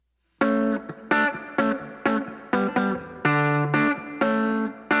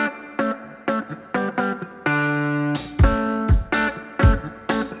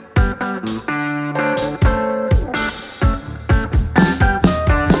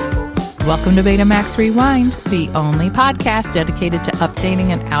Welcome to Betamax Rewind, the only podcast dedicated to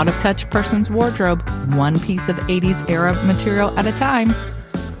updating an out-of-touch person's wardrobe, one piece of 80s era material at a time.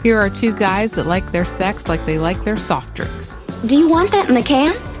 Here are two guys that like their sex like they like their soft drinks. Do you want that in the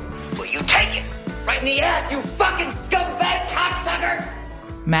can? Well, you take it! Right in the ass, you fucking scumbag cocksucker!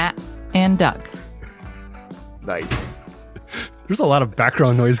 Matt and Doug. Nice. There's a lot of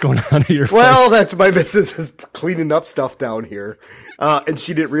background noise going on in your face. Well, that's my missus is cleaning up stuff down here. And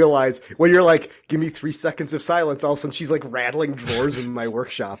she didn't realize when you're like, give me 3 seconds of silence, all of a sudden she's like rattling drawers in my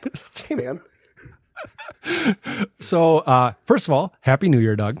workshop. Hey, man. So, first of all, Happy New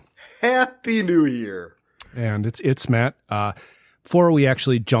Year, Doug. Happy New Year. And it's Matt. Before we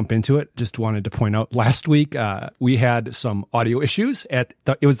actually jump into it, just wanted to point out last week, we had some audio issues it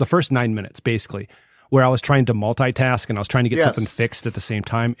was the first 9 minutes, basically, where I was trying to multitask and I was trying to get something fixed at the same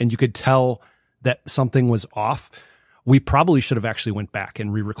time. And you could tell that something was off. We probably should have actually went back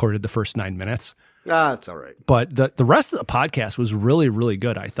and re-recorded the first 9 minutes. It's all right. But the rest of the podcast was really, really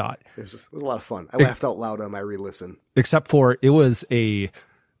good, I thought. It was a lot of fun. I laughed out loud on my re-listen. Except for it was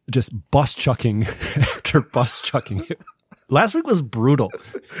just bus chucking after bus chucking. Last week was brutal.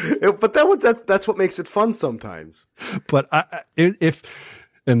 But that's what makes it fun sometimes. But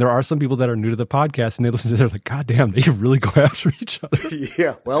and there are some people that are new to the podcast and they listen to it, they're like, God damn, they really go after each other.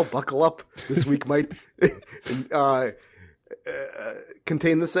 Yeah, well, buckle up. This week might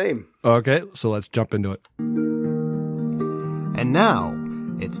contain the same. Okay, so let's jump into it. And now,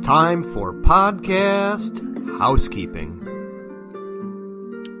 it's time for podcast housekeeping.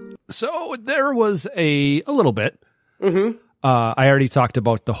 So there was a little bit. Mm-hmm. I already talked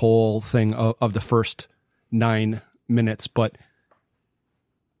about the whole thing of the first 9 minutes, but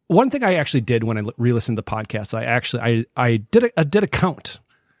one thing I actually did when I re-listened to the podcast, I did a count,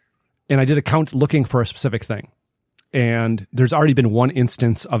 and I did a count looking for a specific thing, and there's already been one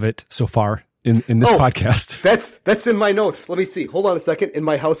instance of it so far in this podcast. That's in my notes. Let me see. Hold on a second. In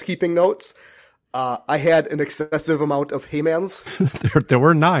my housekeeping notes, I had an excessive amount of Heymans. There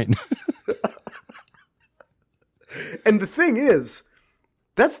were 9. And the thing is,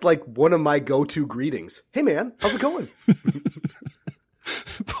 that's like one of my go-to greetings. Hey man, how's it going?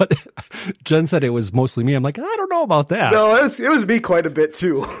 But Jen said it was mostly me. I'm like, I don't know about that. No, it was me quite a bit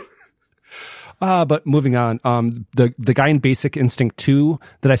too. But moving on, the guy in Basic Instinct 2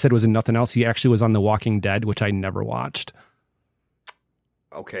 that I said was in nothing else, he actually was on The Walking Dead, which I never watched.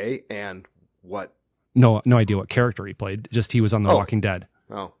 Okay, and what? No idea what character he played. Just he was on The Walking Dead.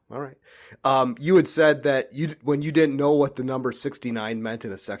 Oh, all right. You had said that when you didn't know what the number 69 meant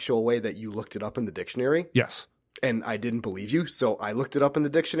in a sexual way, that you looked it up in the dictionary. Yes. And I didn't believe you, so I looked it up in the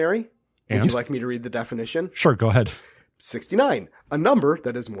dictionary. And? Would you like me to read the definition? Sure, go ahead. 69, a number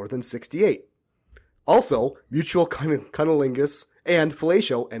that is more than 68. Also, mutual cunnilingus and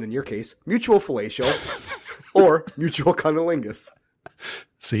fellatio, and in your case, mutual fellatio or mutual cunnilingus.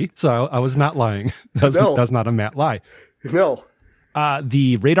 See? So I was not lying. That's not a Matt lie. No.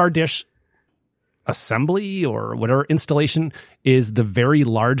 The radar dish assembly or whatever installation is the Very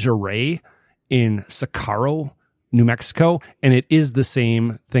Large Array in Socorro, New Mexico, and it is the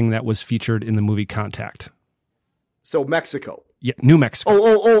same thing that was featured in the movie Contact. So Mexico. Yeah, New Mexico.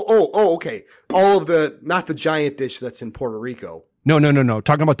 Oh, okay. All of not the giant dish that's in Puerto Rico. No.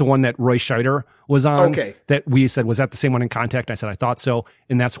 Talking about the one that Roy Scheider was on. Okay. That we said, was that the same one in Contact? I said, I thought so.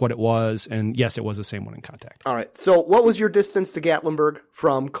 And that's what it was. And yes, it was the same one in Contact. All right. So what was your distance to Gatlinburg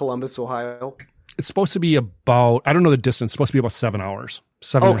from Columbus, Ohio? It's supposed to be about, I don't know the distance, it's supposed to be about 7 hours.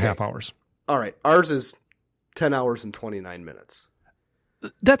 7.5 hours. All right. Ours is 10 hours and 29 minutes.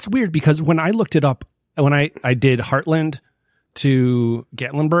 That's weird because when I looked it up, when I did Heartland to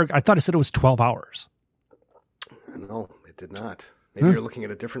Gatlinburg, I thought it said it was 12 hours. No, it did not. Maybe you're looking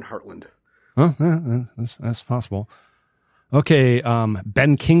at a different Heartland. That's possible. Okay,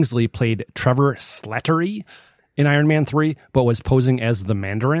 Ben Kingsley played Trevor Slattery in Iron Man 3, but was posing as the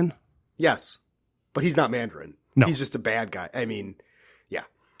Mandarin. Yes, but he's not Mandarin. No. He's just a bad guy. I mean, yeah.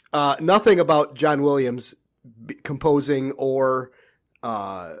 Nothing about John Williams composing or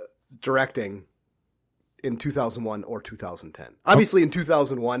directing in 2001 or 2010. Obviously, in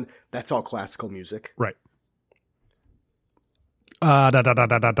 2001, that's all classical music. Right. I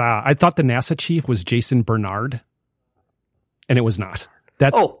thought the NASA chief was Jason Bernard, and it was not.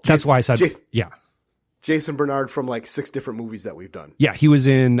 That's why I said, yeah. Jason Bernard from like 6 different movies that we've done. Yeah, he was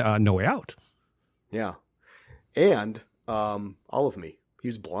in No Way Out. Yeah. And All of Me. He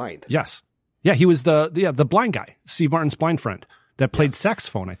was blind. Yes. Yeah, he was the blind guy, Steve Martin's blind friend that played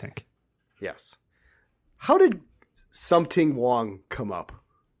saxophone, I think. Yes. How did Something Wong come up?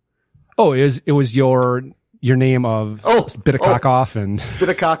 Oh, it was your your name of Bidakakov and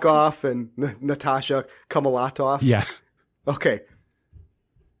Bidakakov and Natasha Kamalatov. Yeah. Okay.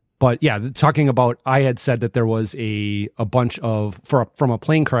 But yeah, talking about, I had said that there was a bunch of, from a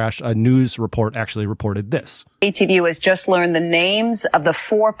plane crash, a news report actually reported this. ATV has just learned the names of the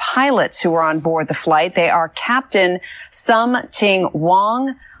 4 pilots who were on board the flight. They are Captain Sum Ting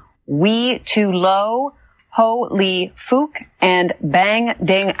Wong, Wee Tu Lo, Ho Li Fook, and Bang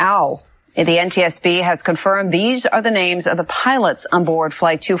Ding Ao. The NTSB has confirmed these are the names of the pilots on board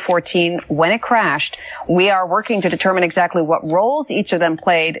Flight 214 when it crashed. We are working to determine exactly what roles each of them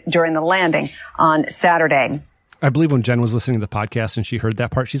played during the landing on Saturday. I believe when Jen was listening to the podcast and she heard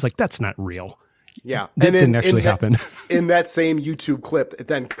that part, she's like, that's not real. Yeah. That didn't actually happen. In that same YouTube clip, it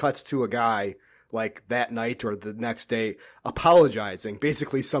then cuts to a guy like that night or the next day apologizing.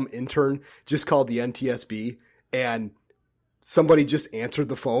 Basically, some intern just called the NTSB and somebody just answered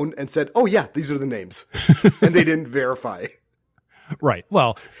the phone and said, oh yeah, these are the names. And they didn't verify. Right.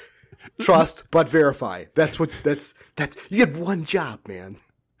 Well, trust, but verify. That's you get one job, man.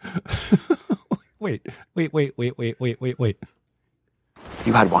 Wait. You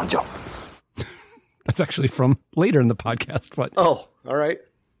had one job. That's actually from later in the podcast. But oh, all right.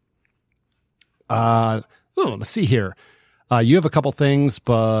 Let's see here. You have a couple things,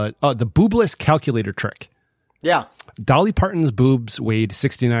 but the boobless calculator trick. Yeah. Dolly Parton's boobs weighed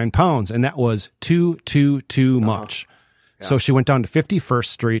 69 pounds, and that was too much. Yeah. So she went down to 51st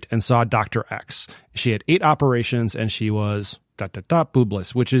Street and saw Dr. X. She had 8 operations, and she was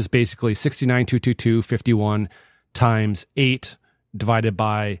boobless, which is basically 69,222, 51 times 8 divided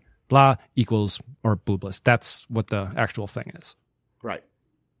by blah equals, or boobless. That's what the actual thing is. Right.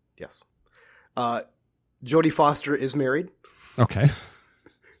 Yes. Jodie Foster is married. Okay.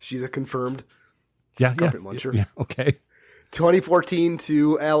 She's a confirmed carpet muncher. Yeah, okay. 2014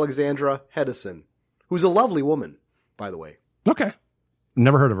 to Alexandra Hedison, who's a lovely woman, by the way. Okay.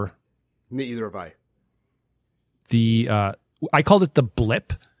 Never heard of her. Neither have I. I called it the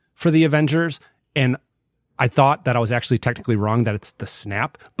blip for the Avengers, and I thought that I was actually technically wrong, that it's the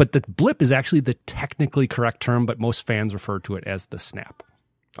snap, but the blip is actually the technically correct term, but most fans refer to it as the snap.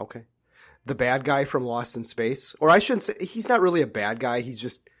 Okay. The bad guy from Lost in Space, or I shouldn't say, he's not really a bad guy, he's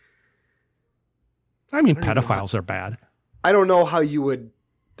just... I mean, pedophiles are bad. I don't know how you would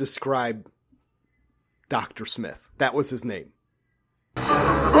describe Dr. Smith. That was his name. There's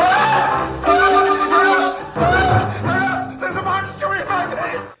a monster in my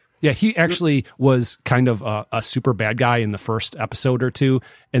head! Yeah, he actually was kind of a super bad guy in the first episode or two,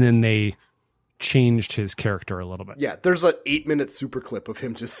 and then they changed his character a little bit. Yeah, there's an 8-minute super clip of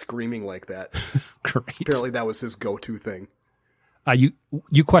him just screaming like that. Great. Apparently that was his go-to thing.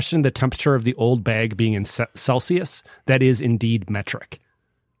 You questioned the temperature of the old bag being in Celsius. That is indeed metric.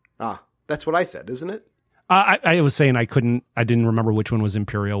 Ah, that's what I said, isn't it? I was saying I didn't remember which one was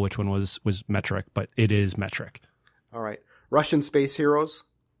imperial, which one was metric, but it is metric. All right. Russian space heroes.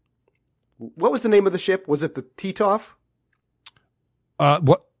 What was the name of the ship? Was it the Titov?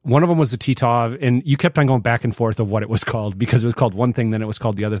 One of them was the Titov, and you kept on going back and forth of what it was called, because it was called one thing, then it was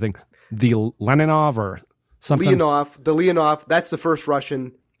called the other thing. The Leninov or something? The Leonov, that's the first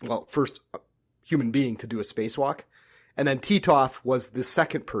first human being to do a spacewalk. And then Titov was the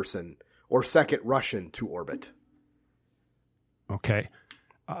second person, or second Russian to orbit. Okay.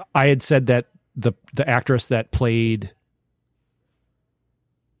 I had said that the actress that played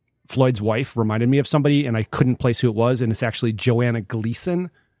Floyd's wife reminded me of somebody, and I couldn't place who it was, and it's actually Joanna Gleason,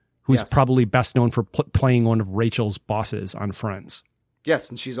 who's probably best known for playing one of Rachel's bosses on Friends. Yes,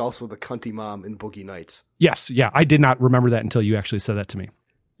 and she's also the cunty mom in Boogie Nights. Yes, yeah. I did not remember that until you actually said that to me.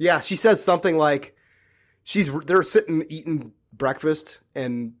 Yeah, she says something like, they're sitting eating breakfast,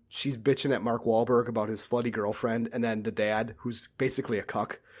 and she's bitching at Mark Wahlberg about his slutty girlfriend, and then the dad, who's basically a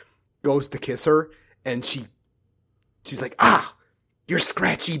cuck, goes to kiss her, and she's like, your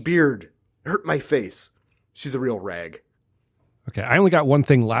scratchy beard hurt my face. She's a real rag. Okay, I only got one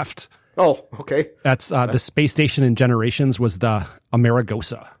thing left. Oh, okay. That's the space station in Generations was the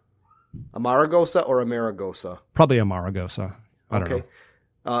Amargosa. Amargosa or Amargosa? Probably Amargosa. I don't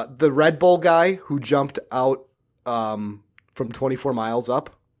know. The Red Bull guy who jumped out from 24 miles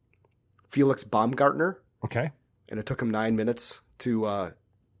up, Felix Baumgartner. Okay. And it took him 9 minutes to...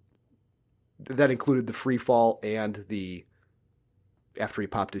 that included the free fall and after he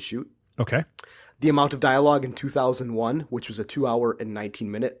popped his chute. Okay. The amount of dialogue in 2001, which was a 2-hour and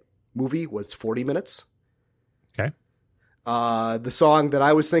 19-minute movie, was 40 minutes. Okay. The song that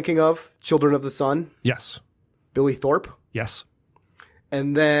I was thinking of, Children of the Sun. Yes. Billy Thorpe. Yes.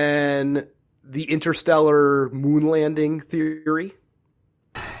 And then the interstellar moon landing theory.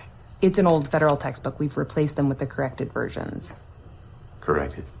 It's an old federal textbook. We've replaced them with the corrected versions.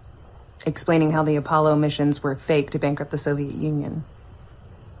 Corrected? Explaining how the Apollo missions were fake to bankrupt the Soviet Union.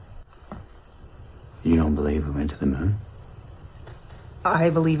 You don't believe we went to the moon?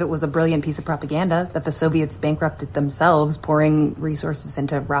 I believe it was a brilliant piece of propaganda that the Soviets bankrupted themselves, pouring resources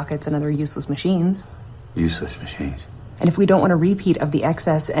into rockets and other useless machines. Useless machines? And if we don't want a repeat of the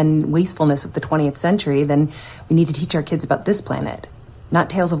excess and wastefulness of the 20th century, then we need to teach our kids about this planet, not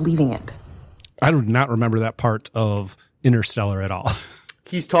tales of leaving it. I do not remember that part of Interstellar at all.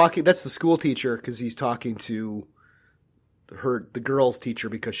 He's talking, that's the school teacher, because he's talking to the girl's teacher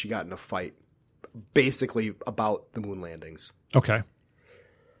because she got in a fight, basically about the moon landings. Okay.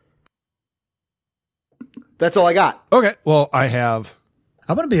 That's all I got. Okay. Well, I have...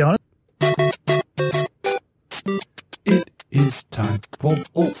 I'm going to be honest. It is time for...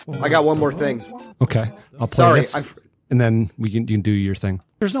 I got one more thing. Okay. I'll play Sorry, this, and then you can do your thing.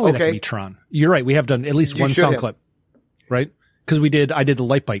 There's no way that can be Tron. You're right. We have done at least one sound clip, right? Because I did the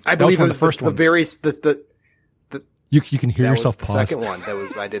light bike. I believe that was one it was of the first ones. You can hear yourself pause. That was the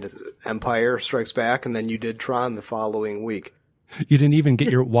second one. I did Empire Strikes Back, and then you did Tron the following week. You didn't even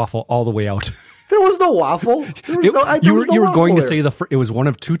get your waffle all the way out. There was no waffle. You were going to say it was one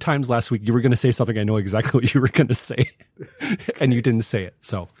of two times last week. You were going to say something. I know exactly what you were going to say, and you didn't say it.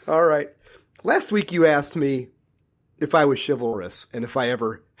 So all right. Last week you asked me if I was chivalrous and if I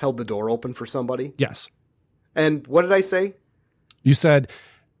ever held the door open for somebody. Yes. And what did I say? You said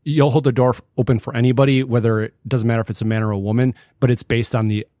you'll hold the door open for anybody, whether it doesn't matter if it's a man or a woman, but it's based on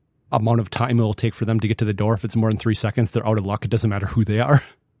the amount of time it will take for them to get to the door. If it's more than 3 seconds, they're out of luck. It doesn't matter who they are.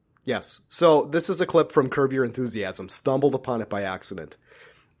 Yes. So this is a clip from Curb Your Enthusiasm. Stumbled upon it by accident.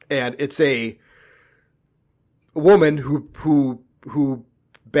 And it's a woman who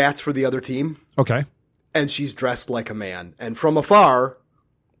bats for the other team. Okay. And she's dressed like a man. And from afar,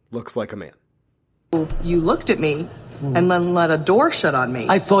 looks like a man. You looked at me and then let a door shut on me.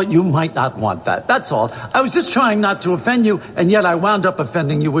 I thought you might not want that. That's all. I was just trying not to offend you, and yet I wound up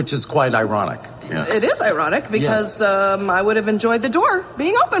offending you, which is quite ironic. Yeah. It is ironic because I would have enjoyed the door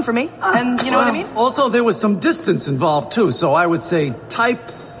being open for me. And you know what I mean? Also, there was some distance involved, too, so I would say type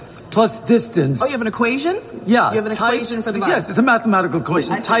plus distance. Oh, you have an equation? Yeah. You have an equation for the vibe? Yes, it's a mathematical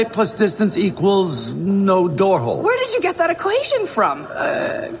equation. Type plus distance equals no door hole. Where did you get that equation from?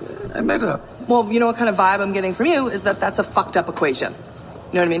 I made it up. Well, you know what kind of vibe I'm getting from you is that that's a fucked up equation.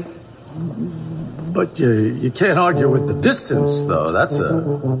 You know what I mean? But you can't argue with the distance, though. That's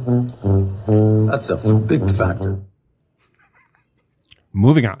a big factor.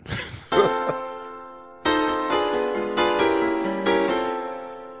 Moving on.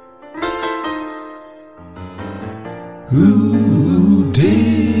 Who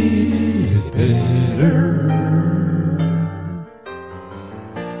did better?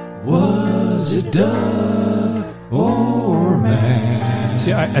 Was it Doug or Matt?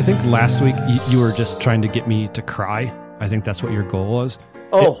 See, I think last week you were just trying to get me to cry. I think that's what your goal was.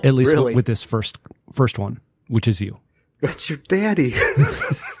 Oh, at least really? with this first one, which is you. That's your daddy.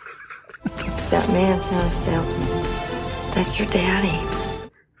 That man's not a salesman. That's your daddy. I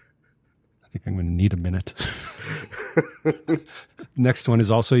think I'm going to need a minute. Next one is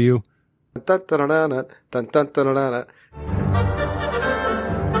also you. Yeah,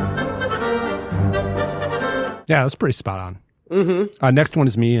 that's pretty spot on. Mm-hmm. Next one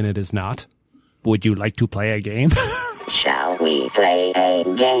is me, and it is not. Would you like to play a game? Shall we play a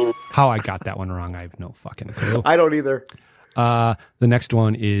game? How I got that one wrong, I have no fucking clue. I don't either. The next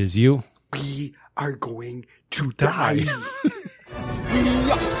one is you. We are going to die. We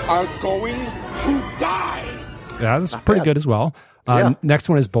are going to die. Yeah, that's pretty good as well. Yeah. Next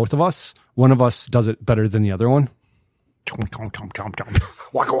one is both of us. One of us does it better than the other one. Chomp, chomp, chomp, chomp,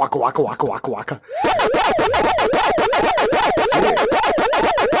 chomp. Waka, waka, waka, waka, waka, waka.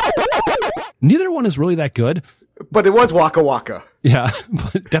 Neither one is really that good. But it was Waka Waka. Yeah,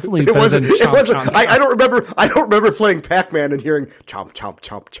 but definitely It better wasn't. than chomp, It wasn't. chomp, chomp. I don't remember playing Pac-Man and hearing chomp, chomp,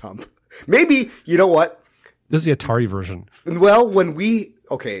 chomp, chomp. Maybe, you know what? This is the Atari version. Well, when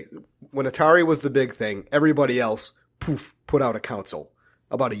Atari was the big thing, everybody else, put out a console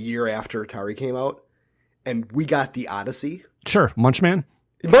about a year after Atari came out. And we got the Odyssey. Sure, Munchman.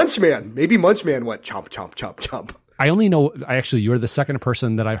 Munchman. Maybe Munchman went chomp, chomp, chomp, chomp. I only know, you're the second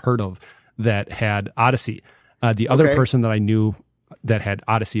person that I heard of that had Odyssey. The other person that I knew that had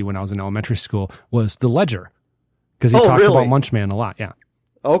Odyssey when I was in elementary school was the Ledger. Because he talked about Munchman a lot, yeah.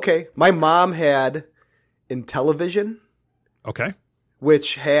 Okay. My mom had Intellivision. Okay.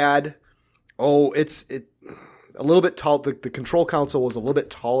 Which had, it's a little bit tall. The control console was a little bit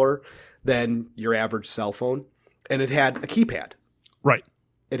taller than your average cell phone. And it had a keypad. Right.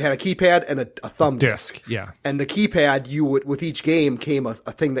 It had a keypad and a thumb disc. Yeah. And the keypad, you would, with each game came a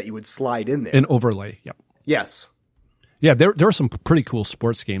thing that you would slide in there. An overlay. Yep. Yes. Yeah, there were some pretty cool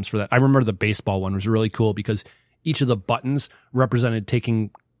sports games for that. I remember the baseball one was really cool because each of the buttons represented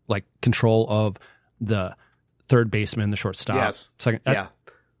taking like control of the third baseman, the shortstop. Yes. Second. Yeah.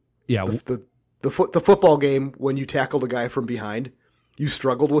 Yeah. The football game, when you tackled a guy from behind, you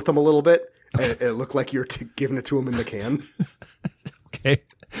struggled with him a little bit. And it looked like you were giving it to him in the can. Okay.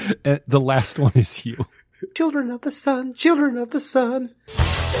 The last one is you. Children of the sun, children of the sun.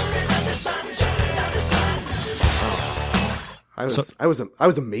 Children of the sun, children of the sun. I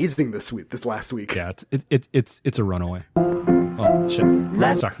was amazing this last week. Yeah, it's a runaway. Oh shit!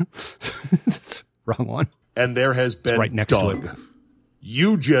 Sorry, wrong one. And there has been right next Doug. to it.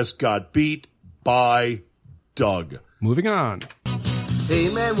 You just got beat by Doug. Moving on.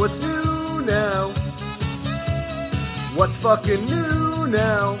 Hey man, what's new now? What's fucking new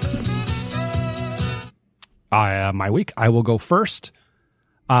now? My week. I will go first.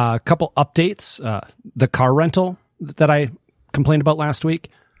 A couple updates. The car rental that I complained about last week.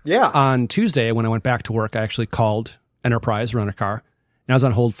 Yeah. On Tuesday, when I went back to work, I actually called Enterprise, rent a car, and I was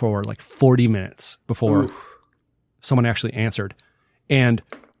on hold for like 40 minutes before someone actually answered. And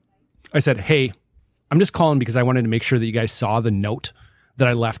I said, hey, I'm just calling because I wanted to make sure that you guys saw the note that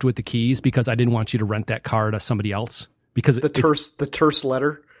I left with the keys because I didn't want you to rent that car to somebody else. Because the terse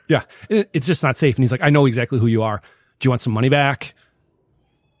letter. Yeah. It's just not safe. And he's like, I know exactly who you are. Do you want some money back?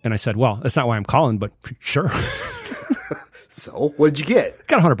 And I said, well, that's not why I'm calling, but sure. So what did you get?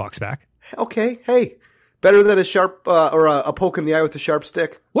 Got $100 back. Okay. Hey, better than a sharp, or a poke in the eye with a sharp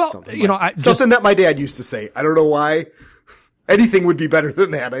stick. Well, something something that my dad used to say. I don't know why. Anything would be better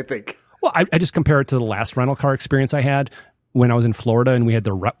than that, I think. Well, I just compare it to the last rental car experience I had when I was in Florida and we had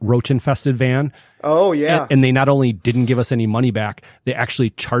the roach-infested van. Oh, yeah. And they not only didn't give us any money back, they actually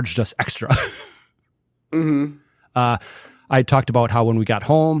charged us extra. Mm-hmm. I talked about how when we got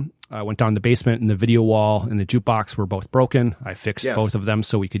home, I went down the basement and the video wall and the jukebox were both broken. I fixed both of them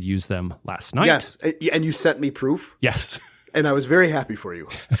so we could use them last night. Yes, and you sent me proof. Yes. And I was very happy for you.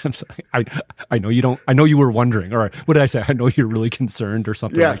 I'm sorry. I know you don't. I know you were wondering. Or what did I say? I know you're really concerned or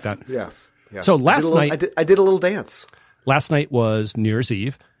something like that. Yes. So last night, I did a little dance. Last night was New Year's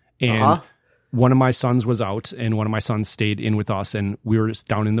Eve, and one of my sons was out, and one of my sons stayed in with us, and we were just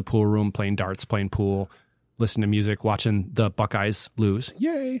down in the pool room playing darts, playing pool, listening to music, watching the Buckeyes lose,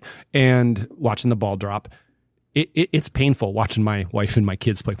 yay, and watching the ball drop. It's painful watching my wife and my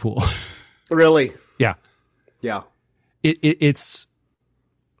kids play pool. Really? Yeah. Yeah. It's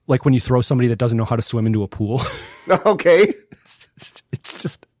like when you throw somebody that doesn't know how to swim into a pool. Okay. It's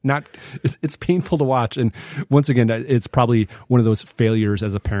just not, it's painful to watch. And once again, it's probably one of those failures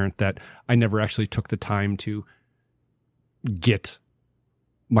as a parent that I never actually took the time to get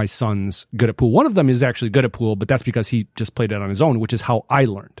my sons good at pool. One of them is actually good at pool, but that's because he just played it on his own, which is how I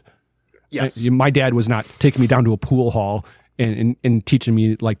learned. Yes. My dad was not taking me down to a pool hall and teaching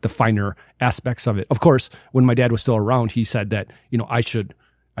me like the finer aspects of it. Of course, when my dad was still around, he said that, I should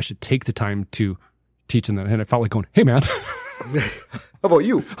take the time to teach him that. And I felt like going, hey man, how about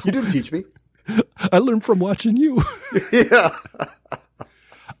you? You didn't teach me. I learned from watching you. Yeah.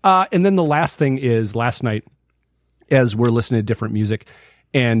 And then the last thing is last night, as we're listening to different music,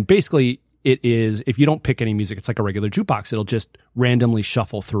 and basically it is, if you don't pick any music, it's like a regular jukebox. It'll just randomly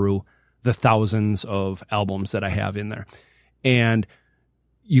shuffle through the thousands of albums that I have in there. And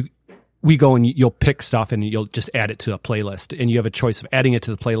we go and you'll pick stuff and you'll just add it to a playlist, and you have a choice of adding it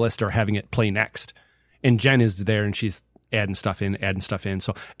to the playlist or having it play next. And Jen is there and she's adding stuff in.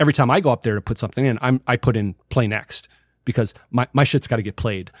 So every time I go up there to put something in, I put in play next because my shit's got to get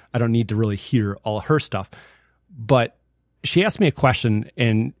played. I don't need to really hear all her stuff. But she asked me a question,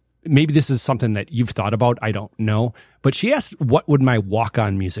 and maybe this is something that you've thought about. I don't know. But she asked, what would my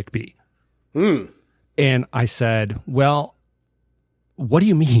walk-on music be? And I said, well, what do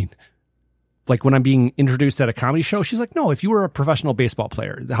you mean? Like when I'm being introduced at a comedy show? She's like, no, if you were a professional baseball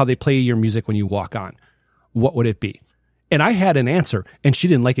player, how they play your music when you walk on, what would it be? And I had an answer, and she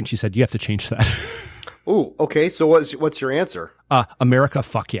didn't like it. And she said, you have to change that. Ooh, okay. So what's your answer? America,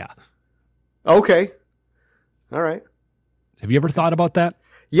 fuck yeah. Okay. All right. Have you ever thought about that?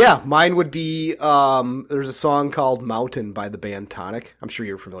 Yeah, mine would be, there's a song called Mountain by the band Tonic. I'm sure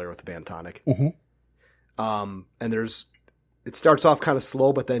you're familiar with the band Tonic. Mm-hmm. And it starts off kind of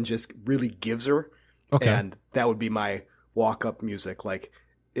slow, but then just really gives her. Okay. And that would be my walk-up music. Like,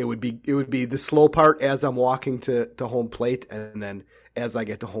 it would be the slow part as I'm walking to home plate, and then as I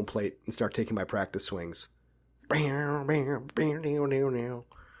get to home plate and start taking my practice swings.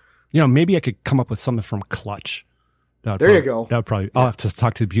 Maybe I could come up with something from Clutch. There you go. That would probably. I'll have to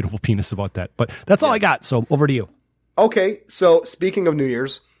talk to the beautiful penis about that. But that's all I got. So over to you. Okay, so speaking of New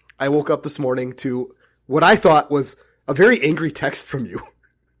Year's, I woke up this morning to what I thought was a very angry text from you.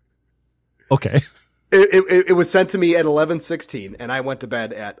 Okay. It was sent to me at 11:16, and I went to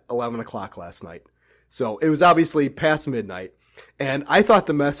bed at 11 o'clock last night. So it was obviously past midnight, and I thought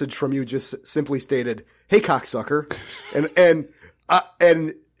the message from you just simply stated, "Hey, cocksucker," and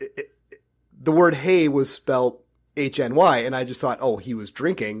the word "hey" was spelled HNY, and I just thought, oh, he was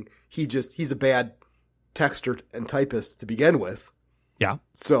drinking. He's a bad texter and typist to begin with. Yeah.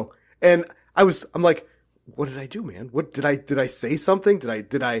 So, and I'm like, what did I do, man? What did I say something?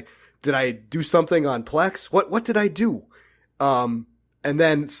 Did I do something on Plex? What did I do? And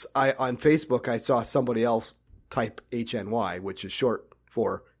then on Facebook, I saw somebody else type HNY, which is short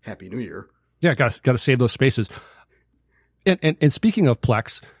for Happy New Year. Yeah. Got to save those spaces. And speaking of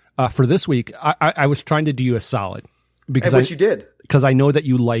Plex, for this week, I was trying to do you a solid because you did, because I know that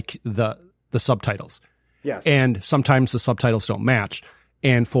you like the subtitles. Yes. And sometimes the subtitles don't match.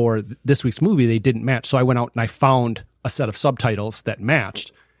 And for this week's movie, they didn't match. So I went out and I found a set of subtitles that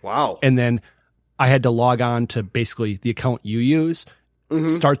matched. Wow. And then I had to log on to basically the account you use,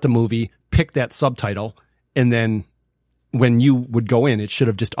 start the movie, pick that subtitle, and then when you would go in, it should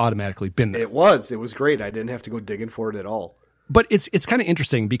have just automatically been there. It was great. I didn't have to go digging for it at all. But it's kind of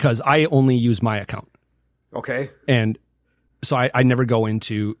interesting because I only use my account. Okay. And so I never go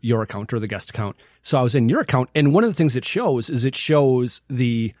into your account or the guest account. So I was in your account, and one of the things it shows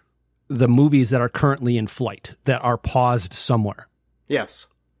the movies that are currently in flight that are paused somewhere. Yes.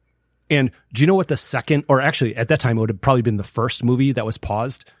 And do you know what the second, or actually at that time it would have probably been the first movie that was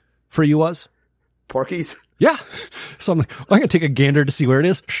paused for you was? Porky's. Yeah. So I'm like, well, I'm going to take a gander to see where it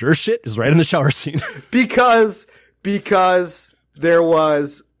is. Sure shit, is right in the shower scene. because there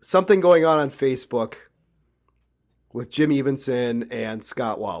was something going on Facebook with Jim Evenson and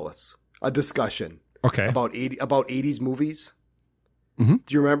Scott Wallace, a discussion. Okay. About 80s movies. Mm-hmm.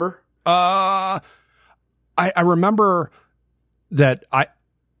 Do you remember? I remember that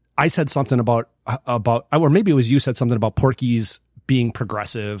I said something about, or maybe it was you said something about Porky's being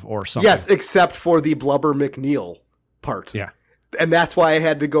progressive or something. Yes, except for the Blubber McNeil part. Yeah. And that's why I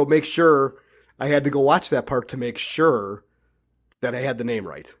had to go watch that part to make sure that I had the name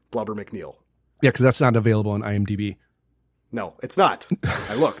right. Blubber McNeil. Yeah, because that's not available on IMDb. No, it's not.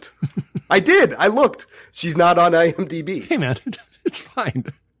 I looked. I did. I looked. She's not on IMDb. Hey, man, it's fine.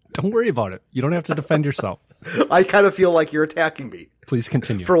 Don't worry about it. You don't have to defend yourself. I kind of feel like you're attacking me. Please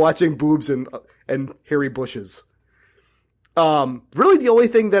continue. For watching boobs and hairy bushes. Really the only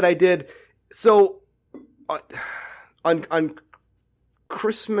thing that I did, so on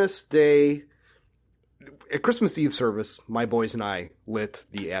Christmas Day, at Christmas Eve service, my boys and I lit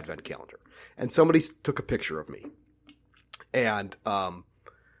the Advent calendar, and somebody took a picture of me, and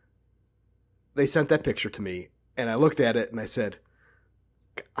they sent that picture to me, and I looked at it and I said,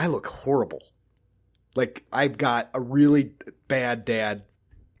 I look horrible. Like, I've got a really bad dad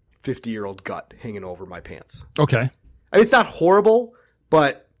 50-year-old gut hanging over my pants. Okay. I mean, it's not horrible,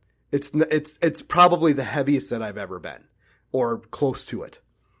 but it's probably the heaviest that I've ever been, or close to it.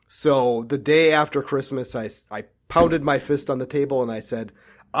 So the day after Christmas, I pounded my fist on the table and I said,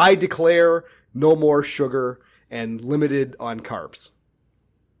 I declare no more sugar and limited on carbs.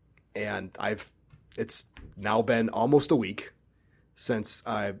 And it's now been almost a week since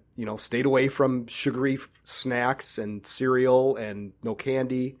I, stayed away from sugary snacks and cereal and no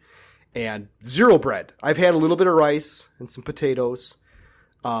candy and zero bread. I've had a little bit of rice and some potatoes,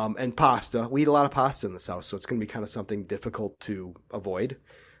 and pasta. We eat a lot of pasta in this house, so it's going to be kind of something difficult to avoid.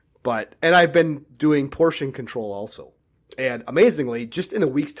 And I've been doing portion control also. And amazingly, just in a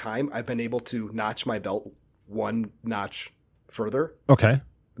week's time, I've been able to notch my belt one notch further. Okay.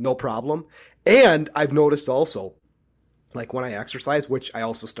 No problem. And I've noticed also, like when I exercise, which I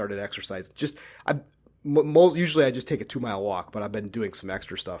also started exercising, usually I just take a 2-mile walk, but I've been doing some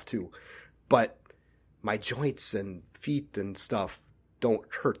extra stuff too. But my joints and feet and stuff don't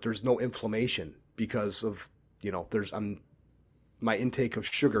hurt. There's no inflammation because of, my intake of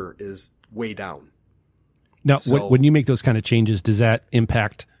sugar is way down. Now, when you make those kind of changes, does that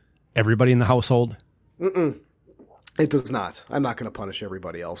impact everybody in the household? It does not. I'm not going to punish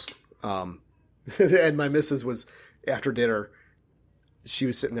everybody else. And my missus was, after dinner, she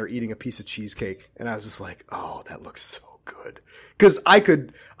was sitting there eating a piece of cheesecake, and I was just like, oh, that looks so good. Because I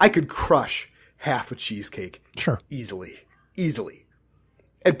could crush half a cheesecake. Sure. Easily.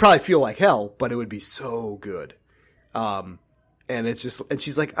 It'd probably feel like hell, but it would be so good. And it's just, and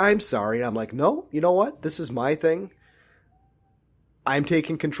she's like, I'm sorry. And I'm like, no, you know what? This is my thing. I'm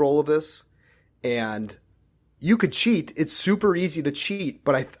taking control of this. And you could cheat. It's super easy to cheat,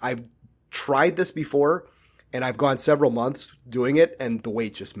 but I've tried this before, and I've gone several months doing it, and the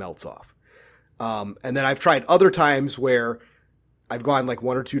weight just melts off. And then I've tried other times where I've gone like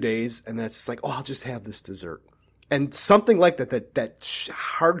 1 or 2 days, and then it's just like, oh, I'll just have this dessert. And something like that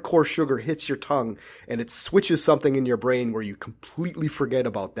hardcore sugar hits your tongue, and it switches something in your brain where you completely forget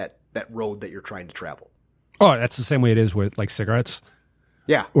about that road that you're trying to travel. Oh, that's the same way it is with like cigarettes.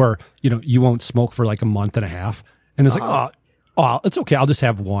 Yeah. Or, you won't smoke for like a month and a half, and it's like, oh, it's okay. I'll just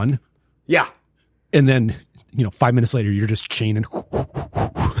have one. Yeah. And then, 5 minutes later, you're just chaining.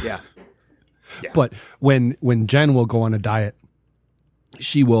 Yeah. But when Jen will go on a diet,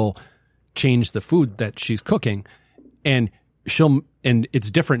 she will change the food that she's cooking, and it's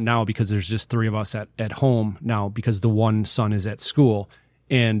different now because there's just 3 of us at home now because the one son is at school,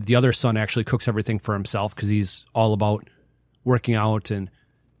 and the other son actually cooks everything for himself because he's all about working out and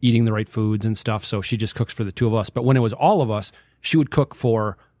eating the right foods and stuff. So she just cooks for the 2 of us. But when it was all of us, she would cook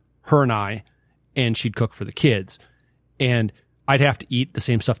for her and I, and she'd cook for the kids. And I'd have to eat the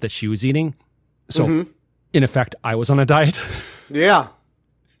same stuff that she was eating. So in effect, I was on a diet. Yeah.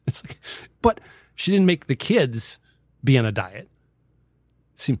 It's like, but she didn't make the kids be on a diet.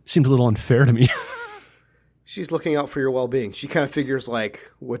 Seemed a little unfair to me. She's looking out for your well-being. She kind of figures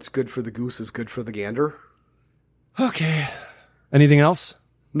like what's good for the goose is good for the gander. Okay. Anything else?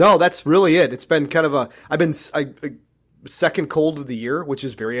 No, that's really it. It's been kind of I've been second cold of the year, which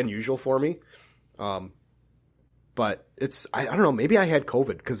is very unusual for me. But I don't know, maybe I had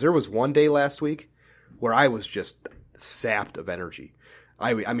COVID because there was one day last week where I was just sapped of energy.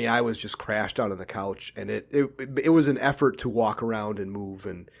 I mean, I was just crashed out on the couch, and it was an effort to walk around and move,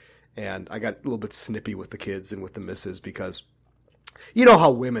 and I got a little bit snippy with the kids and with the missus because you know how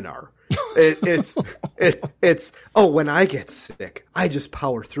women are. It's when I get sick, I just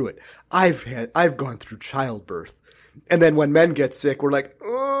power through it. I've gone through childbirth, and then when men get sick, we're like,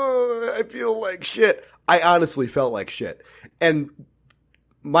 oh, I feel like shit. I honestly felt like shit, and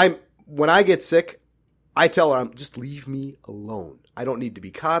when I get sick, I tell her, just leave me alone. I don't need to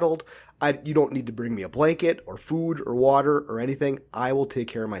be coddled. You don't need to bring me a blanket or food or water or anything. I will take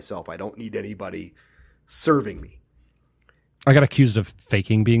care of myself. I don't need anybody serving me. I got accused of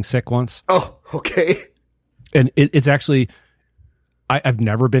faking being sick once. Oh, okay. And it's actually, I've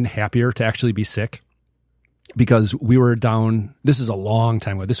never been happier to actually be sick because we were down, this is a long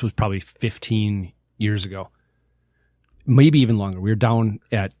time ago. This was probably 15 years ago, maybe even longer. We were down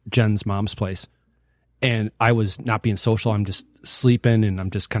at Jen's mom's place. And I was not being social. I'm just sleeping and I'm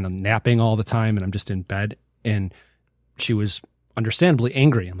just kind of napping all the time and I'm just in bed. And she was understandably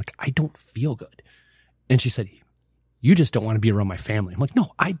angry. I'm like, I don't feel good. And she said, you just don't want to be around my family. I'm like,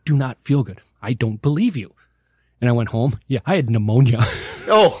 no, I do not feel good. I don't believe you. And I went home. Yeah, I had pneumonia.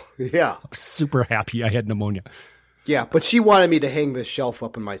 Oh, yeah. I was super happy I had pneumonia. Yeah, but she wanted me to hang this shelf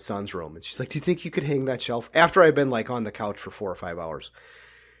up in my son's room. And she's like, do you think you could hang that shelf? After I'd been like on the couch for 4 or 5 hours.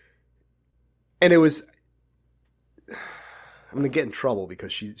 And it was, I'm going to get in trouble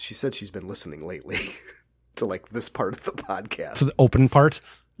because she said she's been listening lately to like this part of the podcast. To the open part?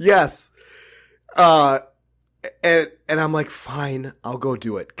 Yes. And I'm like, fine, I'll go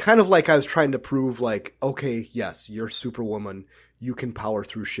do it. Kind of like I was trying to prove like, okay, yes, you're Superwoman. You can power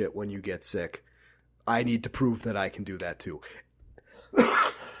through shit when you get sick. I need to prove that I can do that too.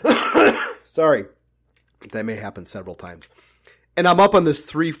 Sorry. That may happen several times. And I'm up on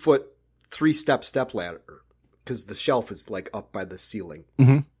this 3-step ladder because the shelf is like up by the ceiling.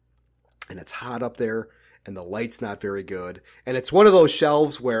 Mm-hmm. And it's hot up there and the light's not very good. And it's one of those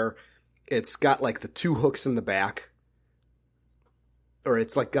shelves where it's got like the 2 hooks in the back, or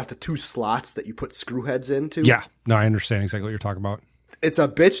it's like got the 2 slots that you put screw heads into. Yeah. No, I understand exactly what you're talking about. It's a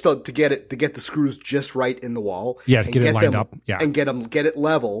bitch to get the screws just right in the wall. Yeah. To get it lined up. Yeah. And get it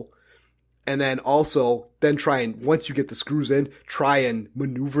level. And then also try and, once you get the screws in, try and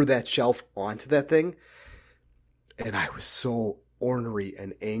maneuver that shelf onto that thing. And I was so ornery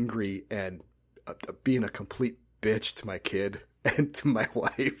and angry and being a complete bitch to my kid and to my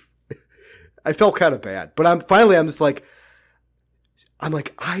wife. I felt kind of bad, but I'm just like,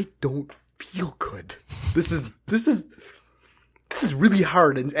 I don't feel good. This is really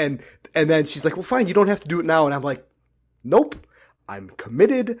hard. And then she's like, well, fine, you don't have to do it now. And I'm like, nope, I'm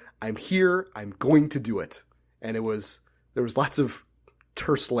committed. I'm here. I'm going to do it. And there was lots of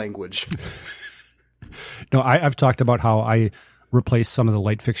terse language. No, I've talked about how I replaced some of the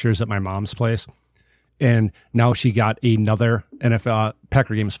light fixtures at my mom's place. And now she got another NFL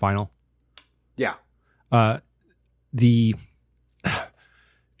Packer Games final. Yeah.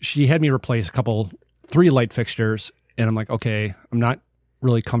 She had me replace 3 light fixtures, and I'm like, okay, I'm not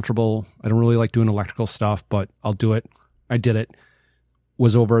really comfortable. I don't really like doing electrical stuff, but I'll do it. I did it.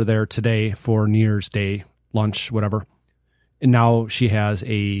 Was over there today for New Year's Day lunch, whatever. And now she has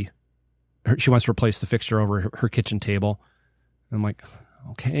she wants to replace the fixture over her kitchen table. And I'm like,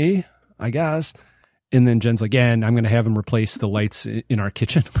 okay, I guess. And then Jen's like, yeah, and I'm going to have him replace the lights in our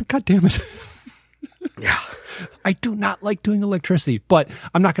kitchen. I'm like, God damn it. Yeah. I do not like doing electricity, but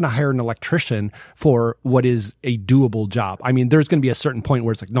I'm not going to hire an electrician for what is a doable job. I mean, there's going to be a certain point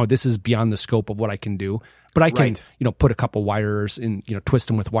where it's like, no, this is beyond the scope of what I can do, but I can, put a couple wires in, twist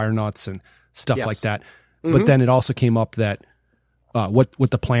them with wire nuts and stuff like that. Mm-hmm. But then it also came up that, what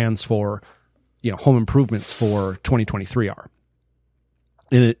the plans for, home improvements for 2023 are.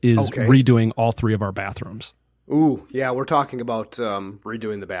 And it is redoing all 3 of our bathrooms. Ooh, yeah, we're talking about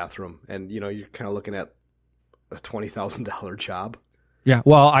redoing the bathroom, and you're kind of looking at a $20,000 job. Yeah,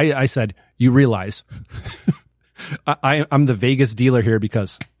 well, I said, you realize I'm the Vegas dealer here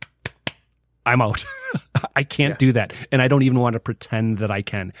because I'm out. I can't do that, and I don't even want to pretend that I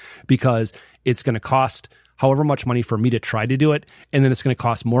can, because it's going to cost however much money for me to try to do it, and then it's going to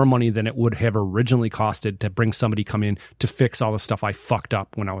cost more money than it would have originally costed to bring somebody come in to fix all the stuff I fucked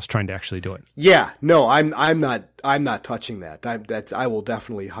up when I was trying to actually do it. Yeah, no, I'm not touching that. I will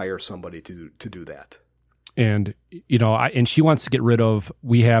definitely hire somebody to do that. And and she wants to get rid of.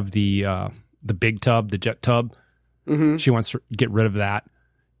 We have the big tub, the jet tub. Mm-hmm. She wants to get rid of that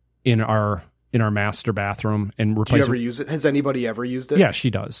in our master bathroom and replace. Do you ever use it? Has anybody ever used it? Yeah,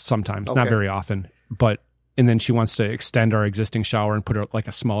 she does sometimes, not very often, but. And then she wants to extend our existing shower and put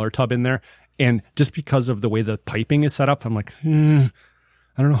a smaller tub in there. And just because of the way the piping is set up, I'm like, I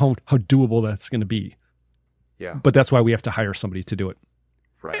don't know how doable that's going to be. Yeah. But that's why we have to hire somebody to do it.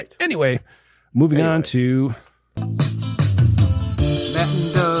 Right. Anyway, moving on to... Matt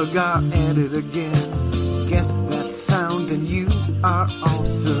and Doug are at it again. Guess that sound and you are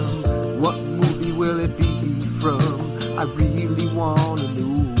awesome. What movie will it be from? I really want to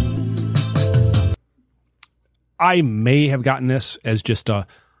know. I may have gotten this as just a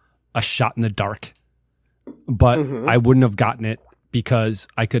shot in the dark, but I wouldn't have gotten it because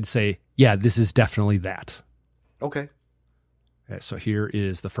I could say, yeah, this is definitely that. Okay. So here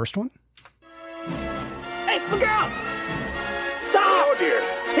is the first one. Hey, look out! Stop! Oh, dear.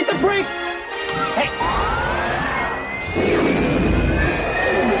 Hit the brake! Hey!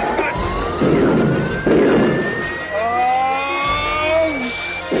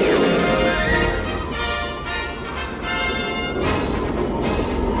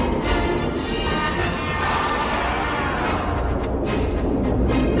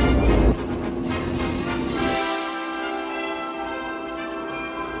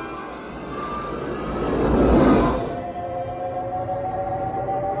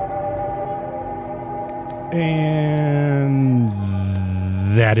 And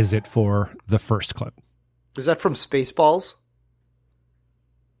that is it for the first clip. Is that from Spaceballs?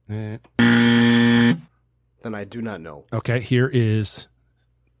 Then I do not know. Okay, here is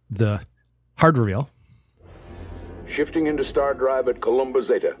the hard reveal. Shifting into star drive at Columba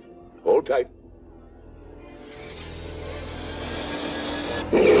Zeta. Hold tight.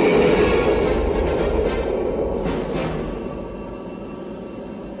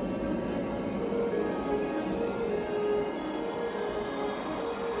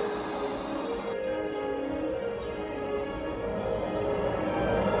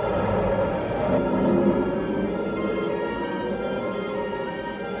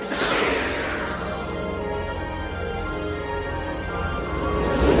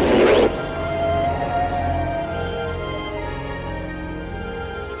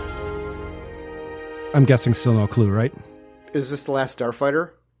 I'm guessing still no clue, right? Is this The Last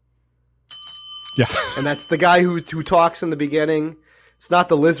Starfighter? Yeah. And that's the guy who talks in the beginning. It's not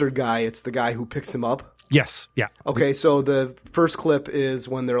the lizard guy. It's the guy who picks him up. Yes. Yeah. Okay, so the first clip is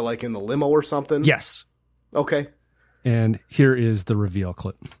when they're like in the limo or something? Yes. Okay. And here is the reveal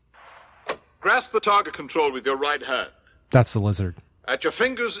clip. Grasp the target control with your right hand. That's the lizard. At your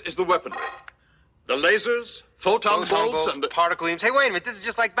fingers is the weaponry. The lasers, photon bolts, and the particle beams. Hey, wait a minute. This is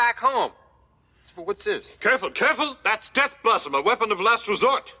just like back home. What's this? Careful, careful. That's Death Blossom, a weapon of last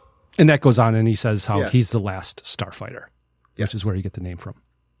resort. And that goes on, and he says how he's the last starfighter, which is where you get the name from.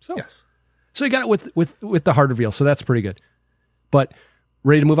 So, so you got it with the hard reveal, so that's pretty good. But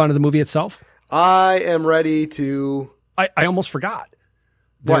ready to move on to the movie itself? I am ready to... I almost forgot.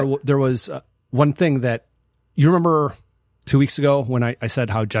 There was one thing that... You remember 2 weeks ago when I said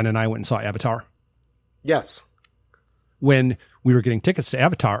how Jen and I went and saw Avatar? Yes. When we were getting tickets to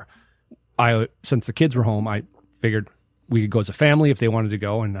Avatar... since the kids were home, I figured we could go as a family if they wanted to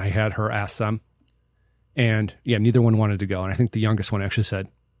go, and I had her ask them. And yeah, neither one wanted to go. And I think the youngest one actually said,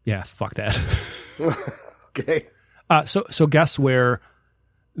 yeah, fuck that. Okay. So guess where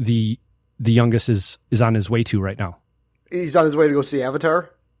the youngest is on his way to right now? He's on his way to go see Avatar?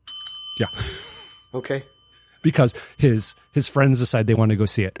 Yeah. Okay. Because his friends decide they want to go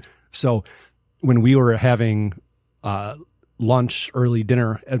see it. So when we were having lunch, early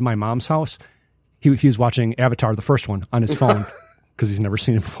dinner at my mom's house, he was watching Avatar, the first one, on his phone because he's never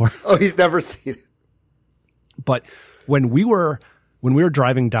seen it before. Oh, he's never seen it. But when we were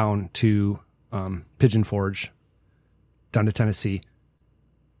driving down to Pigeon Forge, down to Tennessee,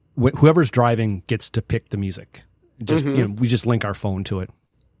 whoever's driving gets to pick the music. Just we just link our phone to it.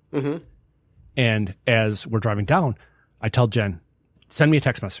 Mm-hmm. And as we're driving down, I tell Jen, send me a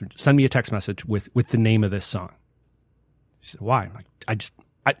text message. Send me a text message with the name of this song. She said, why? I'm like,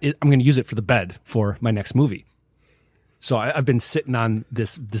 I'm going to use it for the bed for my next movie. So I've been sitting on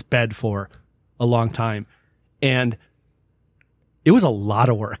this bed for a long time, and it was a lot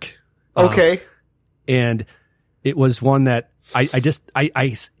of work. Okay. And it was one that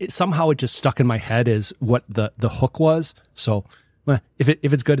somehow it just stuck in my head as what the hook was. So if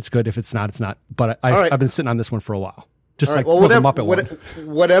it's good, it's good. If it's not, it's not. But I've been sitting on this one for a while. Just like the Muppet one.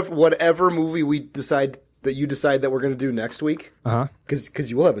 Whatever movie we decide that we're going to do next week, because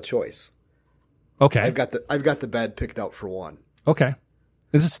you will have a choice. Okay, I've got the bed picked out for one. Okay,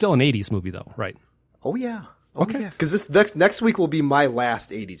 this is still an 80s movie though, right? Oh yeah. Okay, because this next week will be my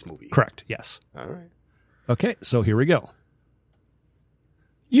last 80s movie. Correct. Yes. All right. Okay, so here we go.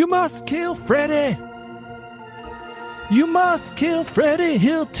 You must kill Freddy. You must kill Freddy.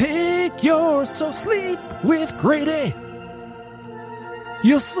 He'll take yours. So sleep with Grady.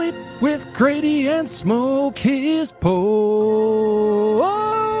 You'll sleep with Grady and smoke his pole.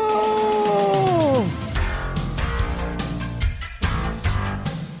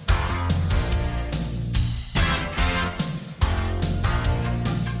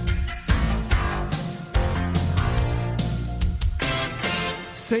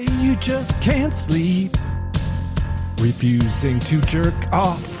 Say you just can't sleep, refusing to jerk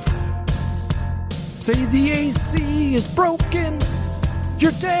off. Say the AC is broken,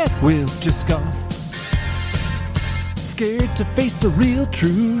 your dad will just scoff. Scared to face the real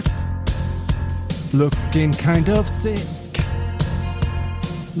truth, looking kind of sick.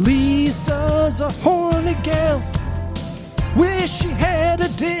 Lisa's a horny gal, wish she had a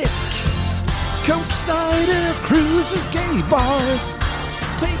dick. Coach Snyder cruises gay bars,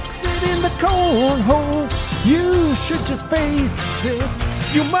 takes it in the cornhole. You should just face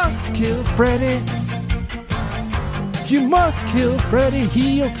it. You must kill Freddy. You must kill Freddy.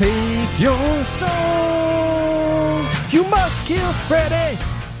 He'll take your soul. You must kill Freddy.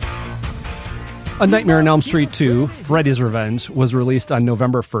 A Nightmare on Elm Street 2, Freddy's Revenge, was released on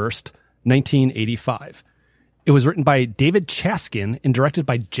November 1st, 1985. It was written by David Chaskin and directed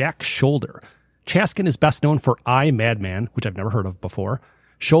by Jack Shoulder. Chaskin is best known for I, Madman, which I've never heard of before.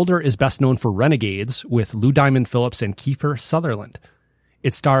 Shoulder is best known for Renegades with Lou Diamond Phillips and Kiefer Sutherland.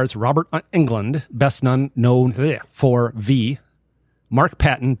 It stars Robert Englund, best known for V. Mark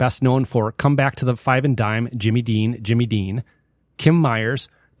Patton, best known for Come Back to the Five and Dime, Jimmy Dean. Kim Myers,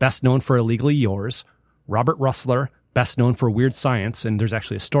 best known for Illegally Yours. Robert Russler, best known for Weird Science, and there's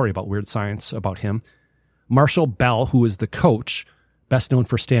actually a story about Weird Science about him. Marshall Bell, who is the coach, best known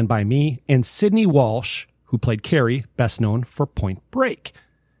for Stand By Me. And Sidney Walsh, who played Carrie, best known for Point Break.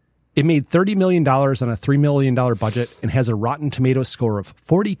 It made $30 million on a $3 million budget and has a Rotten Tomatoes score of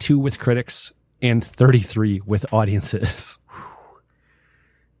 42 with critics and 33 with audiences.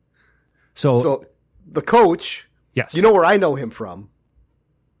 So the coach, yes, you know where I know him from?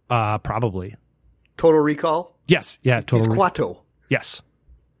 Probably Total Recall. Yes, yeah, He's Quato. Yes,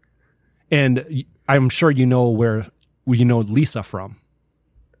 and I'm sure you know where Lisa from.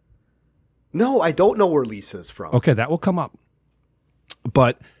 No, I don't know where Lisa's from. Okay, that will come up,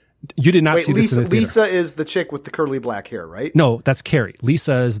 but. You did not see this in the theater. Lisa is the chick with the curly black hair, right? No, that's Carrie.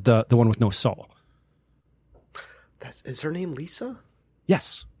 Lisa is the one with no soul. Is her name Lisa?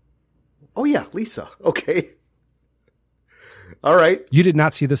 Yes. Oh yeah, Lisa. Okay. All right. You did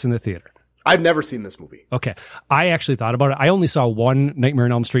not see this in the theater. I've never seen this movie. Okay. I actually thought about it. I only saw one Nightmare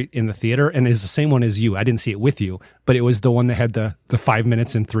on Elm Street in the theater, and it's the same one as you. I didn't see it with you, but it was the one that had the 5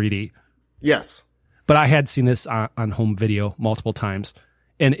 minutes in 3D. Yes. But I had seen this on home video multiple times.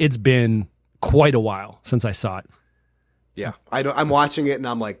 And it's been quite a while since I saw it. Yeah. I'm watching it and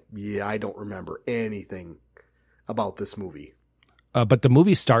I'm like, yeah, I don't remember anything about this movie. But the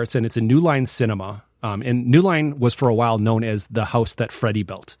movie starts and it's a New Line Cinema. And New Line was for a while known as the house that Freddy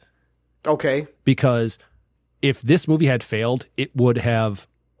built. Okay. Because if this movie had failed, it would have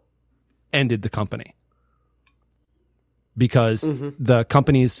ended the company. because the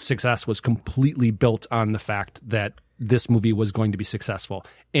company's success was completely built on the fact that this movie was going to be successful.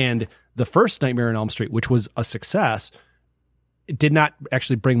 And the first Nightmare on Elm Street, which was a success, it did not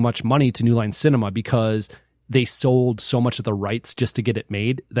actually bring much money to New Line Cinema because they sold so much of the rights just to get it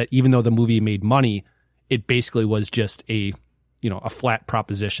made that even though the movie made money, it basically was just a flat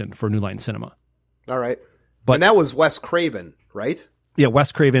proposition for New Line Cinema. All right. But that was Wes Craven, right? Yeah,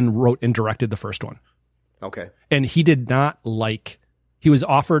 Wes Craven wrote and directed the first one. Okay. And he did not he was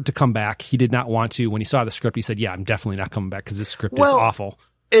offered to come back. He did not want to. When he saw the script, he said, yeah, I'm definitely not coming back because this script is awful.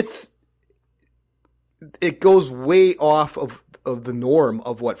 It goes way off of the norm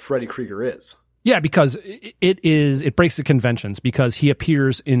of what Freddy Krueger is. Yeah, because it breaks the conventions because he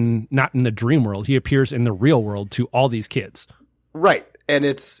appears not in the dream world. He appears in the real world to all these kids. Right. And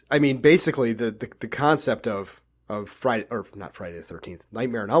basically the concept of Friday, or not Friday the 13th,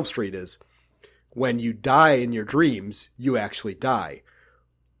 Nightmare on Elm Street is when you die in your dreams, you actually die.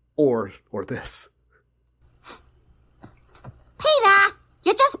 Or this. Peter,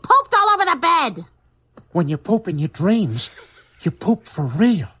 you just pooped all over the bed. When you poop in your dreams, you poop for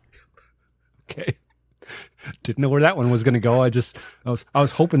real. Okay. Didn't know where that one was going to go. I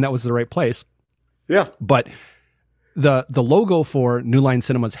was hoping that was the right place. Yeah. But the logo for New Line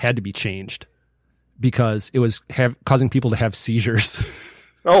Cinemas had to be changed because it was causing people to have seizures.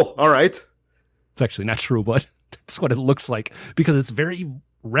 Oh, all right. It's actually not true, but that's what it looks like because it's very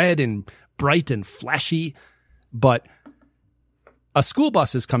red and bright and flashy. But a school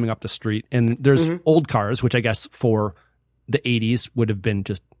bus is coming up the street and there's old cars, which I guess for the 80s would have been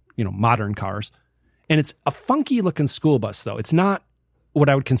just, modern cars. And it's a funky looking school bus though. It's not what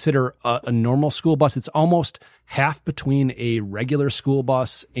I would consider a normal school bus. It's almost half between a regular school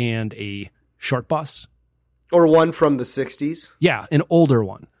bus and a short bus. Or one from the 60s. Yeah, an older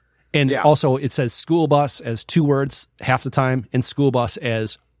one. And also it says school bus as 2 words half the time and school bus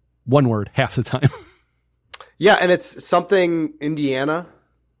as 1 word half the time. Yeah, and it's something Indiana.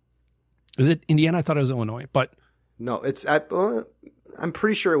 Is it Indiana? I thought it was Illinois, but no, it's I'm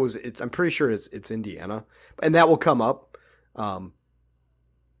pretty sure it's Indiana, and that will come up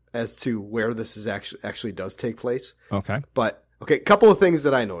as to where this is actually does take place. Okay. But a couple of things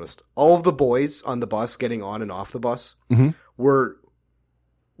that I noticed. All of the boys on the bus getting on and off the bus were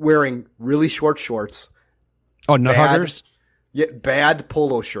wearing really short shorts. Oh, nut huggers? Yeah, bad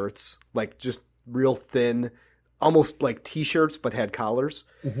polo shirts, like just real thin, almost like t-shirts, but had collars.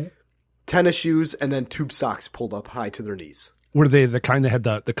 Tennis shoes, and then tube socks pulled up high to their knees. Were they the kind that had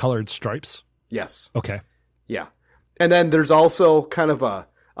the colored stripes? Yes. Okay. Yeah. And then there's also kind of a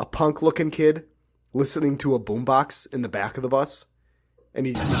punk-looking kid listening to a boombox in the back of the bus, and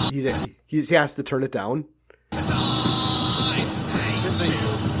he has to turn it down. Excuse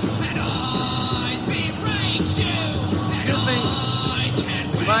me.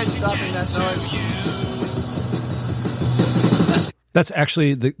 Would you mind stopping that noise? That's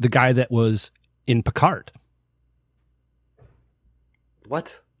actually the guy that was in Picard.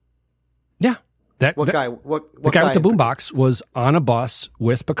 What? Yeah. What guy? The guy with the boombox was on a bus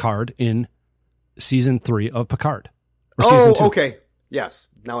with Picard in season 3 of Picard. Or season 2. Okay. Yes.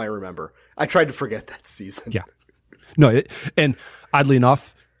 Now I remember. I tried to forget that season. Yeah. No, and oddly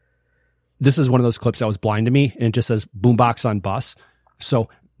enough, this is one of those clips that was blind to me, and it just says boombox on bus. So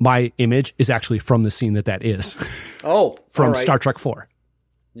my image is actually from the scene that is. Oh, from right. Star Trek 4.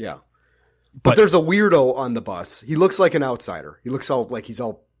 Yeah. But there's a weirdo on the bus. He looks like an outsider. He looks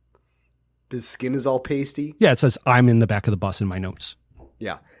his skin is all pasty. Yeah, it says, I'm in the back of the bus in my notes.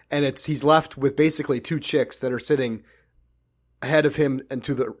 Yeah. And he's left with basically 2 chicks that are sitting ahead of him and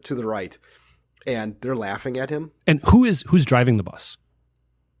to the right. And they're laughing at him. And who's driving the bus?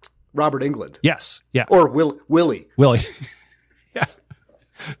 Robert Englund. Yes. Yeah. Or Willie. Willie. Yeah.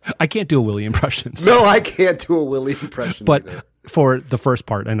 I can't do a Willie impression. So. No, I can't do a Willie impression but either. For the first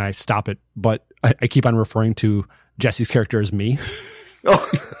part, and I stop it, but I keep on referring to Jesse's character as me.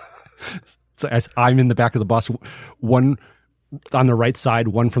 Oh. So as I'm in the back of the bus, one on the right side,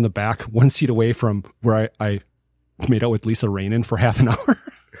 one from the back, 1 seat away from where I made out with Lisa Rainin for half an hour.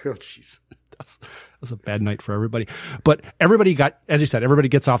 Oh, jeez. That was a bad night for everybody. But everybody as you said, everybody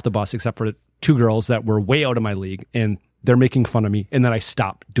gets off the bus except for the 2 girls that were way out of my league, and they're making fun of me. And then I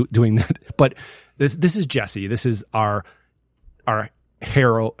stopped doing that. But this is Jesse. This is our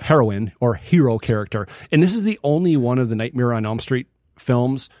heroine or hero character. And this is the only one of the Nightmare on Elm Street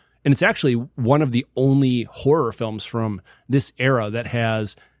films. And it's actually one of the only horror films from this era that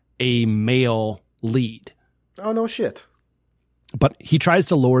has a male lead. Oh, no shit. But he tries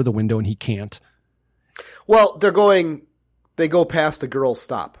to lower the window and he can't. Well, they go past a girl's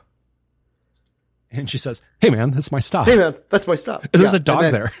stop. And she says, "Hey man, that's my stop." Hey man, that's my stop. And there's a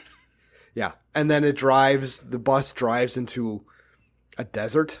dog there. Yeah. And then the bus drives into a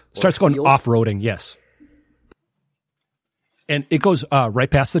desert. Starts going off-roading, yes. And it goes right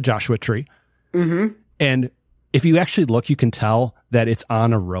past the Joshua Tree. Mm-hmm. And if you actually look, you can tell that it's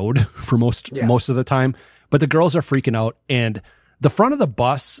on a road for most of the time. But the girls are freaking out. And the front of the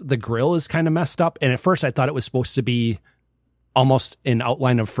bus, the grill is kind of messed up. And at first I thought it was supposed to be almost an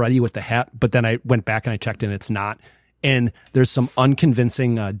outline of Freddy with the hat. But then I went back and I checked and it's not. And there's some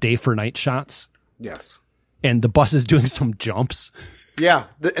unconvincing day for night shots. Yes. And the bus is doing some jumps. Yeah.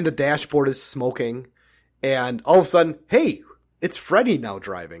 And the dashboard is smoking. And all of a sudden, hey, it's Freddy now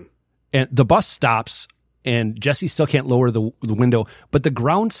driving. And the bus stops and Jesse still can't lower the window, but the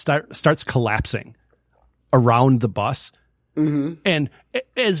ground starts collapsing around the bus. Mm-hmm. And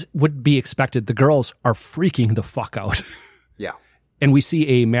as would be expected, the girls are freaking the fuck out. Yeah. And we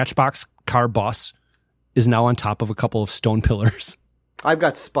see a Matchbox car bus is now on top of a couple of stone pillars. I've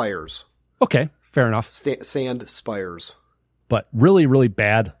got spires. Okay, fair enough. Sand spires. But really, really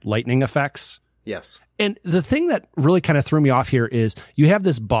bad lightning effects. Yes. And the thing that really kind of threw me off here is you have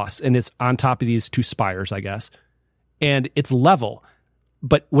this bus and it's on top of these two spires, I guess, and it's level.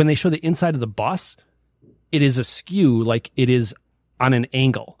 But when they show the inside of the bus, it is askew, like it is on an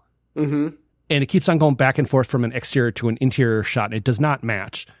angle. Mm-hmm. And it keeps on going back and forth from an exterior to an interior shot. And it does not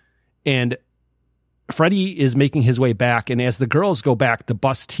match. And Freddy is making his way back. And as the girls go back, the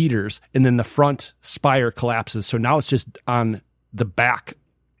bus teeters and then the front spire collapses. So now it's just on the back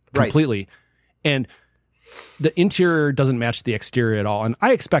completely. Right. And the interior doesn't match the exterior at all. And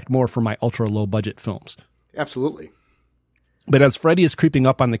I expect more from my ultra low budget films. Absolutely. But as Freddy is creeping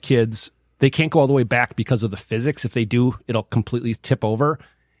up on the kids, they can't go all the way back because of the physics. If they do, it'll completely tip over.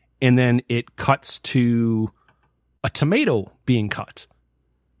 And then it cuts to a tomato being cut.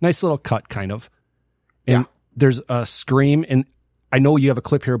 Nice little cut, kind of. And there's a scream. And I know you have a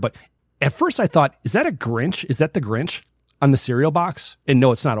clip here, but at first I thought, is that a Grinch? Is that the Grinch on the cereal box? And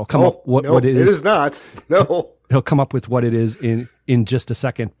no, it's not. It'll come up what it is. It is not. No. It'll come up with what it is in just a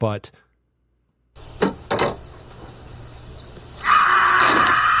second, but...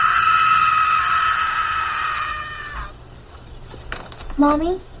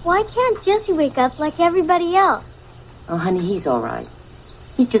 Mommy, why can't Jesse wake up like everybody else? Oh, honey, he's all right.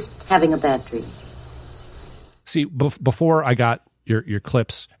 He's just having a bad dream. See, before I got your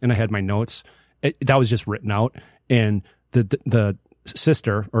clips and I had my notes, that was just written out. And the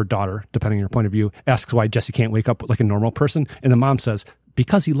sister or daughter, depending on your point of view, asks why Jesse can't wake up like a normal person. And the mom says,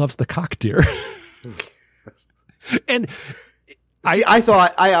 because he loves the cock deer. And I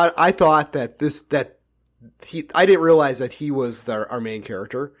thought that I didn't realize that he was our main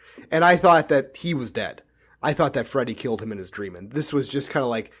character, and I thought that he was dead. I thought that Freddy killed him in his dream, and this was just kind of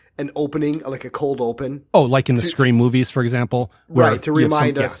like an opening, like a cold open. Oh, like in the Scream movies, for example? Right, to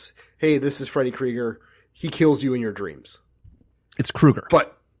remind us, hey, this is Freddy Krueger. He kills you in your dreams. It's Krueger.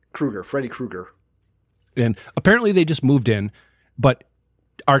 But Freddy Krueger. And apparently they just moved in, but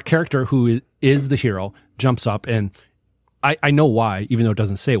our character, who is the hero, jumps up, and I know why, even though it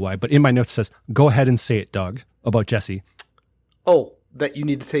doesn't say why, but in my notes it says, go ahead and say it, Doug, about Jesse. Oh, that you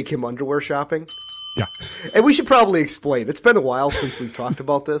need to take him underwear shopping? Yeah. And we should probably explain. It's been a while since we've talked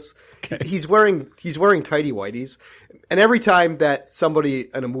about this. Okay. He's wearing tighty whities. And every time that somebody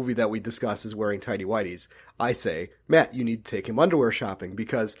in a movie that we discuss is wearing tighty whities, I say, Matt, you need to take him underwear shopping,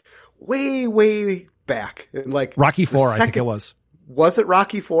 because way, way back, like Rocky IV, I think it was. Was it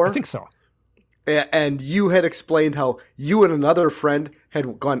Rocky IV? I think so. And you had explained how you and another friend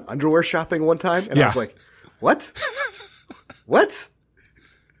had gone underwear shopping one time. And I was like, what? What?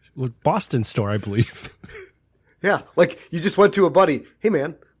 Well, Boston store, I believe. Yeah. Like you just went to a buddy. Hey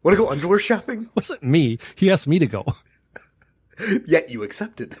man, want to go underwear shopping? Wasn't me. He asked me to go. Yet you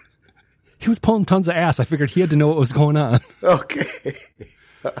accepted. He was pulling tons of ass. I figured he had to know what was going on. Okay.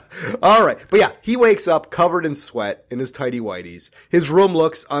 All right. But yeah, he wakes up covered in sweat in his tighty whities. His room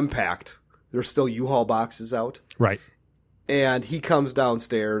looks unpacked. There's still U-Haul boxes out. Right. And he comes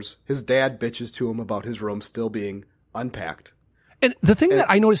downstairs. His dad bitches to him about his room still being unpacked. And the thing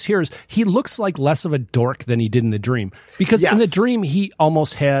that I noticed here is he looks like less of a dork than he did in the dream. Because in the dream, he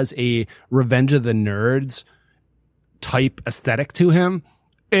almost has a Revenge of the Nerds type aesthetic to him.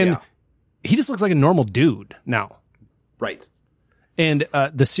 And he just looks like a normal dude now. Right. And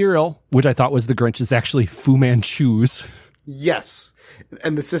the cereal, which I thought was the Grinch, is actually Fu Manchu's. Yes.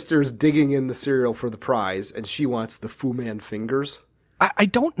 And the sister's digging in the cereal for the prize, and she wants the Fu Man fingers. I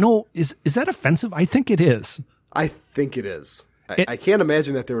don't know. Is that offensive? I think it is. I think it is. I can't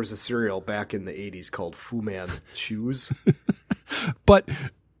imagine that there was a cereal back in the 80s called Fu Man Chews. But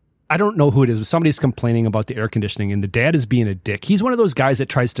I don't know who it is, but somebody's complaining about the air conditioning and the dad is being a dick. He's one of those guys that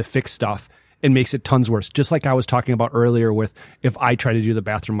tries to fix stuff and makes it tons worse. Just like I was talking about earlier with if I try to do the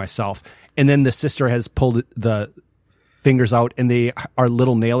bathroom myself and then the sister has pulled the fingers out and they are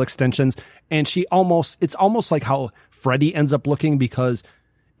little nail extensions. And it's almost like how Freddy ends up looking, because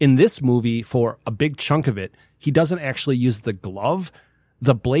in this movie, for a big chunk of it, he doesn't actually use the glove.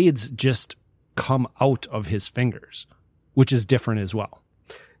 The blades just come out of his fingers, which is different as well.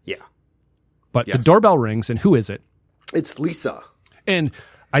 Yeah. But Yes. the doorbell rings, and who is it? It's Lisa. And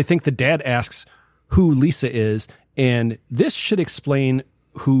I think the dad asks who Lisa is, and this should explain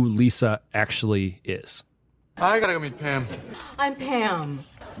who Lisa actually is. I gotta go meet Pam. I'm Pam.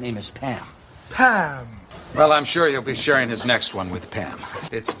 Name is Pam. Pam. Well, I'm sure he'll be sharing his next one with Pam.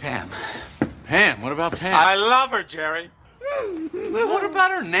 It's Pam. Pam? What about Pam? I love her, Jerry. What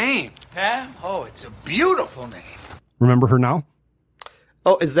about her name? Pam? Oh, it's a beautiful name. Remember her now?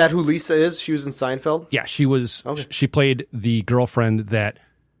 Oh, is that who Lisa is? She was in Seinfeld? Yeah, she was. Okay. She played the girlfriend that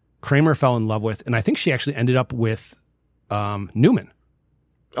Kramer fell in love with, and I think she actually ended up with Newman.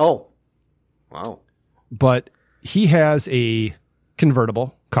 Oh, wow. But he has a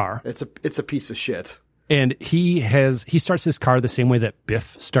convertible car. It's a piece of shit. And he starts his car the same way that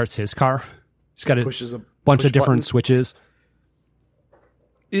Biff starts his car. He's got Pushes a bunch of push different button. switches.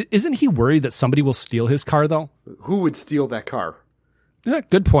 Isn't he worried that somebody will steal his car, though? Who would steal that car? Yeah,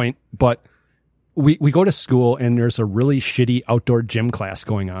 good point. But we go to school, and there's a really shitty outdoor gym class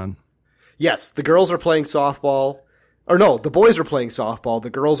going on. Yes, the girls are playing softball. Or no, the boys are playing softball. The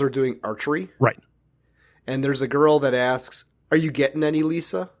girls are doing archery. Right. And there's a girl that asks, "Are you getting any,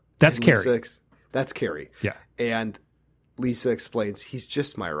 Lisa?" That's And Carrie. That's Carrie. Yeah. And Lisa explains, "He's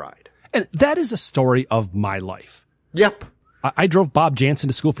just my ride." And that is a story of my life. Yep. I drove Bob Jansen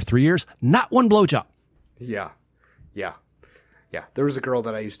to school for 3 years. Not one blowjob. Yeah. Yeah. Yeah. There was a girl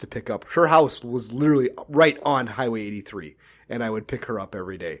that I used to pick up. Her house was literally right on Highway 83. And I would pick her up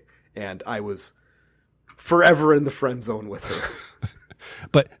every day. And I was forever in the friend zone with her.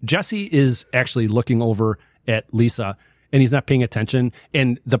 But Jesse is actually looking over at Lisa, and he's not paying attention.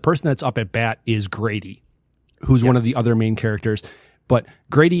 And the person that's up at bat is Grady, who's one of the other main characters. But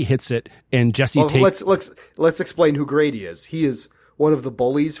Grady hits it, and Jesse takes... Let's explain who Grady is. He is one of the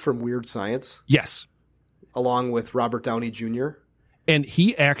bullies from Weird Science. Yes. Along with Robert Downey Jr. And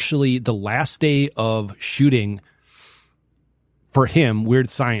he actually, the last day of shooting for him, Weird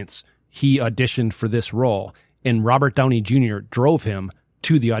Science, he auditioned for this role, and Robert Downey Jr. drove him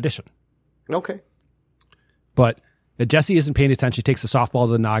to the audition. Okay. But Jesse isn't paying attention. He takes the softball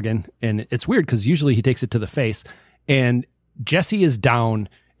to the noggin, and it's weird because usually he takes it to the face, and Jesse is down,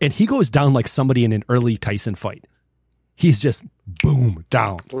 and he goes down like somebody in an early Tyson fight. He's just boom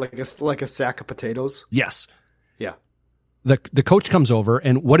down. Like a sack of potatoes? Yes. Yeah. The coach comes over,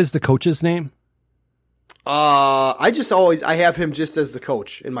 and what is the coach's name? I have him just as the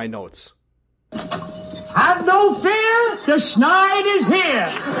coach in my notes. Have no fear, the Schneid is here.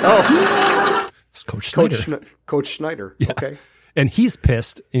 Oh. It's Coach Schneider. Coach Schneider. Yeah. Okay. And he's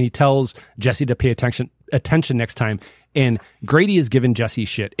pissed, and he tells Jesse to pay attention next time. And Grady is giving Jesse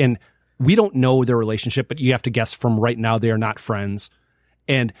shit. And we don't know their relationship, but you have to guess from right now they are not friends.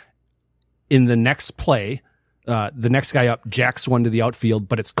 And in the next play, the next guy up jacks one to the outfield,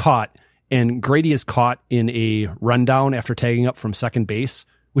 but it's caught. And Grady is caught in a rundown after tagging up from second base,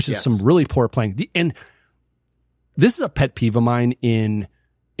 which is some really poor playing. And this is a pet peeve of mine in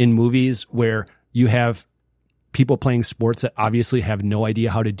movies where you have people playing sports that obviously have no idea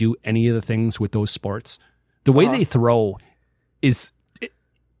how to do any of the things with those sports. The way they throw it's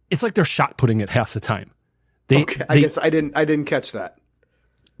like they're shot putting it half the time. I guess I didn't catch that.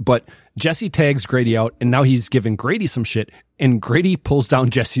 But Jesse tags Grady out, and now he's giving Grady some shit, and Grady pulls down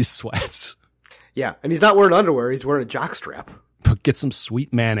Jesse's sweats. Yeah, and he's not wearing underwear, he's wearing a jockstrap. But get some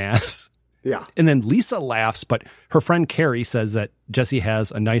sweet man ass. Yeah. And then Lisa laughs, but her friend Carrie says that Jesse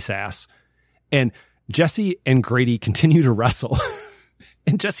has a nice ass. And Jesse and Grady continue to wrestle.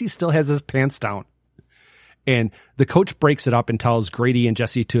 And Jesse still has his pants down. And the coach breaks it up and tells Grady and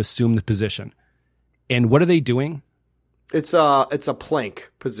Jesse to assume the position. And what are they doing? It's a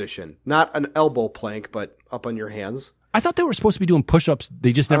plank position. Not an elbow plank, but up on your hands. I thought they were supposed to be doing push-ups.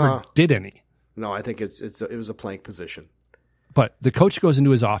 They just never did any. No, I think it was a plank position. But the coach goes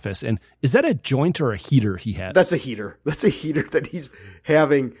into his office, and is that a joint or a heater he has? That's a heater. That's a heater that he's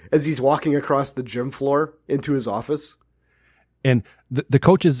having as he's walking across the gym floor into his office. And the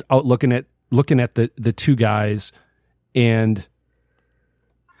coach is out looking at the two guys, and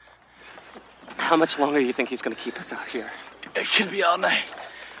how much longer do you think he's going to keep us out here? It could be all night.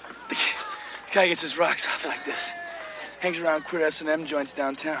 The guy gets his rocks off like this. Hangs around queer S&M joints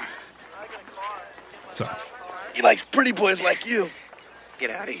downtown. So He likes pretty boys like you. Get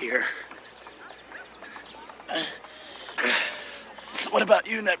out of here. So what about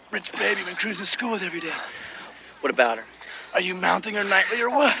you and that rich baby you've been cruising to school with every day? What about her? Are you mounting her nightly or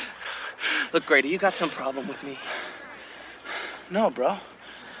what? Look, Grady, you got some problem with me. No, bro.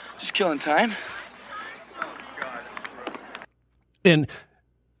 Just killing time. And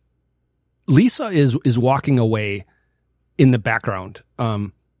Lisa is walking away in the background,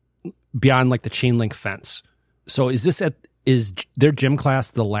 beyond like the chain link fence. So is their gym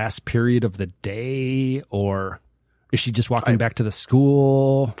class the last period of the day, or is she just walking back to the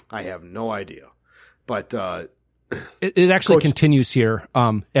school? I have no idea, but it actually continues here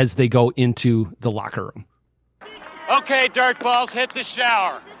as they go into the locker room. Okay, dirtballs, hit the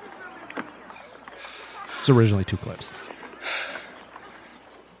shower. It's originally 2 clips.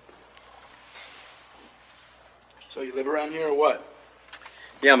 So you live around here or what?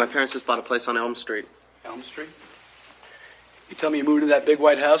 Yeah, my parents just bought a place on Elm Street. Elm Street? You tell me you moved into that big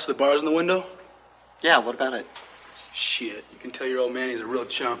white house with the bars in the window? Yeah, what about it? Shit, you can tell your old man he's a real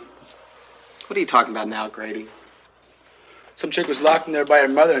chump. What are you talking about now, Grady? Some chick was locked in there by her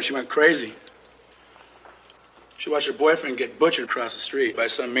mother and she went crazy. She watched her boyfriend get butchered across the street by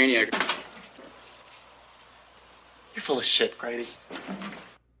some maniac. You're full of shit, Grady.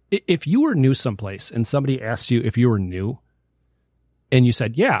 If you were new someplace and somebody asked you if you were new and you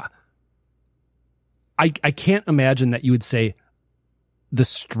said, yeah, I can't imagine that you would say the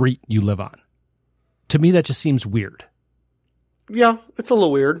street you live on. To me, that just seems weird. Yeah, it's a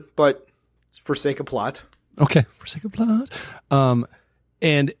little weird, but it's for sake of plot. Okay, for sake of plot.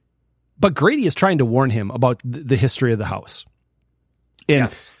 But Grady is trying to warn him about the history of the house. And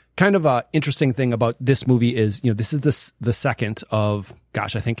yes. Kind of a interesting thing about this movie is, this is the second of, I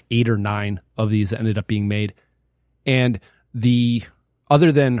think 8 or 9 of these that ended up being made. And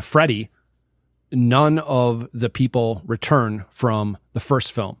other than Freddy, none of the people return from the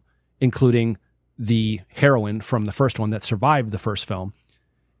first film, including the heroine from the first one that survived the first film.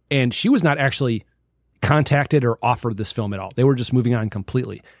 And she was not actually contacted or offered this film at all. They were just moving on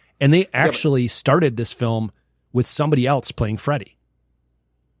completely. And they actually started this film with somebody else playing Freddy.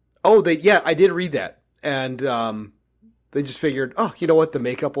 Oh, I did read that. And they just figured, you know what? The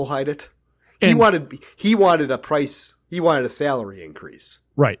makeup will hide it. He wanted a salary increase.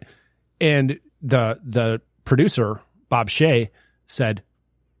 Right. And the producer, Bob Shea, said,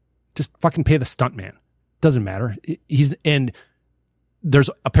 just fucking pay the stuntman. Doesn't matter. And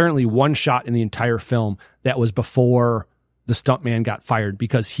there's apparently one shot in the entire film that was before the stuntman got fired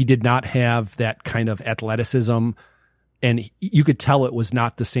because he did not have that kind of athleticism. And you could tell it was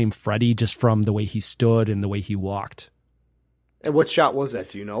not the same Freddy just from the way he stood and the way he walked. And what shot was that?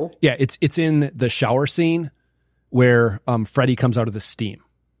 Do you know? Yeah, it's in the shower scene where Freddy comes out of the steam.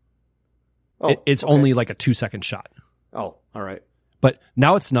 It's only like a 2-second shot. Oh, all right. But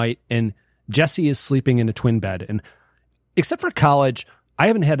now it's night and Jesse is sleeping in a twin bed. And except for college, I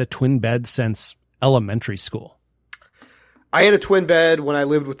haven't had a twin bed since elementary school. I had a twin bed when I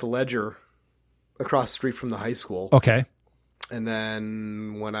lived with the Ledger across the street from the high school. Okay. And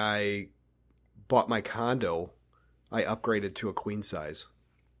then when I bought my condo, I upgraded to a queen size.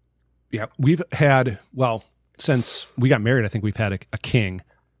 Yeah, we've had, since we got married, I think we've had a king.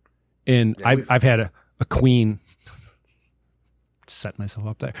 And yeah, I've had a queen. Set myself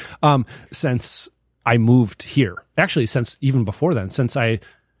up there. Since I moved here. Actually, since even before then, since I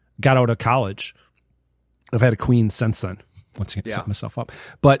got out of college, I've had a queen since then. Once again, set myself up.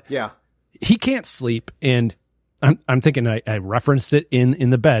 But yeah, he can't sleep, and I'm thinking I referenced it in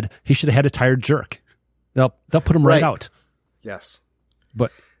the bed. He should have had a tired jerk. They'll put him right out. Yes.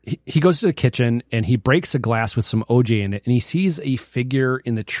 But he goes to the kitchen and he breaks a glass with some OJ in it, and he sees a figure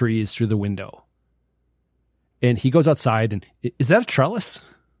in the trees through the window. And he goes outside, and is that a trellis?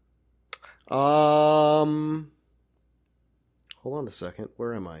 Hold on a second.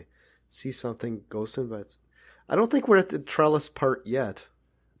 Where am I? See something, ghost invites. I don't think we're at the trellis part yet.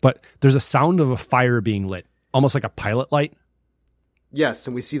 But there's a sound of a fire being lit, almost like a pilot light. Yes,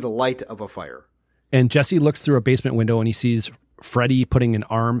 and we see the light of a fire. And Jesse looks through a basement window and he sees Freddy putting an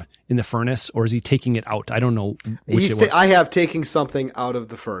arm in the furnace, or is he taking it out? I don't know which it was. I have taken something out of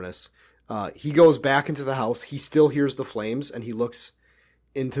the furnace. He goes back into the house. He still hears the flames, and he looks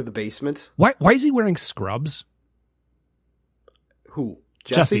into the basement. Why is he wearing scrubs? Who?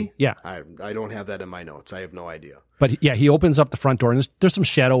 Jesse? Yeah. I don't have that in my notes. I have no idea. But yeah, he opens up the front door, and there's some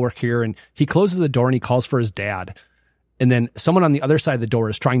shadow work here, and he closes the door and he calls for his dad. And then someone on the other side of the door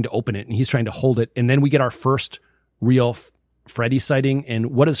is trying to open it, and he's trying to hold it. And then we get our first real Freddy sighting.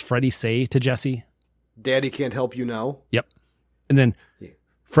 And what does Freddy say to Jesse? Daddy can't help you now. Yep. And then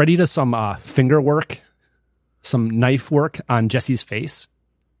Freddy does some finger work, some knife work on Jesse's face.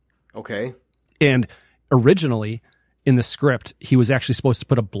 Okay. And originally in the script, he was actually supposed to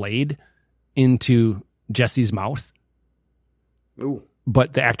put a blade into Jesse's mouth. Ooh.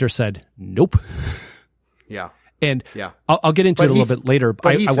 But the actor said, nope. Yeah. And yeah. I'll get into it a little bit later.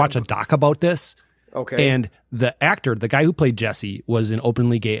 I watched a doc about this. Okay. And the actor, the guy who played Jesse, was an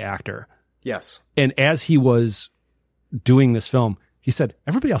openly gay actor. Yes. And as he was doing this film, he said,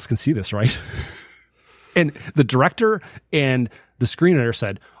 everybody else can see this, right? And the director and the screenwriter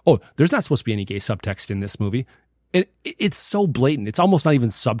said, oh, there's not supposed to be any gay subtext in this movie. And it's so blatant. It's almost not even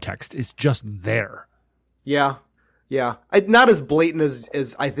subtext. It's just there. Yeah. Yeah. Not as blatant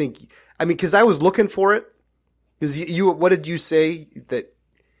as I think. I mean, because I was looking for it. Because what did you say that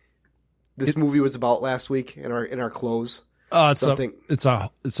this movie was about last week in our close? It's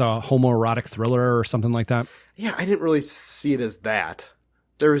a homoerotic thriller or something like that. Yeah, I didn't really see it as that.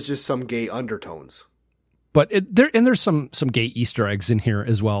 There was just some gay undertones. But there's some gay Easter eggs in here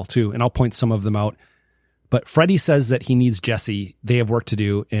as well too, and I'll point some of them out. But Freddy says that he needs Jesse. They have work to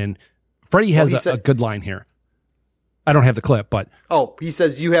do, and Freddy has a good line here. I don't have the clip, but he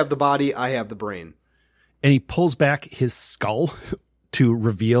says, "You have the body, I have the brain," and he pulls back his skull to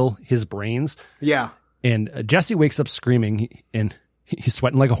reveal his brains. Yeah. And Jesse wakes up screaming, and he's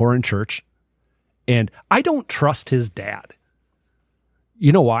sweating like a whore in church. And I don't trust his dad.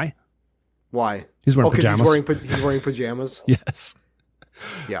 You know why? Why? He's wearing pajamas. He's wearing pajamas? Yes.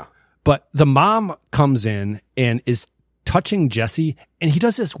 Yeah. But the mom comes in and is touching Jesse, and he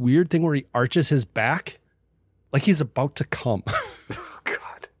does this weird thing where he arches his back like he's about to come. Oh,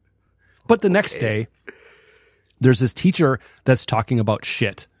 God. But the next day, there's this teacher that's talking about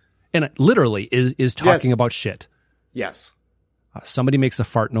shit. And it literally is talking about shit. Yes. Somebody makes a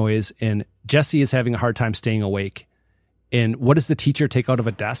fart noise, and Jesse is having a hard time staying awake. And what does the teacher take out of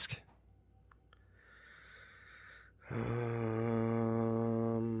a desk?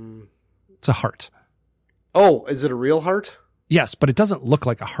 It's a heart. Oh, is it a real heart? Yes, but it doesn't look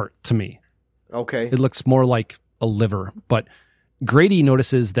like a heart to me. Okay. It looks more like a liver. But Grady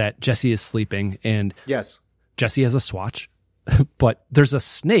notices that Jesse is sleeping, and yes, Jesse has a swatch. But there's a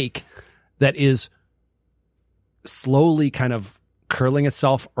snake that is slowly kind of curling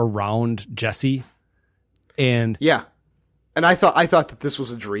itself around Jesse. And yeah. And I thought that this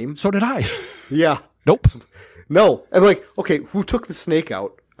was a dream. So did I. Yeah. Nope. No. And like, okay, who took the snake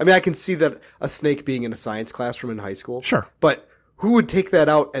out? I mean, I can see that a snake being in a science classroom in high school. Sure. But who would take that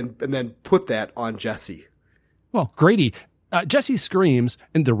out and then put that on Jesse? Well, Grady. Jesse screams,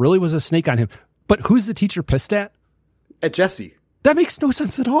 and there really was a snake on him. But who's the teacher pissed at? At Jesse. That makes no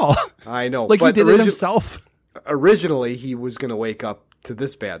sense at all. I know. Like he did it himself. Originally, he was going to wake up to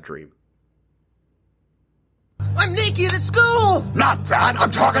this bad dream. I'm naked at school! Not that!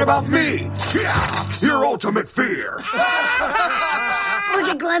 I'm talking about me! Yeah! Your ultimate fear! Look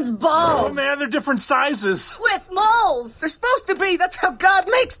at Glenn's balls! Oh man, they're different sizes! With moles! They're supposed to be! That's how God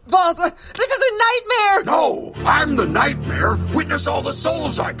makes balls! This is a nightmare! No! I'm the nightmare! Witness all the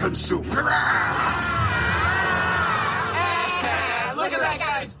souls I consume! Look at that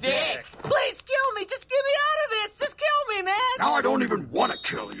guy's dick! Please kill me! Just get me out of this! Just kill me, man! Now I don't even want to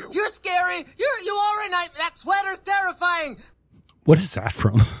kill you! You're scary! You are a nightmare! That sweater's terrifying! What is that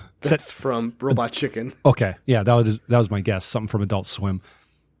from? That's from Robot Chicken. Okay. Yeah, that was my guess. Something from Adult Swim.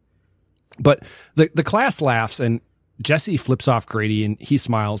 But the class laughs, and Jesse flips off Grady, and he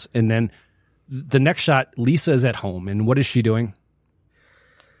smiles. And then the next shot, Lisa is at home. And what is she doing?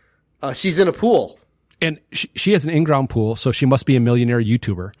 She's in a pool. And she has an in-ground pool, so she must be a millionaire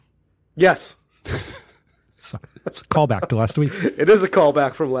YouTuber. Yes. So that's a callback to last week. It is a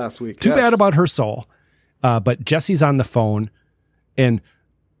callback from last week. Too bad about her soul. But Jesse's on the phone, and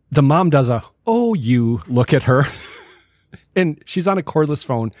the mom does a, oh, you look at her. And she's on a cordless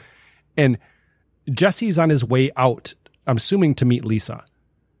phone, and Jesse's on his way out, I'm assuming to meet Lisa.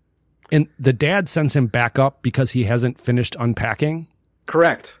 And the dad sends him back up because he hasn't finished unpacking.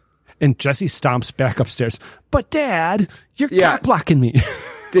 Correct. And Jesse stomps back upstairs. But Dad, you're cock blocking me.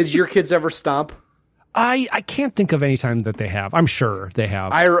 Did your kids ever stomp? I can't think of any time that they have. I'm sure they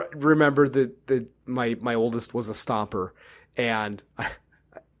have. I remember that my oldest was a stomper, and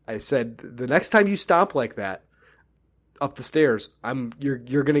I said, the next time you stomp like that up the stairs,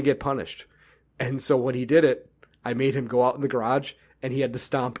 you're going to get punished. And so when he did it, I made him go out in the garage, and he had to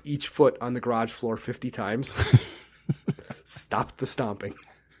stomp each foot on the garage floor 50 times. Stopped the stomping.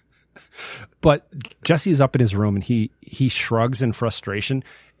 But Jesse's up in his room, and he shrugs in frustration.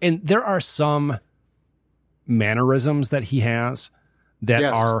 And there are some mannerisms that he has that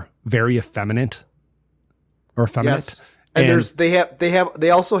are very effeminate. or effeminate. Yes. And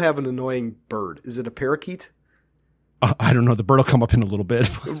they also have an annoying bird. Is it a parakeet? I don't know. The bird will come up in a little bit.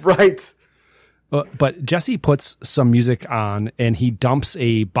 Right. But Jesse puts some music on and he dumps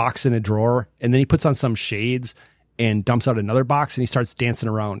a box in a drawer and then he puts on some shades and dumps out another box and he starts dancing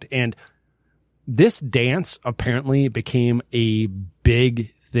around. And this dance apparently became a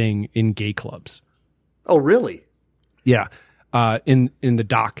big thing in gay clubs. Oh, really? Yeah. In the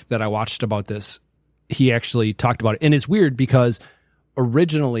doc that I watched about this, he actually talked about it. And it's weird because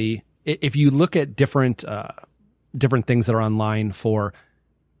originally, if you look at different things that are online for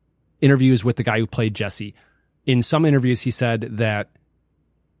interviews with the guy who played Jesse, in some interviews he said,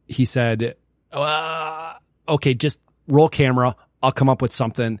 okay, just roll camera. I'll come up with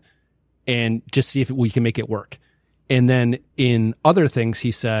something and just see if we can make it work. And then in other things,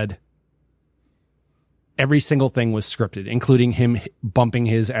 he said every single thing was scripted, including him bumping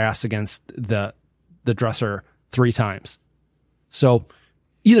his ass against the dresser 3 times. So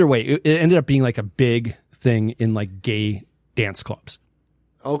either way, it ended up being like a big thing in like gay dance clubs.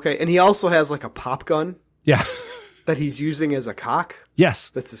 Okay. And he also has like a pop gun. Yeah. That he's using as a cock. Yes.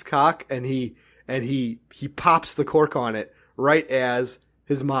 That's his cock. And he pops the cork on it right as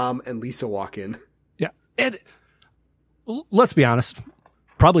his mom and Lisa walk in. Yeah. And let's be honest.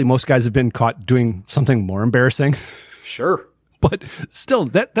 Probably most guys have been caught doing something more embarrassing. Sure. But still,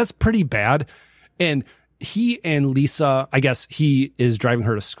 that's pretty bad. And he and Lisa, I guess he is driving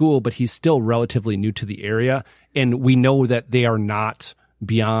her to school, but he's still relatively new to the area. And we know that they are not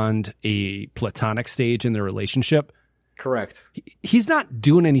beyond a platonic stage in their relationship. Correct. He's not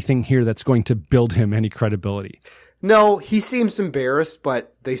doing anything here that's going to build him any credibility. No, he seems embarrassed,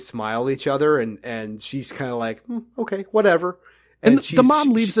 but they smile at each other and she's kind of like, okay, whatever. And the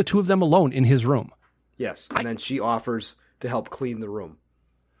mom leaves the two of them alone in his room. Yes. And then she offers to help clean the room.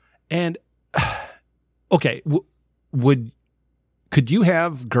 And okay, could you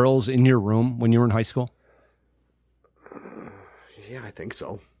have girls in your room when you were in high school? Yeah, I think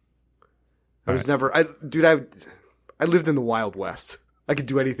so. I lived in the Wild West. I could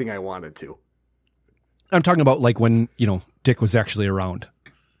do anything I wanted to. I'm talking about like when, Dick was actually around.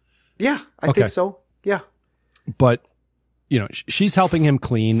 Yeah, I think so. Yeah. But, she's helping him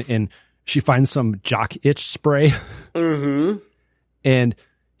clean and she finds some jock itch spray. Mm-hmm. And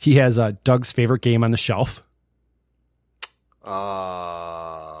he has Doug's favorite game on the shelf. I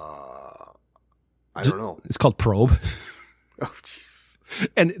don't know. It's called Probe. Oh, jeez.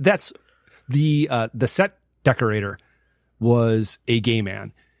 And that's the set decorator was a gay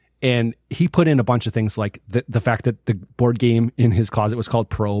man. And he put in a bunch of things like the fact that the board game in his closet was called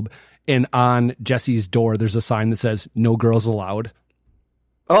Probe. And on Jesse's door, there's a sign that says, "No girls allowed."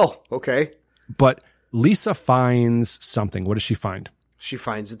 Oh, okay. But Lisa finds something. What does she find? She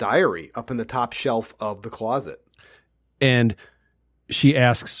finds a diary up in the top shelf of the closet. And she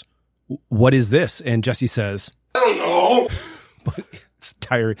asks, "What is this?" And Jesse says, I don't know. But it's a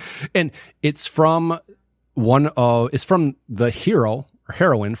diary. And it's from the hero or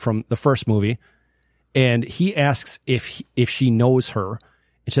heroine from the first movie. And he asks if she knows her.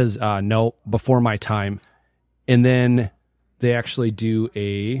 It says, no, before my time. And then they actually do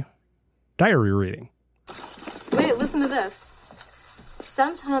a diary reading. Wait, listen to this.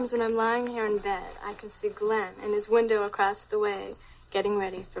 Sometimes when I'm lying here in bed, I can see Glenn in his window across the way, getting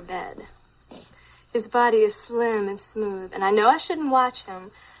ready for bed. His body is slim and smooth, and I know I shouldn't watch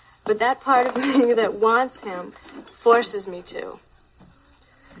him, but that part of me that wants him forces me to.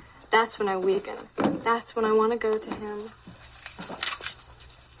 That's when I weaken. That's when I want to go to him.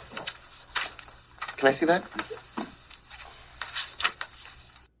 Can I see that?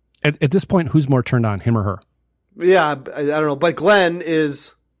 At this point, who's more turned on, him or her? Yeah, I don't know. But Glenn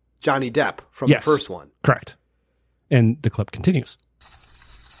is Johnny Depp from the first one. Correct. And the clip continues.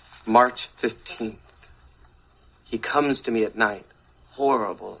 March 15th. He comes to me at night.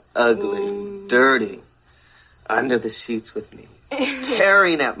 Horrible, ugly, dirty. Under the sheets with me.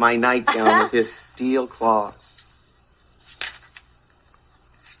 Tearing at my nightgown with his steel claws.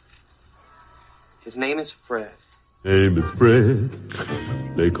 His name is Fred. Name is Fred.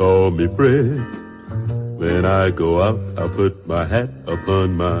 They call me Fred. When I go out, I put my hat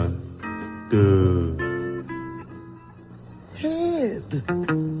upon my head.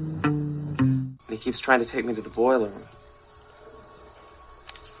 And he keeps trying to take me to the boiler room.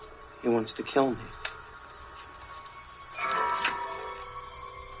 He wants to kill me.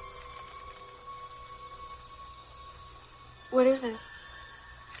 What is it?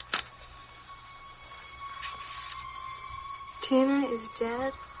 Tina is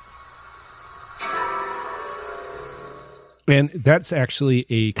dead? And that's actually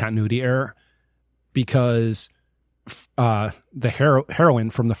a continuity error. because the heroine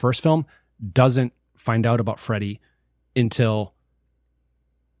from the first film doesn't find out about Freddy until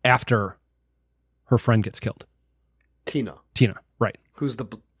after her friend gets killed. Tina, right. Who's the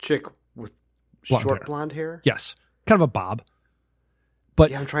chick with blonde hair? Yes. Kind of a bob.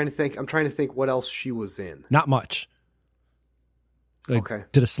 But yeah, I'm trying to think what else she was in. Not much. Okay.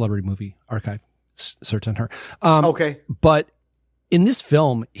 Did a celebrity movie archive search on her. Okay. But in this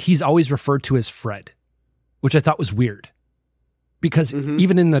film, he's always referred to as Fred, which I thought was weird. Because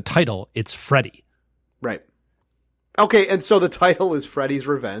even in the title, it's Freddy. Right. Okay, and so the title is Freddy's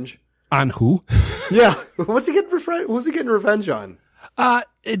Revenge. On who? Yeah. What's he getting revenge on?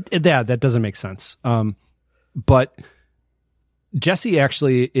 That doesn't make sense. But Jesse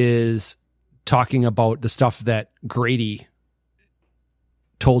actually is talking about the stuff that Grady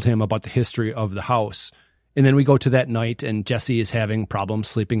told him about the history of the house. And then we go to that night and Jesse is having problems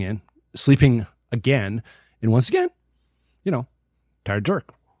sleeping again. And once again, tired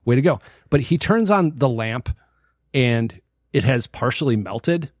jerk. Way to go. But he turns on the lamp and it has partially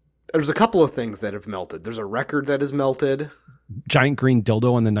melted. There's a couple of things that have melted. There's a record that is melted. Giant green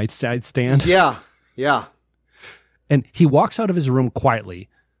dildo on the nightstand stand. Yeah. Yeah. And he walks out of his room quietly,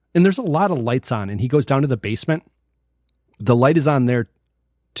 and there's a lot of lights on, and he goes down to the basement. The light is on there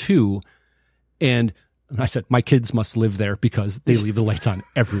too. And I said, my kids must live there because they leave the lights on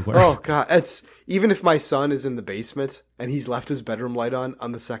everywhere. Oh God. Even if my son is in the basement and he's left his bedroom light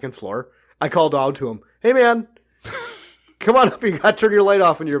on the second floor, I called out to him, hey man, come on up. You got to turn your light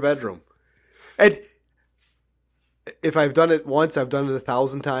off in your bedroom. And if I've done it once, I've done it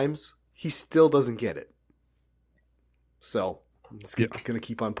 1,000 times. He still doesn't get it. So I'm just going to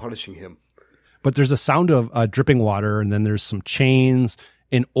keep on punishing him. But there's a sound of dripping water, and then there's some chains,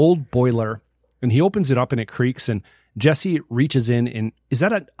 an old boiler, and he opens it up and it creaks, and Jesse reaches in, and is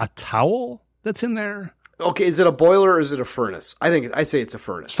that a towel that's in there? Okay, is it a boiler or is it a furnace? I say it's a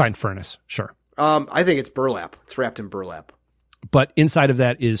furnace. Fine, furnace, sure. I think it's burlap. It's wrapped in burlap. But inside of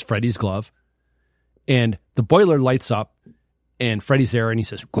that is Freddy's glove, and the boiler lights up, and Freddy's there, and he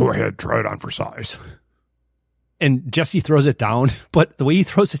says, "Go ahead, try it on for size." And Jesse throws it down, but the way he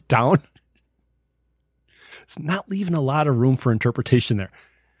throws it down, it's not leaving a lot of room for interpretation there.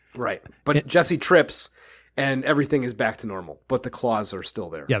 Right. But Jesse trips, and everything is back to normal, but the claws are still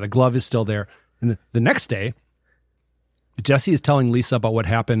there. Yeah, the glove is still there. And the next day, Jesse is telling Lisa about what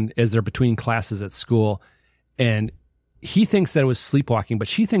happened as they're between classes at school, and he thinks that it was sleepwalking, but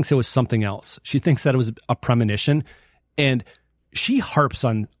she thinks it was something else. She thinks that it was a premonition, and she harps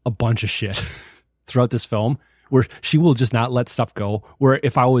on a bunch of shit throughout this film, where she will just not let stuff go, where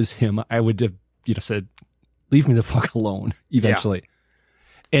if I was him, I would have said, leave me the fuck alone, eventually.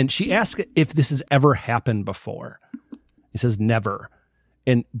 Yeah. And she asks if this has ever happened before. He says never.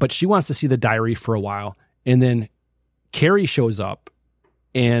 But she wants to see the diary for a while. And then Carrie shows up,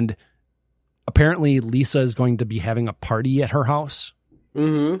 and apparently Lisa is going to be having a party at her house.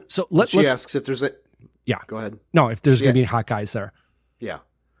 Mm-hmm. So she asks if there's go ahead. No, if there's going to be hot guys there. Yeah.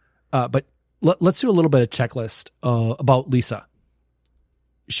 But let's do a little bit of checklist about Lisa.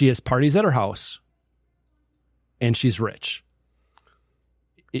 She has parties at her house, and she's rich.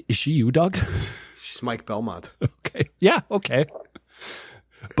 Is she you, Doug? She's Mike Belmont. Okay. Yeah, okay.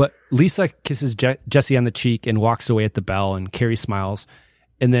 But Lisa kisses Jesse on the cheek and walks away at the bell, and Carrie smiles.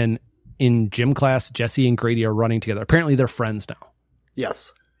 And then in gym class, Jesse and Grady are running together. Apparently they're friends now.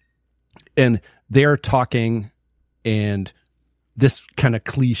 Yes. And they're talking, and this kind of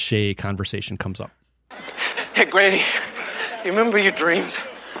cliche conversation comes up. Hey, Grady, you remember your dreams?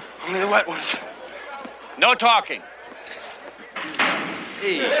 Only the wet ones. No talking.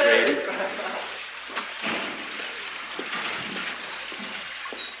 Hey, Grady.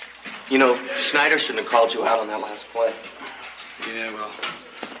 Schneider shouldn't have called you out on that last play. Yeah, well,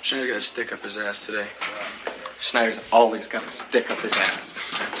 Schneider got a stick up his ass today. Schneider's always got a stick up his ass.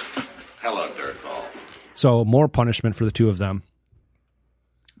 Hello, dirtball. So more punishment for the two of them.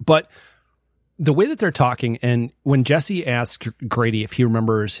 But the way that they're talking, and when Jesse asks Grady if he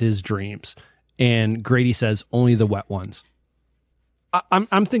remembers his dreams, and Grady says only the wet ones,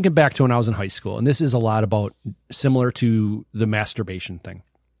 I'm thinking back to when I was in high school, and this is a lot about similar to the masturbation thing.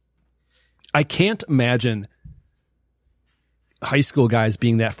 I can't imagine high school guys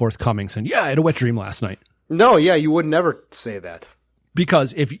being that forthcoming, saying, "Yeah, I had a wet dream last night." No, yeah, you would never say that.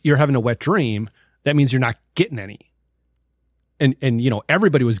 Because if you're having a wet dream, that means you're not getting any. And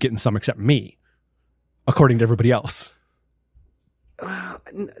everybody was getting some except me, according to everybody else.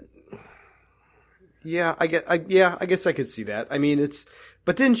 Yeah, I guess I could see that. I mean,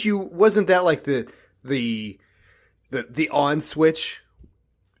 but wasn't that like the on switch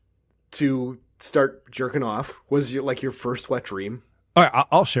to start jerking off? Was your first wet dream? All right,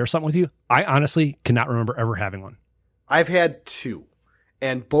 I'll share something with you. I honestly cannot remember ever having one. I've had 2,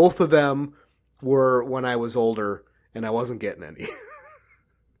 and both of them were when I was older and I wasn't getting any.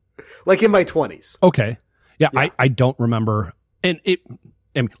 Like in my 20s. Okay. Yeah. I don't remember. And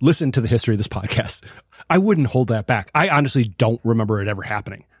listen to the history of this podcast. I wouldn't hold that back. I honestly don't remember it ever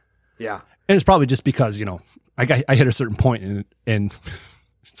happening. Yeah. And it's probably just because, I hit a certain point and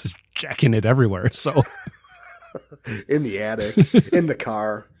just jacking it everywhere. So in the attic, in the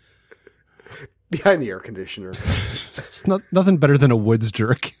car, behind the air conditioner. It's nothing better than a woods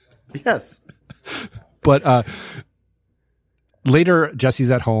jerk. Yes. But later,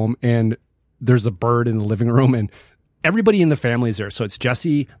 Jesse's at home and there's a bird in the living room and everybody in the family is there. So it's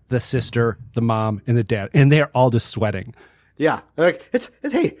Jesse, the sister, the mom, and the dad. And they're all just sweating. Yeah. Like,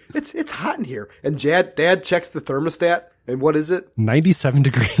 it's hot in here. And dad checks the thermostat. And what is it? 97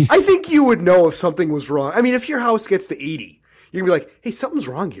 degrees. I think you would know if something was wrong. I mean, if your house gets to 80, you're going to be like, hey, something's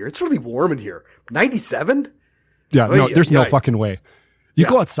wrong here. It's really warm in here. 97? Yeah, no, there's no fucking way. You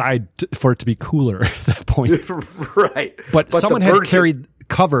go outside for it to be cooler at that point. Right. But someone had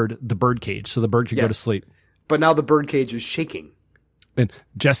covered the bird cage so the bird could go to sleep. But now the bird cage is shaking. And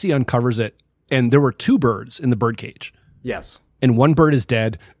Jesse uncovers it, and there were 2 birds in the bird cage. Yes. And one bird is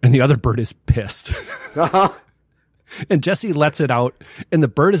dead, and the other bird is pissed. Uh-huh. And Jesse lets it out, and the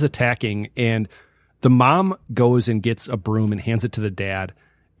bird is attacking, and the mom goes and gets a broom and hands it to the dad,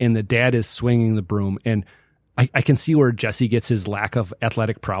 and the dad is swinging the broom. And I can see where Jesse gets his lack of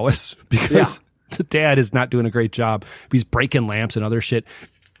athletic prowess because the dad is not doing a great job. He's breaking lamps and other shit.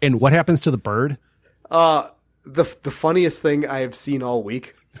 And what happens to the bird? The funniest thing I have seen all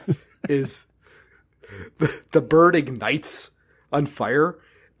week is the bird ignites on fire,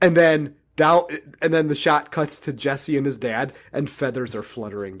 and then the shot cuts to Jesse and his dad, and feathers are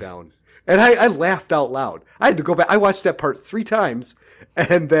fluttering down. And I laughed out loud. I had to go back. I watched that part 3 times,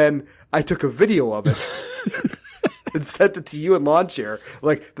 and then I took a video of it and sent it to you in Lawn Chair.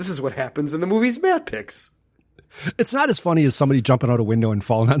 Like, this is what happens in the movies Matt picks. It's not as funny as somebody jumping out a window and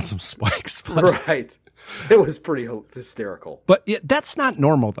falling on some spikes. But, right. It was pretty hysterical. But that's not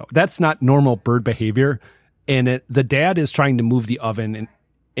normal, though. That's not normal bird behavior. And the dad is trying to move the oven,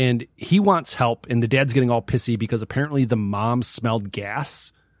 and he wants help, and the dad's getting all pissy because apparently the mom smelled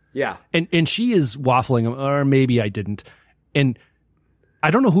gas. Yeah. And she is waffling, or maybe I didn't. And I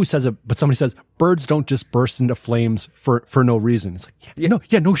don't know who says it, but somebody says, birds don't just burst into flames for no reason. It's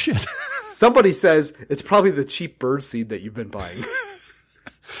like, no shit. Somebody says it's probably the cheap bird seed that you've been buying.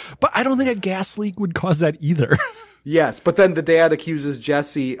 But I don't think a gas leak would cause that either. Yes, but then the dad accuses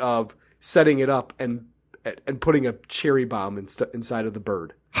Jesse of setting it up and putting a cherry bomb inside of the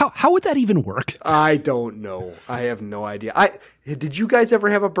bird. How would that even work? I don't know. I have no idea. Did you guys ever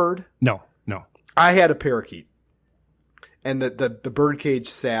have a bird? No. I had a parakeet. And the bird cage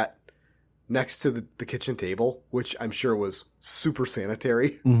sat next to the kitchen table, which I'm sure was super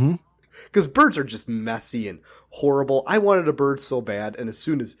sanitary. Mm-hmm. Because birds are just messy and horrible. I wanted a bird so bad, and as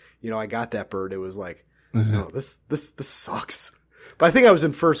soon as I got that bird, it was like, no, this sucks. But I think I was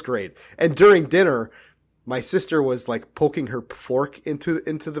in 1st grade, and during dinner, my sister was like poking her fork into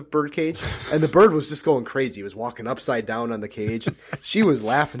the bird cage, and the bird was just going crazy. He was walking upside down on the cage, and she was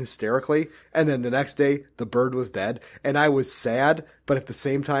laughing hysterically. And then the next day, the bird was dead, and I was sad, but at the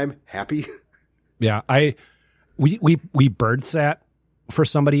same time happy. Yeah, we bird sat for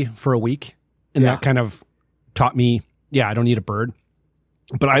somebody for a week, and that kind of taught me, I don't need a bird.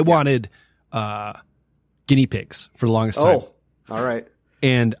 But I wanted guinea pigs for the longest time. Oh, all right.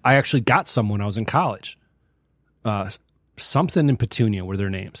 And I actually got some when I was in college. Something in Petunia were their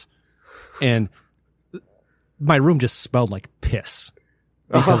names. And my room just smelled like piss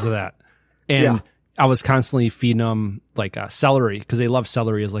because of that. And I was constantly feeding them like celery because they love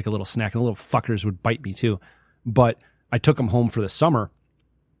celery as like a little snack, and the little fuckers would bite me too. But I took them home for the summer.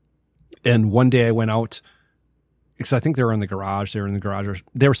 And one day I went out because I think they were in the garage.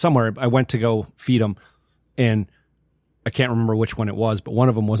 They were somewhere. I went to go feed them, and I can't remember which one it was, but one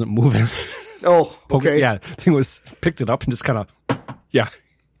of them wasn't moving. Oh, okay. Yeah, thing picked it up and just kind of,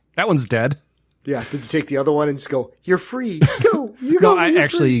 that one's dead. Yeah. Did you take the other one and just go, you're free, go, No,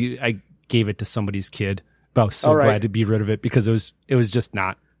 I gave it to somebody's kid, but I was so glad to be rid of it because it was just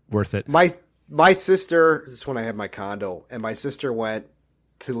not worth it. My sister, this is when I had my condo, and my sister went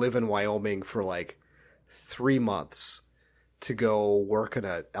to live in Wyoming for like 3 months to go work in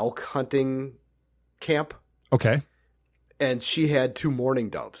an elk hunting camp. Okay. And she had 2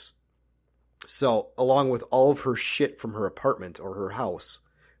 mourning doves. So, along with all of her shit from her apartment or her house,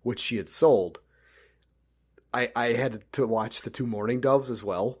 which she had sold, I had to watch the 2 mourning doves as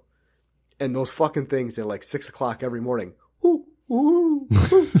well. And those fucking things at like 6 o'clock every morning, ooh, ooh,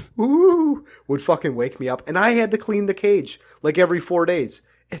 ooh, ooh, would fucking wake me up. And I had to clean the cage like every 4 days.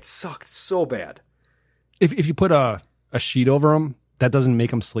 It sucked so bad. If you put a sheet over them, that doesn't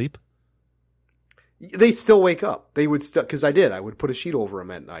make them sleep? They still wake up. They would still, because I would put a sheet over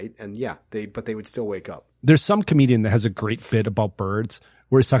them at night, and but they would still wake up. There's some comedian that has a great bit about birds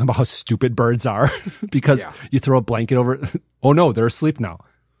where he's talking about how stupid birds are because you throw a blanket over it. Oh no, they're asleep now.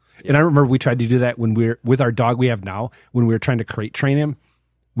 Yeah. And I remember we tried to do that when with our dog we have now, when we were trying to crate train him,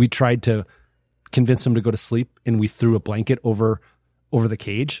 we tried to convince him to go to sleep, and we threw a blanket over the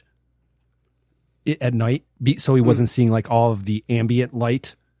cage at night so he wasn't seeing like all of the ambient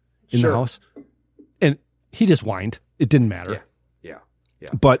light in the house. And he just whined. It didn't matter. Yeah.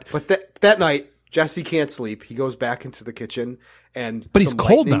 But that night, Jesse can't sleep. He goes back into the kitchen, but he's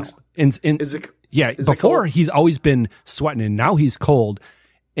cold now. Before he's always been sweating, and now he's cold.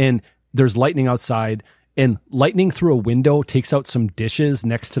 And there's lightning outside, and lightning through a window takes out some dishes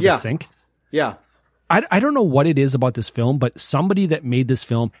next to the sink. Yeah. I don't know what it is about this film, but somebody that made this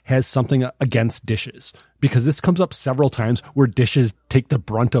film has something against dishes, because this comes up several times where dishes take the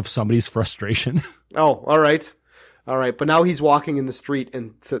brunt of somebody's frustration. Oh, all right. But now he's walking in the street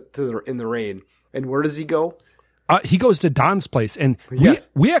in the rain. And where does he go? He goes to Don's place. And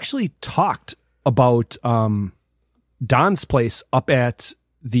we actually talked about Don's place up at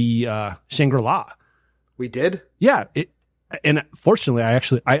the Shangri-La. We did? Yeah. And fortunately,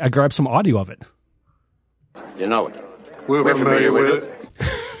 I grabbed some audio of it. You know it. We're familiar with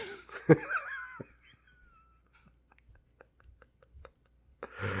it.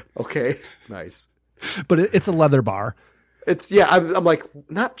 Okay, nice. But it's a leather bar. I'm like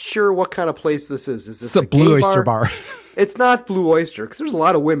not sure what kind of place this is. Is this a Blue Oyster bar? It's not Blue Oyster because there's a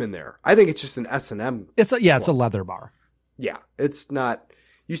lot of women there. I think it's just an S&M. It's a leather bar. Yeah, it's not.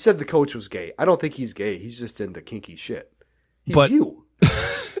 You said the coach was gay. I don't think he's gay. He's just into kinky shit.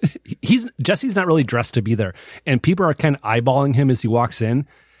 Jesse's not really dressed to be there, and people are kind of eyeballing him as he walks in,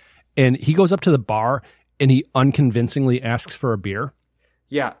 and he goes up to the bar and he unconvincingly asks for a beer.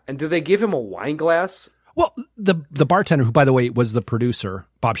 Yeah, and do they give him a wine glass? Well, the bartender, who by the way was the producer,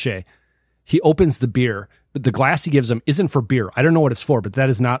 Bob Shea, he opens the beer, but the glass he gives him isn't for beer. I don't know what it's for, but that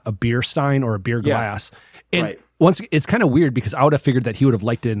is not a beer stein or a beer glass. And once it's kind of weird because I would have figured that he would have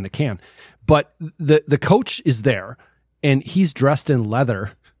liked it in the can. But the coach is there, and he's dressed in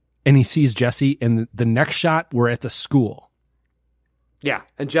leather, and he sees Jesse, and the next shot, we're at the school. Yeah,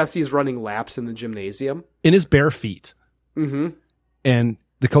 and Jesse's running laps in the gymnasium. In his bare feet. Mm-hmm. And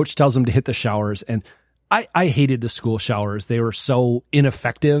the coach tells him to hit the showers, and I hated the school showers. They were so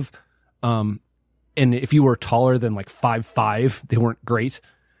ineffective. And if you were taller than like 5'5", they weren't great.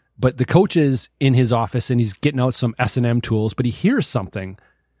 But the coach is in his office, and he's getting out some S&M tools, but he hears something.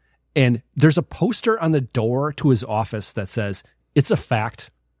 And there's a poster on the door to his office that says, "It's a fact,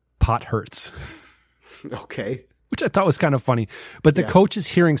 pot hurts." Okay. Which I thought was kind of funny. But the coach is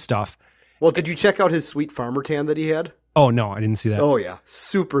hearing stuff. Well, did you check out his sweet farmer tan that he had? Oh, no, I didn't see that. Oh, yeah.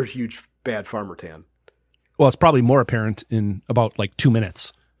 Super huge, bad farmer tan. Well, it's probably more apparent in about like 2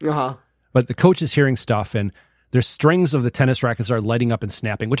 minutes. Uh-huh. But the coach is hearing stuff, and their strings of the tennis rackets are lighting up and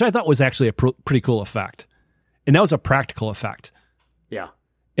snapping, which I thought was actually a pretty cool effect. And that was a practical effect. Yeah.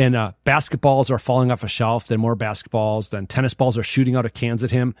 And basketballs are falling off a shelf, then more basketballs, then tennis balls are shooting out of cans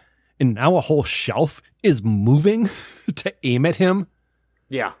at him. And now a whole shelf is moving to aim at him.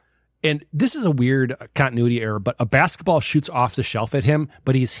 Yeah. And this is a weird continuity error, but a basketball shoots off the shelf at him,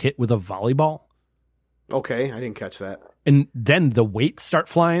 but he's hit with a volleyball. Okay, I didn't catch that. And then the weights start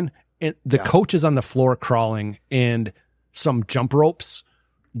flying, and the coach is on the floor crawling, and some jump ropes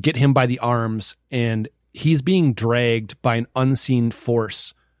get him by the arms, and he's being dragged by an unseen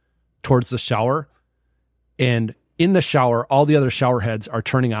force towards the shower. And in the shower, all the other shower heads are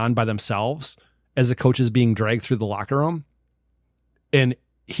turning on by themselves as the coach is being dragged through the locker room. And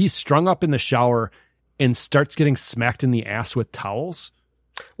he's strung up in the shower and starts getting smacked in the ass with towels.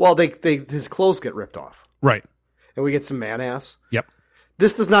 Well, his clothes get ripped off. Right. And we get some man ass. Yep.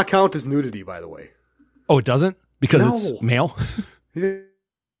 This does not count as nudity, by the way. Oh, it doesn't? Because it's male?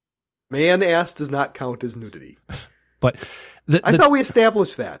 Man ass does not count as nudity. But I thought we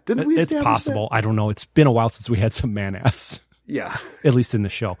established that. Didn't we establish It's possible. that? I don't know. It's been a while since we had some man ass. Yeah. At least in the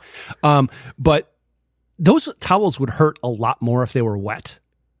show. But those towels would hurt a lot more if they were wet.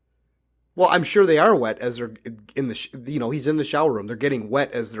 Well, I'm sure they are wet as they're in the, he's in the shower room. They're getting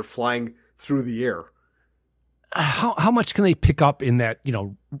wet as they're flying through the air. How much can they pick up in that,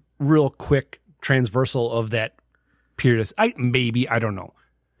 real quick transversal of that period? I don't know.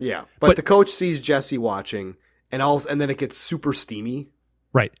 Yeah. But the coach sees Jesse watching and then it gets super steamy.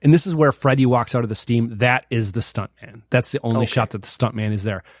 Right. And this is where Freddy walks out of the steam. That is the stuntman. That's the only shot that the stuntman is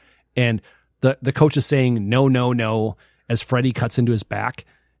there. And the coach is saying, no, no, no, as Freddy cuts into his back.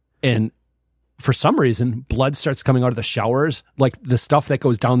 And for some reason, blood starts coming out of the showers. Like the stuff that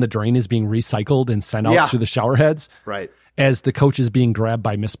goes down the drain is being recycled and sent out through the shower heads. Right. As the coach is being grabbed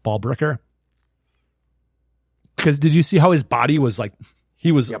by Miss Ballbricker. Because did you see how his body was like,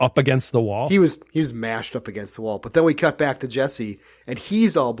 he was up against the wall? He was mashed up against the wall. But then we cut back to Jesse, and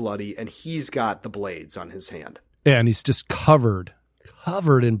he's all bloody, and he's got the blades on his hand. Yeah, and he's just covered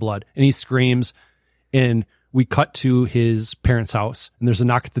in blood. And he screams, and we cut to his parents' house, and there's a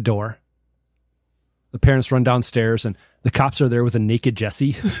knock at the door. The parents run downstairs, and the cops are there with a naked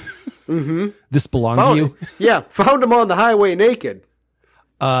Jesse. Mm-hmm. This belonged to you? Yeah, found him on the highway naked.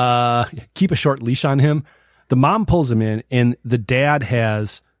 Keep a short leash on him. The mom pulls him in, and the dad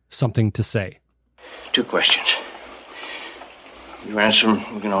has something to say. 2 questions. You answer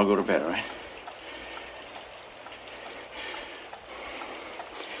them, we can all go to bed, all right?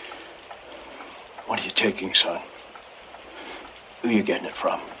 What are you taking, son? Who are you getting it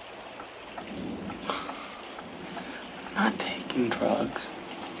from? I'm not taking drugs.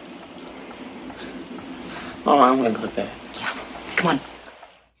 Oh, I want to go to bed. Yeah, come on.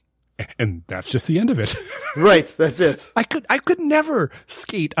 And that's just the end of it. Right, that's it. I could never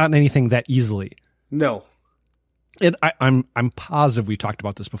skate on anything that easily. No. And I'm positive we talked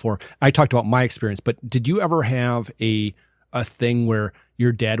about this before. I talked about my experience, but did you ever have a thing where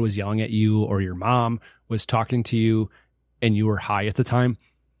your dad was yelling at you or your mom was talking to you and you were high at the time?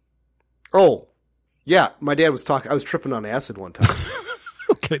 Oh, yeah. My dad was talking. I was tripping on acid one time.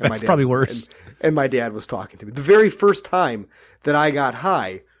 Okay, that's probably worse. And my dad was talking to me. The very first time that I got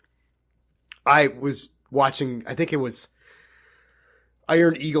high, I was watching, I think it was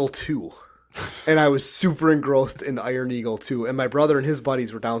Iron Eagle 2. And I was super engrossed in Iron Eagle 2. And my brother and his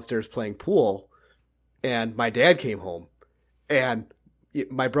buddies were downstairs playing pool. And my dad came home. And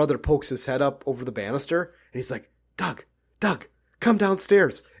my brother pokes his head up over the banister. And he's like, Doug, come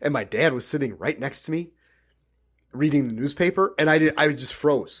downstairs. And my dad was sitting right next to me reading the newspaper. And I just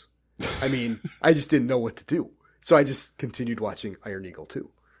froze. I mean, I just didn't know what to do. So I just continued watching Iron Eagle 2.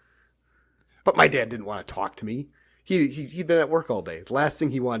 But my dad didn't want to talk to me. He'd been at work all day. The last thing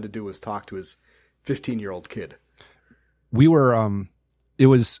he wanted to do was talk to his 15-year-old kid. We were, it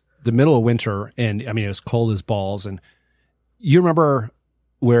was the middle of winter, and I mean, it was cold as balls. And you remember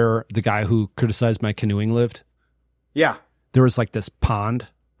where the guy who criticized my canoeing lived? Yeah. There was like this pond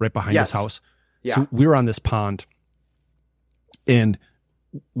right behind his house. Yeah. So we were on this pond, and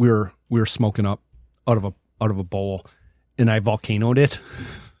we were smoking up out of a bowl, and I volcanoed it.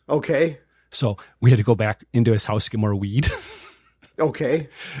 Okay. So we had to go back into his house to get more weed. Okay.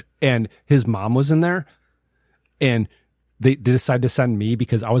 And his mom was in there, and they decided to send me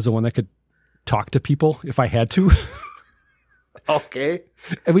because I was the one that could talk to people if I had to. Okay.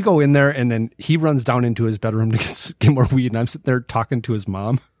 And we go in there, and then he runs down into his bedroom to get more weed, and I'm sitting there talking to his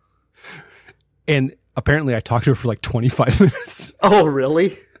mom. And apparently I talked to her for like 25 minutes. Oh,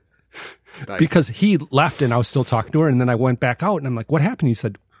 really? Nice. Because he left, and I was still talking to her, and then I went back out, and I'm like, what happened? He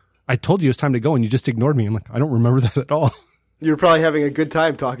said, I told you it was time to go, and you just ignored me. I'm like, I don't remember that at all. You were probably having a good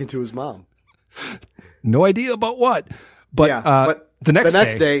time talking to his mom. No idea about what. But, yeah, but the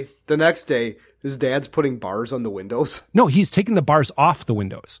next day, his dad's putting bars on the windows. No, he's taking the bars off the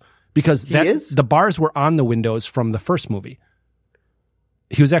windows because the bars were on the windows from the first movie.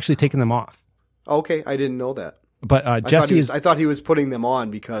 He was actually taking them off. Okay, I didn't know that. But Jesse I thought he was putting them on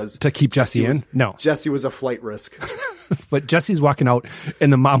because to keep Jesse in. No, Jesse was a flight risk. But Jesse's walking out,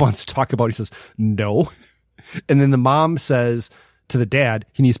 and the mom wants to talk about it. He says no, and then the mom says to the dad,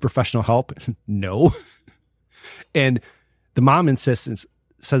 he needs professional help. No, and the mom insists and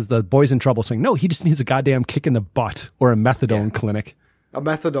says the boy's in trouble, saying no, he just needs a goddamn kick in the butt or a methadone clinic. A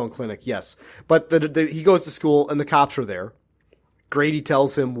methadone clinic, yes. But he goes to school, and the cops are there. Grady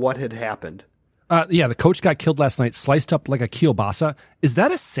tells him what had happened. Yeah, the coach got killed last night, sliced up like a kielbasa. Is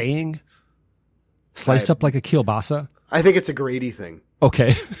that a saying? Sliced up like a kielbasa? I think it's a Grady thing.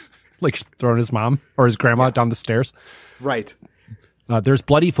 Okay. Like throwing his mom or his grandma down the stairs? Right. There's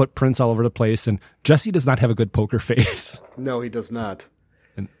bloody footprints all over the place, and Jesse does not have a good poker face. No, he does not.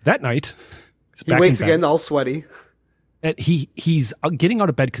 And that night, he wakes again all sweaty. And he's getting out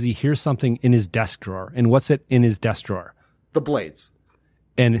of bed because he hears something in his desk drawer. And what's it in his desk drawer? The blades.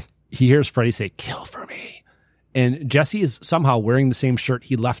 And he hears Freddy say, "Kill for me." And Jesse is somehow wearing the same shirt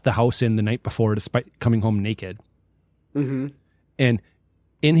he left the house in the night before despite coming home naked. Mm-hmm. And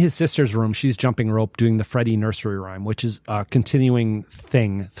in his sister's room, she's jumping rope doing the Freddy nursery rhyme, which is a continuing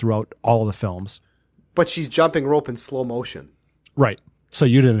thing throughout all of the films. But she's jumping rope in slow motion. Right. So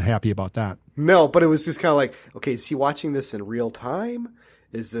you didn't happy about that? No, but it was just kind of like, okay, is he watching this in real time?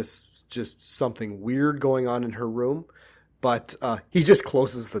 Is this just something weird going on in her room? But he just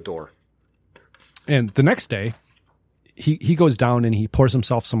closes the door. And the next day, he goes down and he pours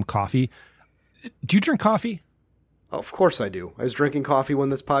himself some coffee. Do you drink coffee? Of course I do. I was drinking coffee when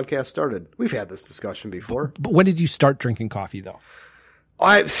this podcast started. We've had this discussion before. But when did you start drinking coffee, though?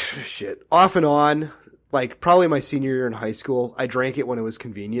 Off and on. Like, probably my senior year in high school. I drank it when it was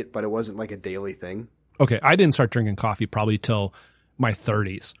convenient, but it wasn't like a daily thing. Okay, I didn't start drinking coffee probably till my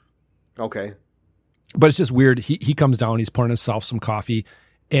 30s. Okay. But it's just weird. He comes down, he's pouring himself some coffee,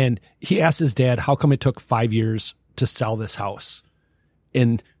 and he asks his dad, how come it took 5 years to sell this house?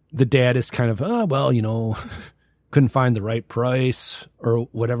 And the dad is kind of, well, you know, couldn't find the right price or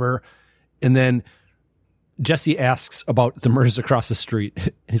whatever. And then Jesse asks about the murders across the street.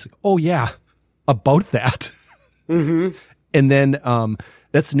 And he's like, oh, yeah, about that. Mm-hmm. And then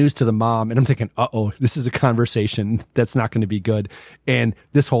that's news to the mom. And I'm thinking, uh-oh, this is a conversation that's not going to be good. And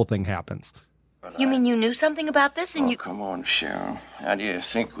this whole thing happens. You mean you knew something about this and you... Come on, Cheryl. How do you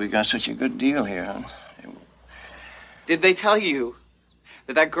think we got such a good deal here, huh? Did they tell you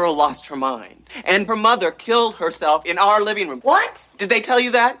that girl lost her mind and her mother killed herself in our living room? What? Did they tell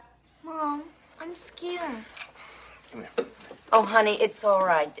you that? Mom, I'm scared. Oh, honey, it's all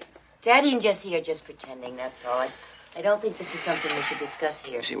right. Daddy and Jesse are just pretending, that's all. I don't think this is something we should discuss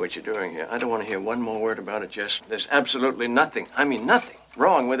here. See what you're doing here. I don't want to hear one more word about it, Jess. There's absolutely nothing, I mean nothing,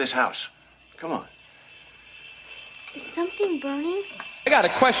 wrong with this house. Come on. Is something burning? I got a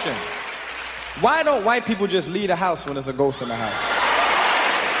question. Why don't white people just leave the house when there's a ghost in the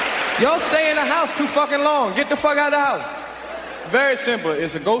house? Y'all stay in the house too fucking long. Get the fuck out of the house. Very simple.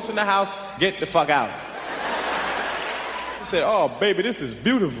 It's a ghost in the house. Get the fuck out. He said, oh, baby, this is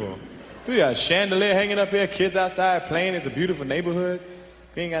beautiful. We got a chandelier hanging up here, kids outside playing. It's a beautiful neighborhood.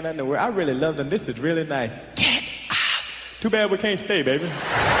 We ain't got nothing to worry. I really love them. This is really nice. Get out. Too bad we can't stay, baby.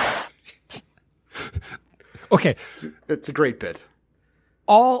 Okay. It's a great bit.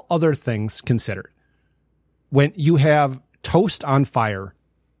 All other things considered, when you have toast on fire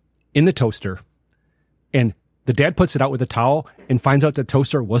in the toaster and the dad puts it out with a towel and finds out the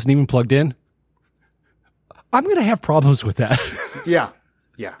toaster wasn't even plugged in, I'm going to have problems with that. Yeah.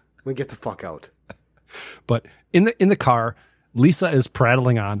 We get the fuck out. But in the car, Lisa is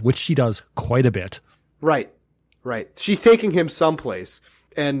prattling on, which she does quite a bit. Right. She's taking him someplace,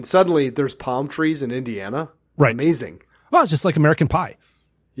 and suddenly there's palm trees in Indiana. Right. Amazing. Well, it's just like American Pie.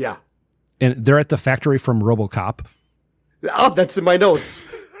 Yeah. And they're at the factory from RoboCop. Oh, that's in my notes.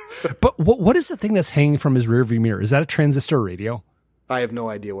 But what is the thing that's hanging from his rearview mirror? Is that a transistor radio? I have no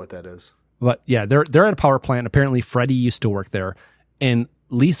idea what that is. But yeah, they're at a power plant. Apparently, Freddie used to work there. And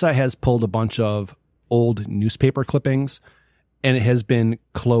Lisa has pulled a bunch of old newspaper clippings, and it has been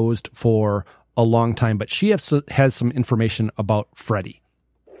closed for a long time. But she has some information about Freddie.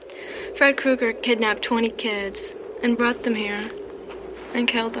 Fred Krueger kidnapped 20 kids and brought them here and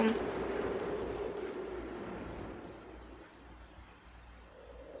killed them.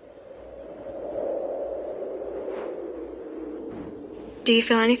 Do you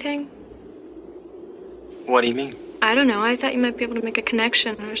feel anything? What do you mean? I don't know. I thought you might be able to make a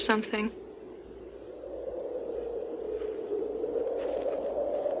connection or something.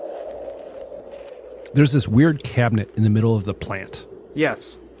 There's this weird cabinet in the middle of the plant.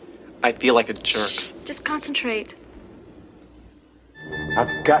 Yes. I feel like a jerk. Just concentrate.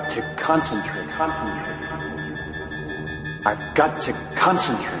 I've got to concentrate. I've got to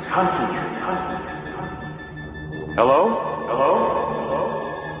concentrate. Hello?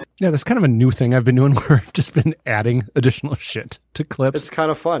 Yeah, that's kind of a new thing I've been doing where I've just been adding additional shit to clips. It's kind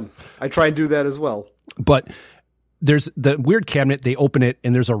of fun. I try and do that as well. But there's the weird cabinet. They open it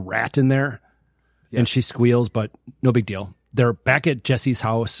and there's a rat in there. Yes. And she squeals, but no big deal. They're back at Jesse's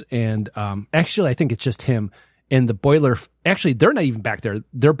house. And actually, I think it's just him. And the boiler, actually, they're not even back there.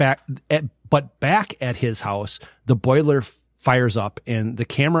 They're back at his house, the boiler fires up and the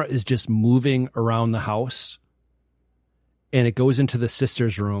camera is just moving around the house. And it goes into the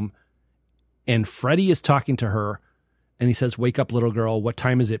sister's room, and Freddie is talking to her, and he says, "Wake up, little girl. What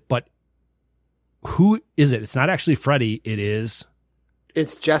time is it?" But who is it? It's not actually Freddie.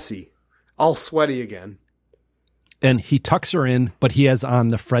 It's Jesse, all sweaty again. And he tucks her in, but he has on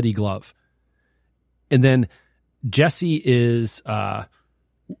the Freddie glove. And then Jesse is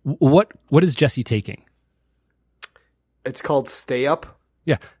what is Jesse taking? It's called Stay Up.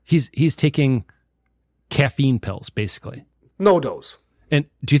 Yeah, he's taking caffeine pills, basically. No dose. And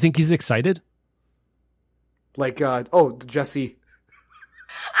do you think he's excited? Like, Jesse.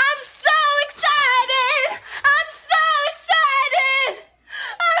 I'm so excited!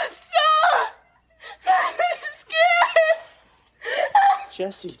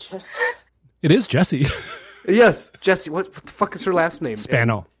 Jesse. It is Jesse. Yes, Jesse. What the fuck is her last name?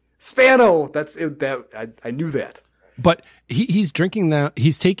 Spano. Spano. That's it. That I knew that. But he's drinking that.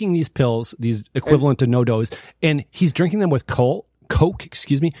 He's taking these pills, these equivalent to no-dose, and he's drinking them with Coke.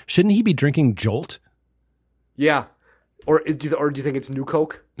 Excuse me. Shouldn't he be drinking Jolt? Yeah. Or do you think it's New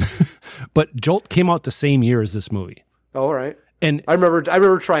Coke? But Jolt came out the same year as this movie. Oh, all right. And I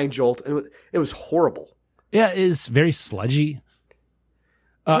remember trying Jolt, and it was horrible. Yeah, it's very sludgy.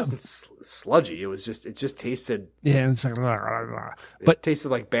 It wasn't sludgy. It just tasted. Yeah, it's like, but it tasted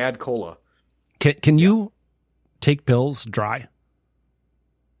like bad cola. Can you take pills dry?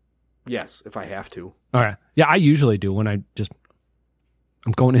 Yes, if I have to. All right. Yeah, I usually do when I'm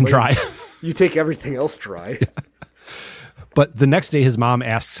going in dry. You take everything else dry. Yeah. But the next day, his mom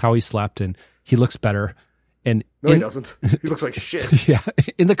asks how he slept, and he looks better. And no, he doesn't. He looks like shit. Yeah.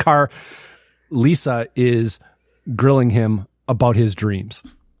 In the car, Lisa is grilling him about his dreams.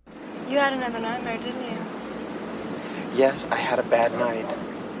 You had another nightmare, didn't you? Yes, I had a bad night.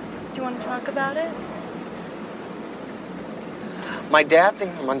 Do you want to talk about it? My dad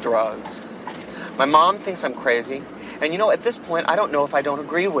thinks I'm on drugs. My mom thinks I'm crazy. And at this point, I don't know if I don't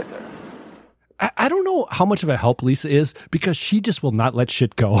agree with her. I don't know how much of a help Lisa is because she just will not let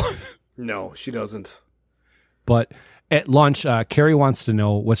shit go. No, she doesn't. But at lunch, Carrie wants to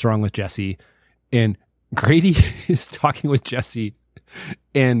know what's wrong with Jesse. And Grady is talking with Jesse.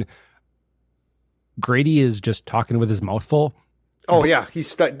 And Grady is just talking with his mouth full. Oh, yeah.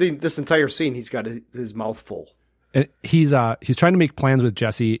 This entire scene, he's got his mouth full. And he's trying to make plans with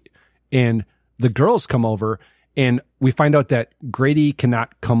Jesse. And the girls come over. And we find out that Grady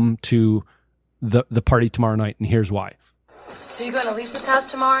cannot come to the party tomorrow night. And here's why. So you going to Lisa's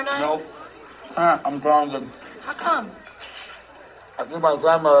house tomorrow night? Nope. I'm grounded. How come? I think my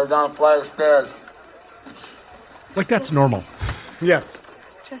grandmother down a flight of stairs. Like that's normal. Yes.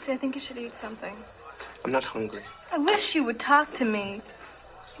 Jesse, I think you should eat something. I'm not hungry. I wish you would talk to me.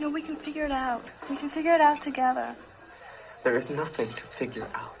 We can figure it out. We can figure it out together. There is nothing to figure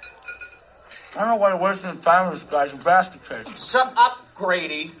out. I don't know why you're wasting time with this guy's a basket case. Shut up,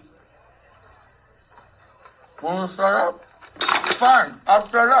 Grady. Want to start up? Fine, I'll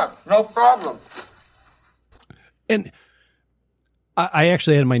start up. No problem. And I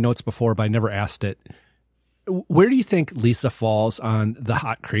actually had my notes before, but I never asked it. Where do you think Lisa falls on the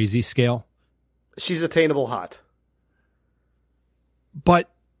hot crazy scale? She's attainable hot. But,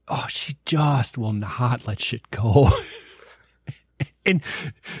 she just will not let shit go. And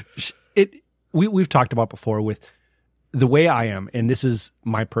we've talked about before with the way I am, and this is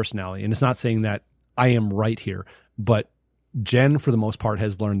my personality, and it's not saying that I am right here, but Jen, for the most part,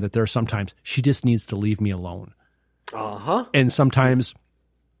 has learned that there are sometimes she just needs to leave me alone. Uh-huh. And sometimes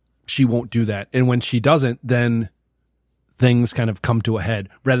she won't do that. And when she doesn't, then things kind of come to a head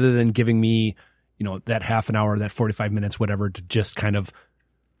rather than giving me, that half an hour, that 45 minutes, whatever, to just kind of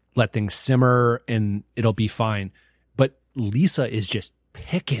let things simmer and it'll be fine. But Lisa is just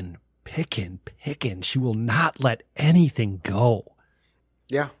picking. She will not let anything go.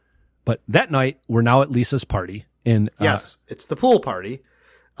 Yeah. But that night, we're now at Lisa's party. And yes, it's the pool party.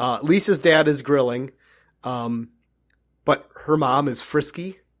 Lisa's dad is grilling, but her mom is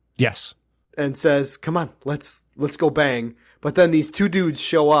frisky. Yes. And says, come on, let's go bang. But then these two dudes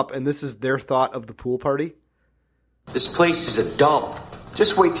show up, and this is their thought of the pool party. This place is a dump.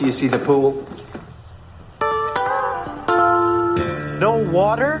 Just wait till you see the pool. No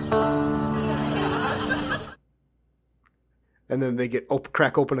water? And then they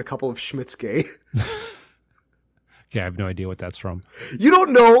crack open a couple of Schmitzke. Yeah, I have no idea what that's from. You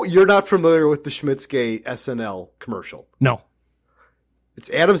don't know? You're not familiar with the Schmitzke SNL commercial? No. It's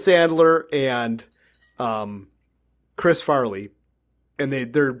Adam Sandler and Chris Farley, and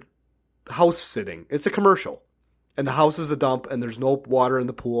they're house sitting. It's a commercial, and the house is a dump, and there's no water in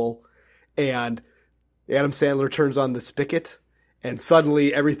the pool, and Adam Sandler turns on the spigot, and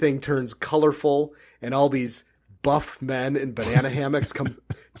suddenly everything turns colorful, and all these buff men in banana hammocks come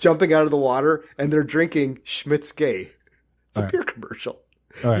jumping out of the water, and they're drinking Schmitzke. It's a beer commercial.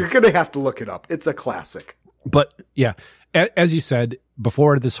 You're going to have to look it up. It's a classic. But yeah, as you said,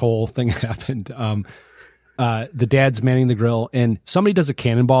 before this whole thing happened, the dad's manning the grill and somebody does a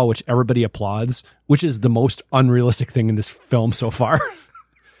cannonball, which everybody applauds, which is the most unrealistic thing in this film so far.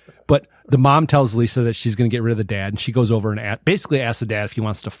 But the mom tells Lisa that she's going to get rid of the dad, and she goes over and basically asks the dad if he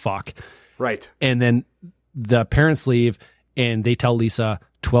wants to fuck. Right. And then the parents leave and they tell Lisa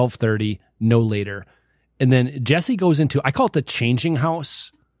 12:30, no later. And then Jesse goes into, I call it the changing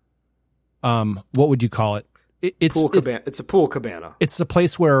house. What would you call it? It's a pool cabana. It's the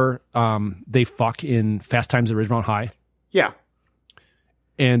place where they fuck in Fast Times at Ridgemont High. Yeah.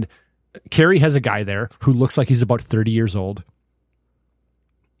 And Carrie has a guy there who looks like he's about 30 years old.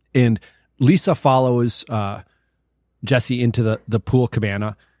 And Lisa follows Jesse into the pool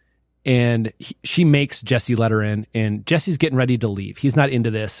cabana, and she makes Jesse let her in, and Jesse's getting ready to leave. He's not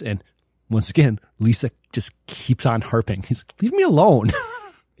into this. And once again, Lisa just keeps on harping. He's leave me alone.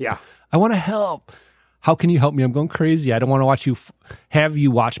 Yeah. I want to help. How can you help me? I'm going crazy. I don't want to watch you have you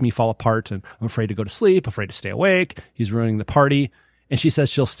watch me fall apart. And I'm afraid to go to sleep, afraid to stay awake. He's ruining the party. And she says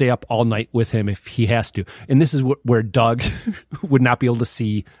she'll stay up all night with him if he has to. And this is where Doug would not be able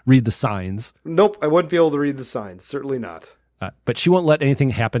to read the signs. Nope, I wouldn't be able to read the signs. Certainly not. But she won't let anything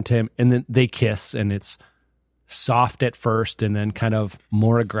happen to him. And then they kiss, and it's soft at first and then kind of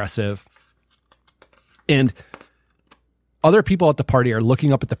more aggressive. And other people at the party are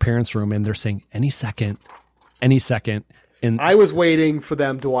looking up at the parents' room, and they're saying, any second. And I was waiting for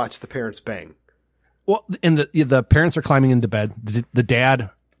them to watch the parents bang. Well, and the parents are climbing into bed. The dad,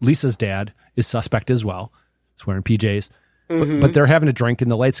 Lisa's dad, is suspect as well. He's wearing PJs. Mm-hmm. But they're having a drink,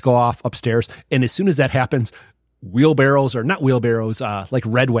 and the lights go off upstairs. And as soon as that happens, like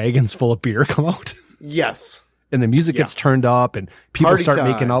red wagons full of beer come out. Yes. And the music gets turned up, and people Party start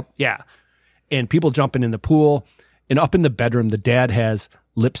time. making up. Yeah. And people jumping in the pool. And up in the bedroom, the dad has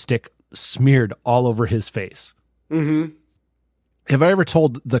lipstick smeared all over his face. Mm-hmm. Have I ever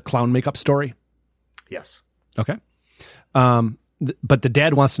told the clown makeup story? Yes. Okay. But the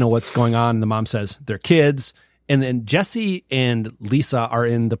dad wants to know what's going on. And the mom says they're kids. And then Jesse and Lisa are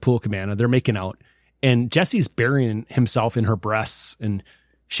in the pool cabana. They're making out. And Jesse's burying himself in her breasts. And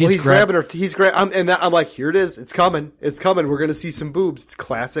she's grabbing her. I'm like, here it is. It's coming. It's coming. We're going to see some boobs. It's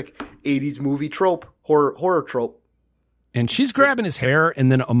classic 80s movie trope, horror trope. And she's grabbing his hair, and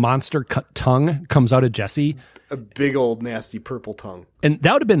then a monster tongue comes out of Jesse. A big old nasty purple tongue. And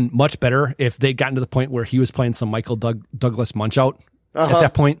that would have been much better if they'd gotten to the point where he was playing some Michael Douglas Munch-Out at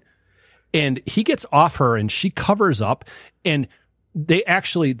that point. And he gets off her, and she covers up. And they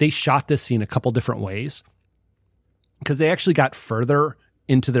shot this scene a couple different ways, because they actually got further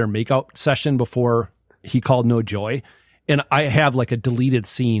into their makeout session before he called No Joy. And I have like a deleted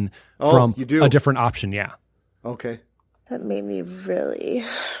scene from a different option. Yeah. Okay. That made me really,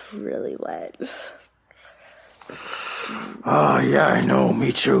 really wet. Oh, yeah, I know.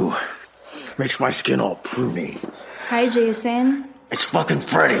 Me too. Makes my skin all pruny. Hi, Jason. It's fucking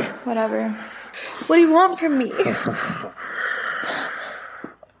Freddy. Whatever. What do you want from me?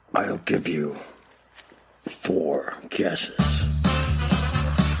 I'll give you 4 guesses.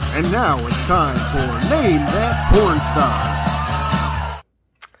 And now it's time for Name That Porn Star.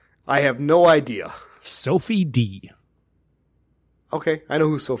 I have no idea. Sophie D. Okay, I know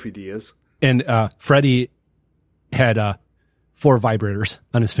who Sophie D is. And Freddie had 4 vibrators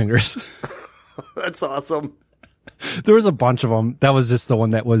on his fingers. That's awesome. There was a bunch of them. That was just the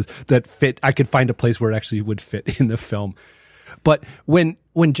one that fit. I could find a place where it actually would fit in the film. But when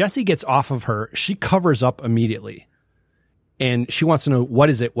Jesse gets off of her, she covers up immediately. And she wants to know, what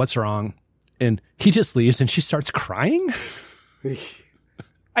is it? What's wrong? And he just leaves, and she starts crying.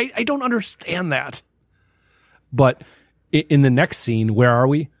 I don't understand that. But in the next scene, where are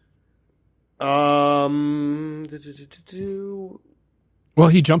we? Well,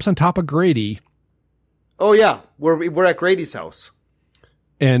 he jumps on top of Grady. Oh, yeah. We're at Grady's house.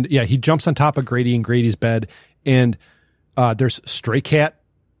 And, yeah, he jumps on top of Grady in Grady's bed. And there's Stray Cat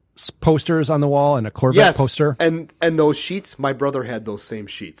posters on the wall and a Corvette poster. And those sheets, my brother had those same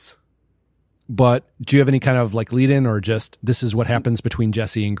sheets. But do you have any kind of like lead in, or just this is what happens between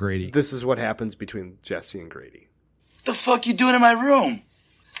Jesse and Grady? This is what happens between Jesse and Grady. What the fuck you doing in my room?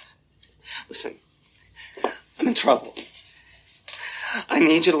 Listen, I'm in trouble. I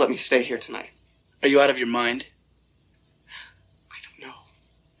need you to let me stay here tonight. Are you out of your mind? I don't know.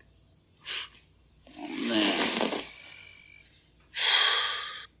 Oh, man.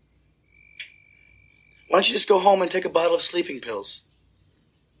 Why don't you just go home and take a bottle of sleeping pills?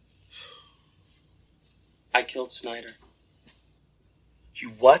 I killed Snyder.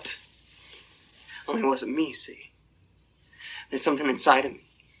 You what? Only it wasn't me, see? There's something inside of me.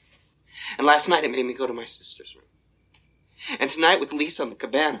 And last night it made me go to my sister's room. And tonight with Lisa on the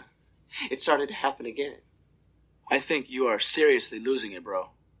cabana, it started to happen again. I think you are seriously losing it, bro.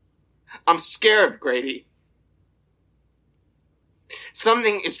 I'm scared, Grady.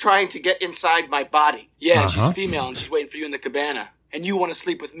 Something is trying to get inside my body. Yeah, she's female and she's waiting for you in the cabana. And you want to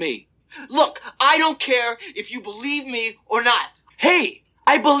sleep with me. Look, I don't care if you believe me or not. Hey,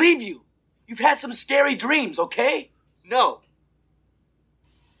 I believe you. You've had some scary dreams, okay? No.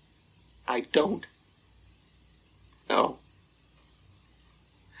 I don't. No.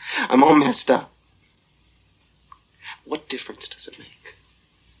 I'm all messed up. What difference does it make?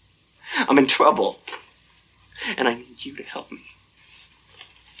 I'm in trouble. And I need you to help me.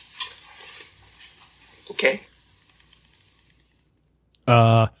 Okay?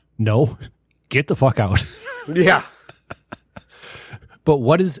 No. Get the fuck out. Yeah. But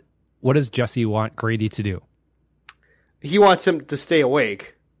what does Jesse want Grady to do? He wants him to stay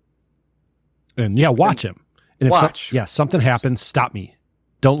awake. And watch him. And if something happens, stop me.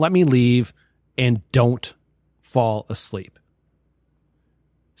 Don't let me leave, and don't fall asleep.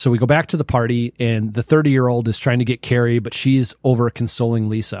 So we go back to the party, and the 30-year-old is trying to get Carrie, but she's over consoling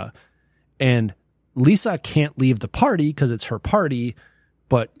Lisa. And Lisa can't leave the party because it's her party,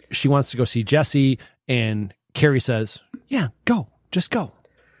 but she wants to go see Jesse, and Carrie says, yeah, go. Just go.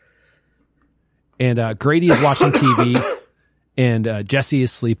 And Grady is watching TV, and Jesse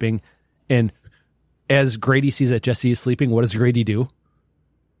is sleeping. And as Grady sees that Jesse is sleeping, what does Grady do?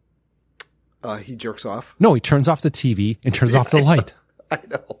 He jerks off. No, he turns off the TV and turns off the light. I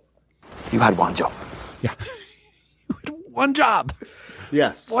know. You had one job. Yeah. One job.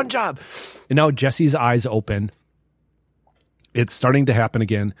 Yes. One job. And now Jesse's eyes open. It's starting to happen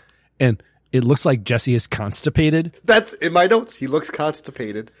again. And it looks like Jesse is constipated. That's in my notes. He looks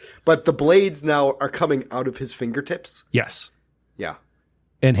constipated. But the blades now are coming out of his fingertips. Yes. Yeah.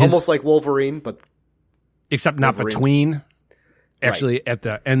 And almost like Wolverine, but except not between. Actually, at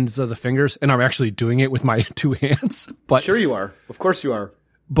the ends of the fingers, and I'm actually doing it with my two hands. But sure you are. Of course you are.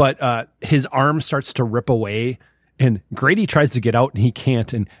 But his arm starts to rip away, and Grady tries to get out, and he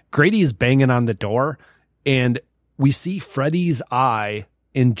can't. And Grady is banging on the door, and we see Freddy's eye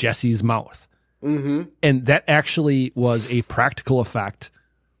in Jesse's mouth. Mm-hmm. And that actually was a practical effect,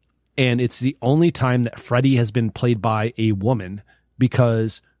 and it's the only time that Freddy has been played by a woman,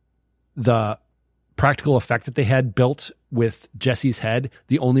 because the practical effect that they had built with Jesse's head,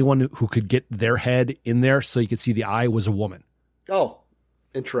 the only one who could get their head in there so you could see the eye was a woman. Oh,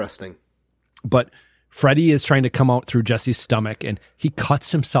 interesting. But Freddy is trying to come out through Jesse's stomach, and he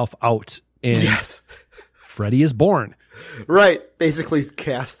cuts himself out, and yes. Freddy is born. Right. Basically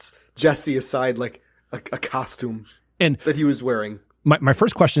casts Jesse aside like a costume that he was wearing. My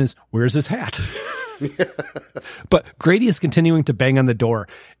first question is, where's his hat? But Grady is continuing to bang on the door,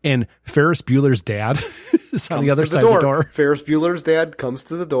 and Ferris Bueller's dad is on the other side of the door. Ferris Bueller's dad comes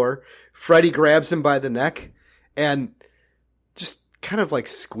to the door. Freddy grabs him by the neck and just kind of like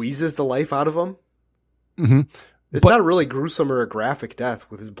squeezes the life out of him. Mm-hmm. It's not a really gruesome or a graphic death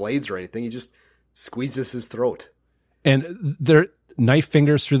with his blades or anything. He just squeezes his throat. And their knife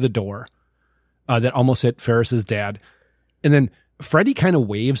fingers through the door that almost hit Ferris's dad. And then Freddy kind of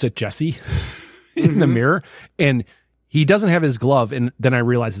waves at Jesse in the mirror, and he doesn't have his glove. And then I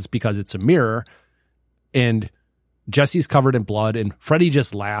realize it's because it's a mirror, and Jesse's covered in blood, and Freddy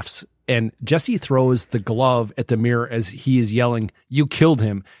just laughs, and Jesse throws the glove at the mirror as he is yelling, "You killed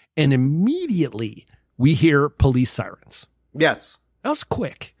him." And immediately we hear police sirens. Yes. That was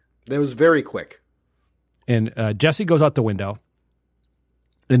quick. That was very quick. And Jesse goes out the window,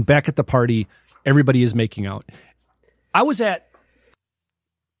 and back at the party, everybody is making out. I was at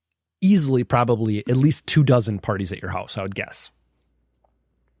easily probably at least 24 parties at your house, I would guess.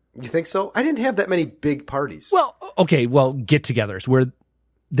 You think so? I didn't have that many big parties. Well, okay, get-togethers where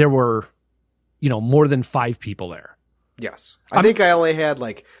there were, more than 5 people there. Yes. I think I only had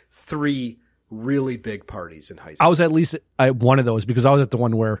like 3 really big parties in high school. I was at least at one of those because I was at the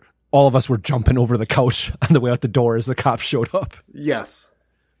one where all of us were jumping over the couch on the way out the door as the cops showed up. Yes.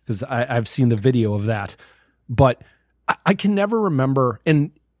 Because I've seen the video of that. But I can never remember,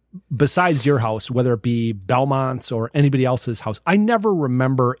 and besides your house, whether it be Belmont's or anybody else's house, I never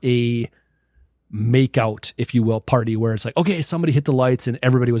remember a make-out, if you will, party where it's like, okay, somebody hit the lights and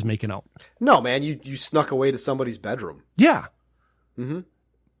everybody was making out. No, man, you snuck away to somebody's bedroom. Yeah. Mm-hmm.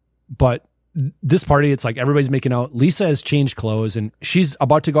 But this party, it's like everybody's making out. Lisa has changed clothes, and she's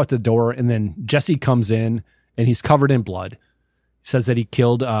about to go out the door, and then Jesse comes in, and he's covered in blood. He says that he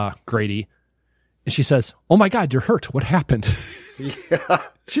killed Grady. And she says, "Oh my God, you're hurt. What happened?" Yeah.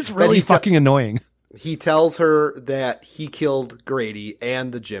 She's really fucking annoying. He tells her that he killed Grady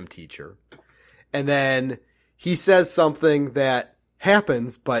and the gym teacher. And then he says something that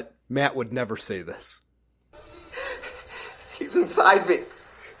happens, but Matt would never say this. He's inside me.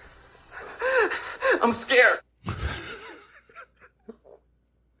 I'm scared.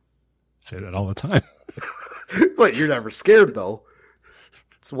 Say that all the time. But you're never scared, though.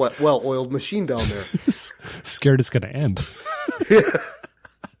 It's what well-oiled machine down there. Scared it's going to end.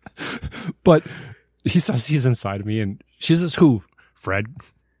 But he says he's inside of me, and she says, "Who? Fred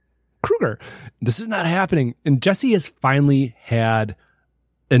Krueger. This is not happening." And Jesse has finally had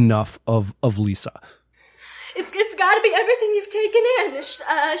enough of Lisa. It's got to be everything you've taken in.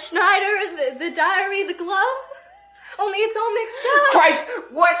 Schneider, the diary, the glove. Only it's all mixed up. Christ,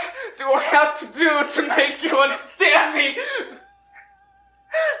 what do I have to do to make you understand me?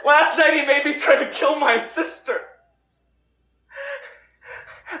 Last night he made me try to kill my sister.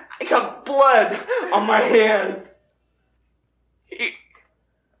 I got blood on my hands. He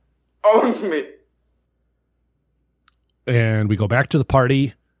owns me. And we go back to the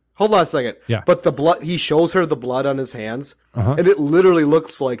party. Hold on a second. Yeah. But the blood, he shows her the blood on his hands, and it literally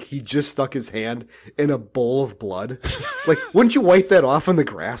looks like he just stuck his hand in a bowl of blood. Like, wouldn't you wipe that off in the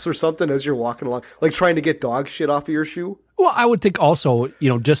grass or something as you're walking along? Like trying to get dog shit off of your shoe? Well, I would think also,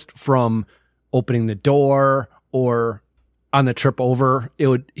 just from opening the door or on the trip over,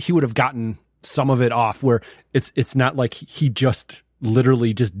 he would have gotten some of it off where it's not like he just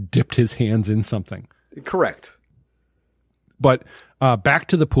literally just dipped his hands in something. Correct. But back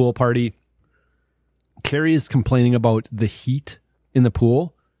to the pool party. Carrie is complaining about the heat in the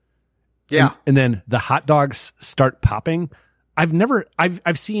pool. Yeah. And then the hot dogs start popping.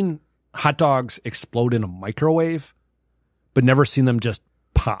 I've seen hot dogs explode in a microwave, but never seen them just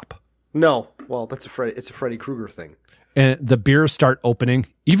pop. No. Well, it's a Freddy Krueger thing. And the beers start opening,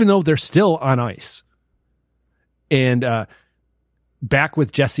 even though they're still on ice. And back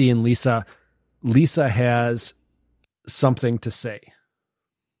with Jesse and Lisa, Lisa has something to say.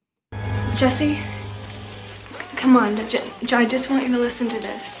 Jesse, come on. I just want you to listen to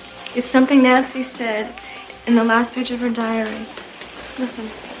this. It's something Nancy said in the last page of her diary. Listen.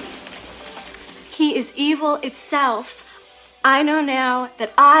 He is evil itself. I know now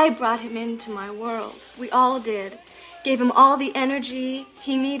that I brought him into my world. We all did. Gave him all the energy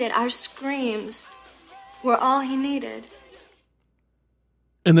he needed. Our screams were all he needed.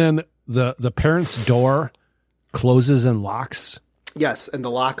 And then the parents' door closes and locks. Yes, and the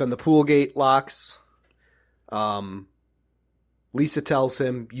lock on the pool gate locks. Lisa tells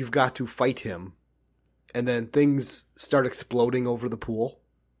him, you've got to fight him. And then things start exploding over the pool.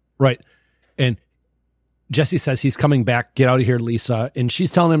 Right. And Jesse says he's coming back. Get out of here, Lisa. And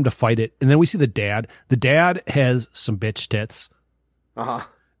she's telling him to fight it. And then we see the dad. The dad has some bitch tits. Uh-huh.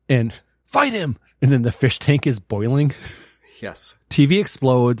 And fight him. And then the fish tank is boiling. Yes. TV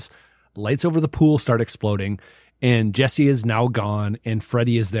explodes. Lights over the pool start exploding. And Jesse is now gone. And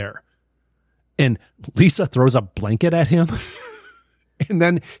Freddy is there. And Lisa throws a blanket at him. And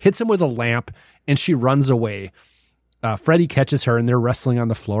then hits him with a lamp. And she runs away. Freddy catches her and they're wrestling on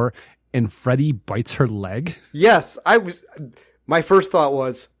the floor. And Freddy bites her leg. Yes, my first thought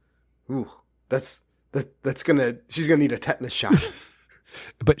was, ooh, she's gonna need a tetanus shot.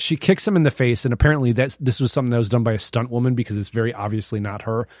 But she kicks him in the face, and apparently this was something that was done by a stunt woman because it's very obviously not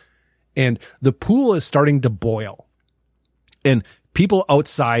her. And the pool is starting to boil. And people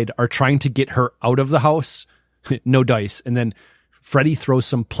outside are trying to get her out of the house. No dice. And then Freddy throws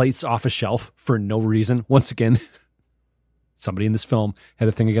some plates off a shelf for no reason. Once again, somebody in this film had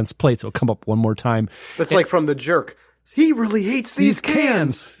a thing against plates. It'll come up one more time. That's like from The Jerk. He really hates these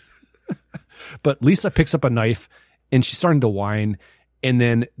cans. But Lisa picks up a knife and she's starting to whine. And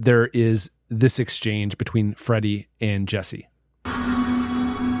then there is this exchange between Freddy and Jesse.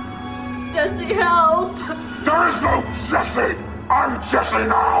 Jesse, help! There is no Jesse! I'm Jesse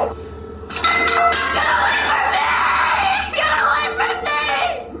now! Get away from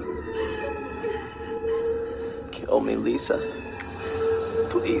me! Kill me, Lisa.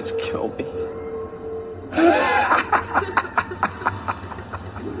 Please kill me.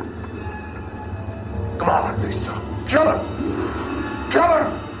 Come on, Lisa. Kill him! Kill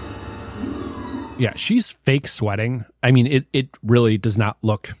him! Yeah, she's fake sweating. I mean, it really does not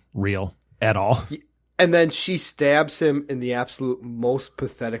look real at all. And then she stabs him in the absolute most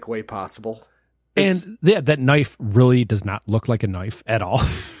pathetic way possible. And that knife really does not look like a knife at all.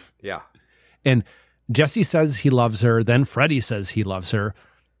 Yeah. And Jesse says he loves her. Then Freddy says he loves her.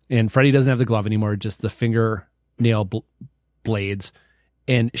 And Freddy doesn't have the glove anymore, just the fingernail blades.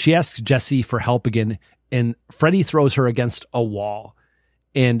 And she asks Jesse for help again. And Freddy throws her against a wall.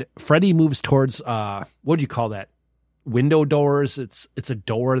 And Freddy moves towards, what do you call that? Window doors. It's a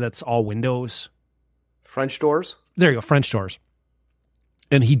door that's all windows. French doors? There you go, French doors.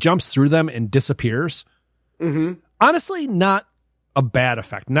 And he jumps through them and disappears. Mm-hmm. Honestly, not a bad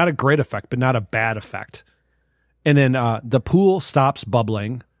effect. Not a great effect, but not a bad effect. And then the pool stops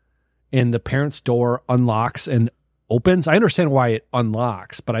bubbling and the parents' door unlocks and opens. I understand why it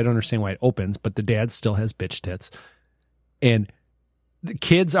unlocks, but I don't understand why it opens. But the dad still has bitch tits. And the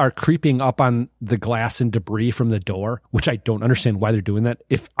kids are creeping up on the glass and debris from the door, which I don't understand why they're doing that.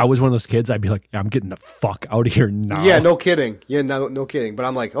 If I was one of those kids, I'd be like, I'm getting the fuck out of here now. Yeah, no kidding. Yeah, no kidding. But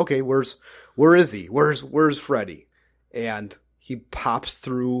I'm like, okay, where is he? Where's Freddy? and he pops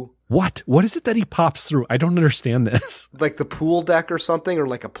through. What? What is it that he pops through? I don't understand this. Like the pool deck or something, or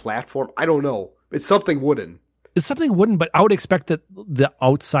like a platform. I don't know. It's something wooden. It's something wooden, but I would expect that the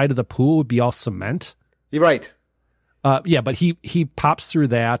outside of the pool would be all cement. You're right. Yeah, but he pops through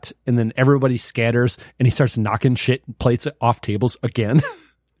that, and then everybody scatters, and he starts knocking plates off tables again.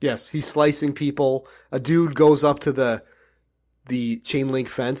 Yes, he's slicing people. A dude goes up to the chain link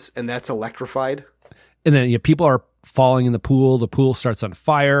fence, and that's electrified. And then people are falling in the pool. The pool starts on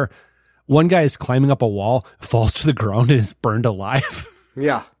fire. One guy is climbing up a wall, falls to the ground, and is burned alive.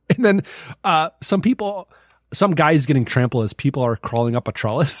 Yeah. And then some guy's getting trampled as people are crawling up a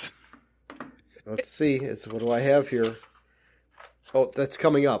trellis. Let's see. What do I have here? Oh, that's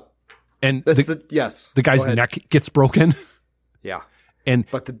coming up. And yes. The guy's neck gets broken. Yeah.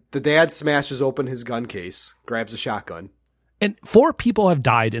 But the dad smashes open his gun case, grabs a shotgun. And 4 people have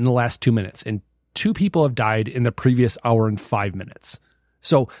died in the last 2 minutes, and 2 people have died in the previous hour and 5 minutes.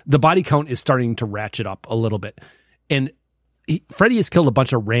 So the body count is starting to ratchet up a little bit. And Freddy has killed a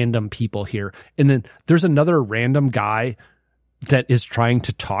bunch of random people here. And then there's another random guy that is trying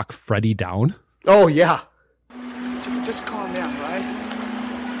to talk Freddy down. Oh, yeah. Just calm down, right?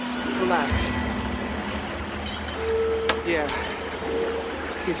 Relax. Yeah.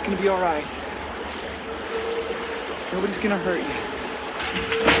 It's gonna be all right. Nobody's gonna hurt you.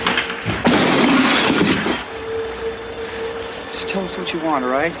 Just tell us what you want, all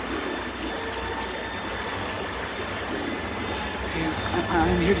right? Yeah,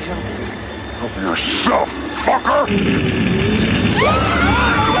 I'm here to help you. Help yourself, fucker!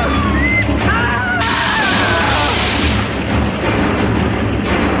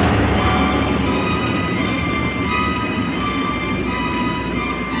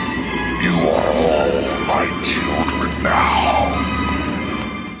 You are all my children now.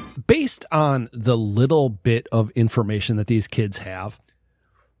 Based on the little bit of information that these kids have,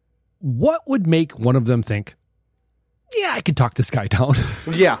 what would make one of them think, yeah, I can talk this guy down?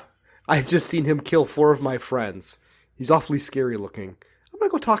 Yeah. I've just seen him kill 4 of my friends. He's awfully scary looking. I'm going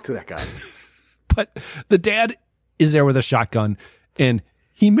to go talk to that guy. But the dad is there with a shotgun, and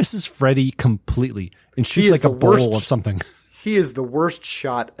he misses Freddy completely and shoots like a bowl of something. He is the worst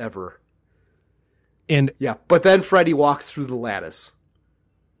shot ever. And yeah, but then Freddy walks through the lattice.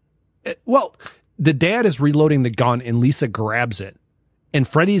 Well, the dad is reloading the gun, and Lisa grabs it. And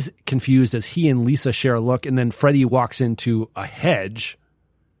Freddy's confused as he and Lisa share a look, and then Freddy walks into a hedge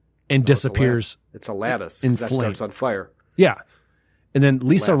and disappears. It's a lattice. In that flame. starts on fire. Yeah. And then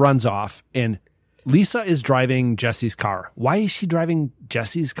Lisa runs off, and Lisa is driving Jesse's car. Why is she driving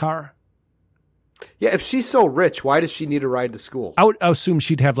Jesse's car? Yeah, if she's so rich, why does she need a ride to school? I would assume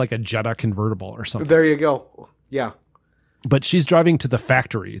she'd have like a Jetta convertible or something. There you go. Yeah. But she's driving to the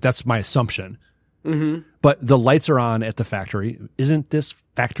factory. That's my assumption. Mm-hmm. But the lights are on at the factory. Isn't this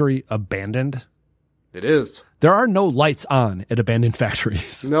factory abandoned? It is. There are no lights on at abandoned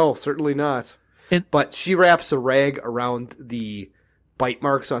factories. No, certainly not. But she wraps a rag around the bite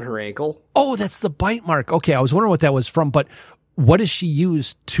marks on her ankle. Oh, that's the bite mark. Okay, I was wondering what that was from, but what does she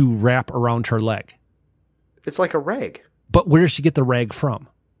use to wrap around her leg? It's like a rag. But where does she get the rag from?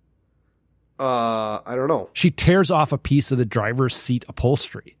 I don't know. She tears off a piece of the driver's seat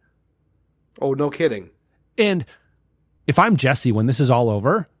upholstery. Oh, no kidding. And if I'm Jesse, when this is all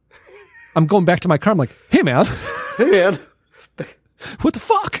over, I'm going back to my car. I'm like, hey, man. Hey, man. What the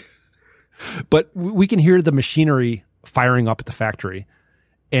fuck? But we can hear the machinery firing up at the factory.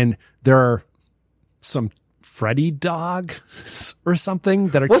 And there are some Freddy dogs or something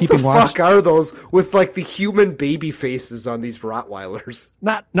that are keeping watch. What the fuck are those with like the human baby faces on these Rottweilers?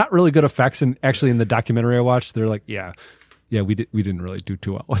 Not really good effects. And actually in the documentary I watched, they're like, yeah, we didn't really do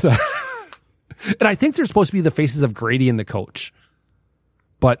too well with that. And I think they're supposed to be the faces of Grady and the coach,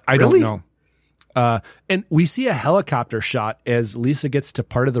 but I don't know. And we see a helicopter shot as Lisa gets to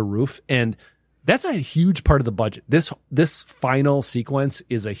part of the roof, and that's a huge part of the budget. This final sequence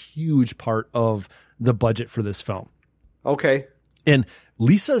is a huge part of the budget for this film. Okay. And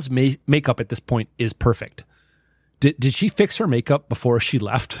Lisa's makeup at this point is perfect. Did she fix her makeup before she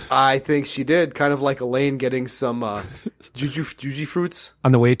left? I think she did. Kind of like Elaine getting some juju fruits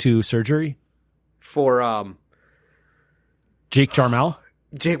on the way to surgery for Jake Jarmel.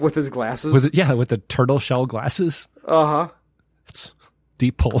 Jake with his glasses. With the turtle shell glasses. Uh-huh. It's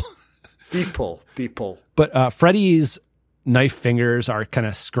deep pull. Deep pull. But Freddy's knife fingers are kind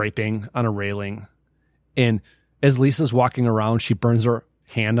of scraping on a railing. And as Lisa's walking around, she burns her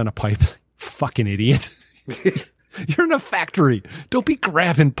hand on a pipe. Fucking idiot. You're in a factory. Don't be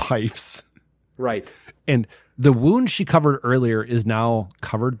grabbing pipes. Right. And the wound she covered earlier is now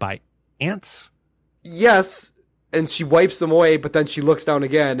covered by ants. Yes. And she wipes them away, but then she looks down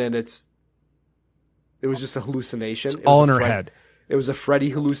again, and it was just a hallucination. It's all in her head. It was a Freddy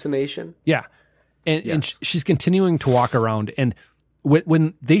hallucination. Yeah. And she's continuing to walk around. And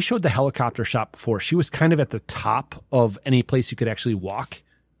when they showed the helicopter shot before, she was kind of at the top of any place you could actually walk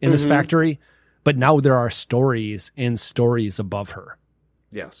in this factory. But now there are stories and stories above her.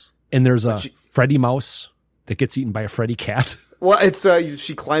 Yes. And there's a Freddy mouse that gets eaten by a Freddy cat. Well, it's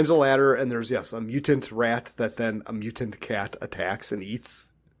she climbs a ladder, and there's a mutant rat that then a mutant cat attacks and eats.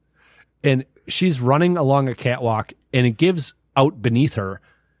 And she's running along a catwalk, and it gives out beneath her.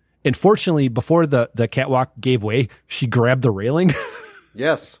 And fortunately, before the catwalk gave way, she grabbed the railing.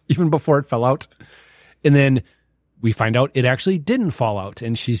 Yes. Even before it fell out. And then we find out it actually didn't fall out,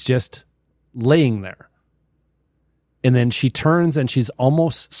 and she's just laying there. And then she turns, and she's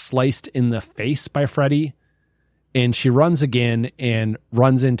almost sliced in the face by Freddy. And she runs again and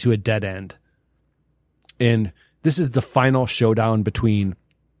runs into a dead end. And this is the final showdown between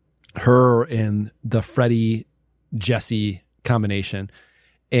her and the Freddy Jesse combination.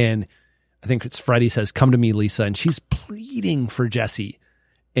 And I think it's Freddy says, "Come to me, Lisa." And she's pleading for Jesse.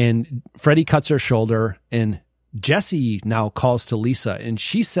 And Freddy cuts her shoulder, and Jesse now calls to Lisa, and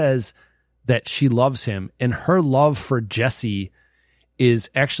she says that she loves him, and her love for Jesse is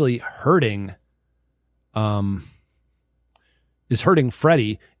actually hurting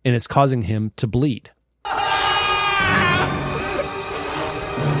Freddy, and it's causing him to bleed.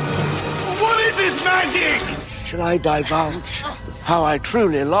 What is this magic? Should I divulge how I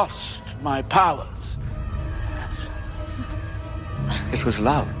truly lost my powers? It was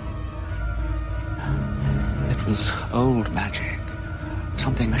love. It was old magic.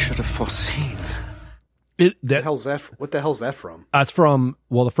 Something I should have foreseen. What the hell's that from? It's from,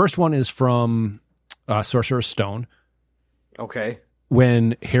 well, the first one is from Sorcerer's Stone. Okay.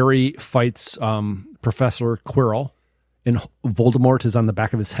 When Harry fights Professor Quirrell and Voldemort is on the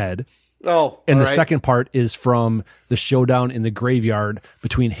back of his head. Oh, and the second part is from the showdown in the graveyard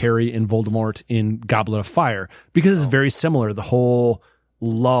between Harry and Voldemort in Goblet of Fire, because it's very similar. The whole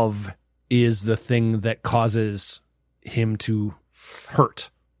love is the thing that causes him to hurt.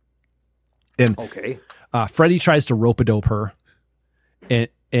 And Freddy tries to rope-a-dope her,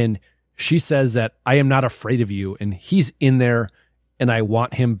 and she says that I am not afraid of you, and he's in there, and I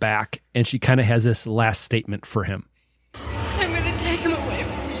want him back. And she kind of has this last statement for him. I'm going to take him away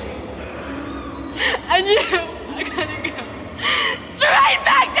from you. And you are going to go straight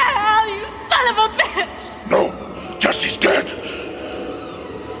back to hell, you son of a bitch! No, Jesse's dead.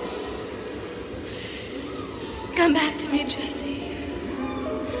 Come back to me, Jesse.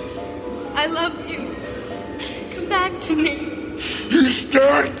 I love you. Come back to me. He's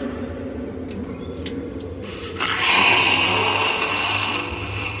dead.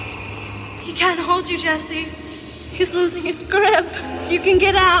 He can't hold you, Jesse. He's losing his grip. You can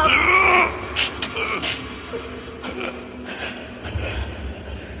get out.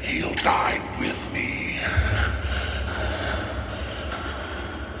 He'll die with me.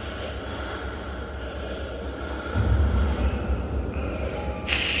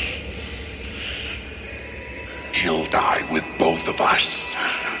 He'll die with both of us.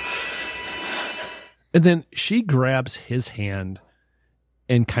 And then she grabs his hand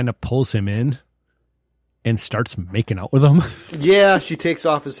and kind of pulls him in and starts making out with him. Yeah, she takes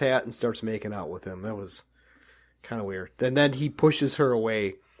off his hat and starts making out with him. That was kind of weird. And then he pushes her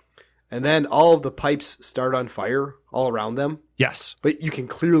away. And then all of the pipes start on fire all around them. Yes. But you can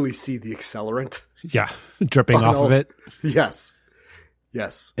clearly see the accelerant. Yeah, dripping off of it. Yes.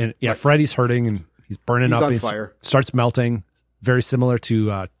 Yes. And yeah, Freddy's hurting and he's burning up. On fire. Starts melting. Very similar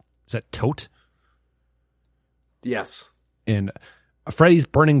to, is that Tote? Yes. And Freddy's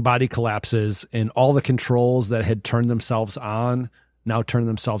burning body collapses, and all the controls that had turned themselves on now turn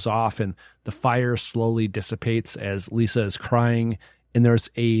themselves off, and the fire slowly dissipates as Lisa is crying, and there's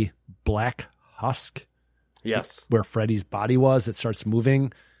a black husk. Yes. Where Freddy's body was. It starts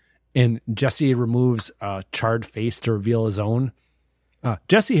moving, and Jesse removes a charred face to reveal his own.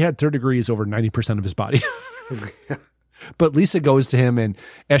 Jesse had third degrees over 90% of his body. But Lisa goes to him, and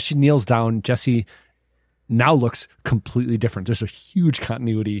as she kneels down, Jesse now looks completely different. There's a huge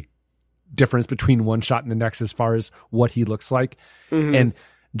continuity difference between one shot and the next as far as what he looks like. Mm-hmm. And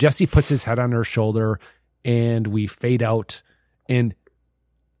Jesse puts his head on her shoulder, and we fade out. And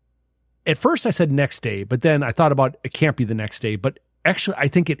at first I said next day, but then I thought about it can't be the next day. But actually, I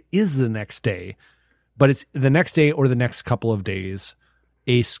think it is the next day. But it's the next day or the next couple of days.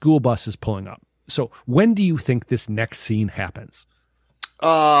 A school bus is pulling up. So when do you think this next scene happens?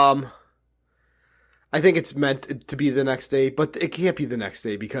 I think it's meant to be the next day, but it can't be the next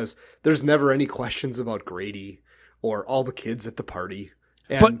day because there's never any questions about Grady or all the kids at the party.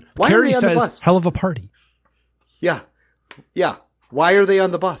 And But why Carrie are they on the says, bus? hell of a party. Yeah. Yeah. Why are they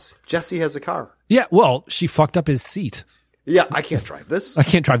on the bus? Jesse has a car. Yeah, well, she fucked up his seat. Yeah, I can't drive this. I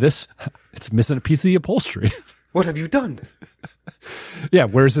can't drive this. It's missing a piece of the upholstery. What have you done? Yeah,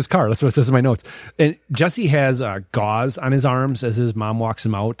 where's his car? That's what it says in my notes. And Jesse has gauze on his arms as his mom walks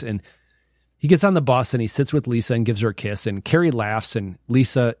him out. And he gets on the bus and he sits with Lisa and gives her a kiss. And Carrie laughs. And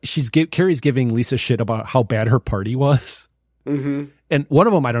Carrie's giving Lisa shit about how bad her party was. Mm-hmm. And one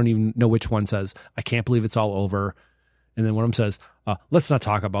of them, I don't even know which one, says, I can't believe it's all over. And then one of them says, let's not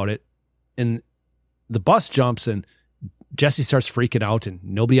talk about it. And the bus jumps and Jesse starts freaking out and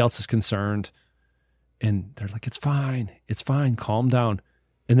nobody else is concerned. And they're like, it's fine, calm down.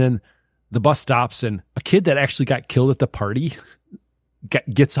 And then the bus stops and a kid that actually got killed at the party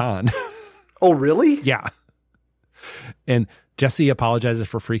gets on. Oh, really? Yeah. And Jesse apologizes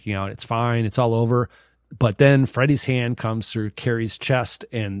for freaking out. It's fine, it's all over. But then Freddy's hand comes through Carrie's chest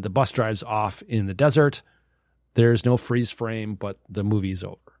and the bus drives off in the desert. There's no freeze frame, but the movie's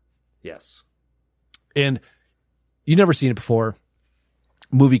over. Yes. And you've never seen it before.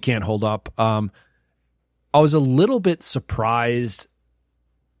 Movie can't hold up. I was a little bit surprised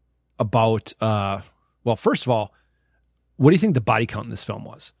about, well, first of all, what do you think the body count in this film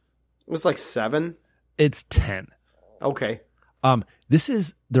was? It was like 7. It's 10. Okay.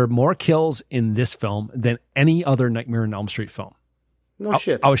 There are more kills in this film than any other Nightmare on Elm Street film. No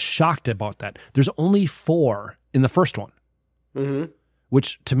shit. I was shocked about that. There's only 4 in the first one, Mm-hmm.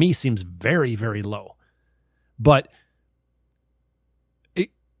 which to me seems very, very low. But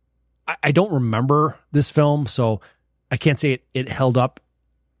I don't remember this film, so I can't say it held up.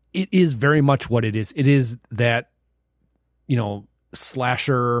 It is very much what it is. It is that,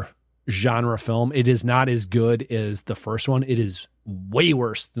 slasher genre film. It is not as good as the first one. It is way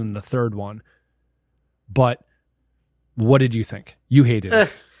worse than the third one. But what did you think? You hated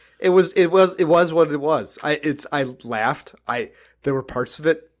it. It was what it was. I laughed. There were parts of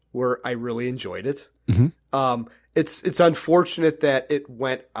it where I really enjoyed it. Mm-hmm. It's unfortunate that it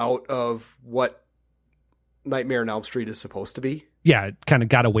went out of what Nightmare on Elm Street is supposed to be. Yeah, it kind of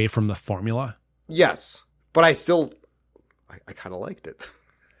got away from the formula. Yes, but I kind of liked it.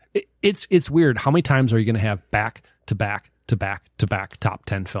 It's weird. How many times are you going to have back to back to back to back top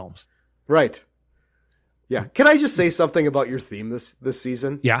 10 films? Right. Yeah. Can I just say something about your theme this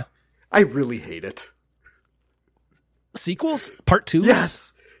season? Yeah. I really hate it. Sequels? Part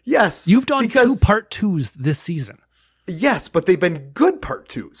 2s? Yes. You've done 2 part 2s this season. Yes, but they've been good part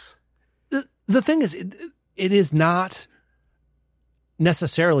 2s. The thing is, it is not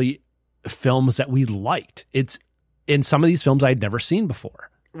necessarily films that we liked. It's in some of these films I'd never seen before.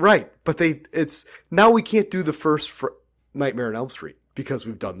 Right. But now we can't do the first Nightmare on Elm Street because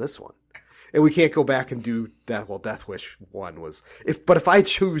we've done this one. And we can't go back and do that. Well, Death Wish 1 was. But if I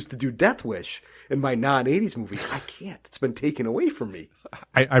choose to do Death Wish in my non-80s movie, I can't. It's been taken away from me.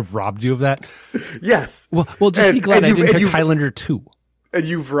 I've robbed you of that? Yes. Well, just be glad I didn't pick Highlander 2. And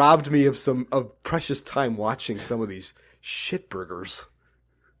you've robbed me of precious time watching some of these shit burgers.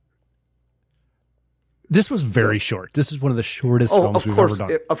 This was very short. This is one of the shortest films we've ever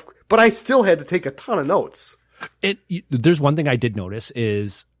done. But I still had to take a ton of notes. There's one thing I did notice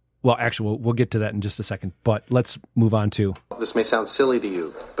is, well, actually, we'll get to that in just a second, but let's move on to... This may sound silly to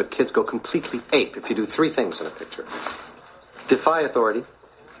you, but kids go completely ape if you do 3 things in a picture. Defy authority,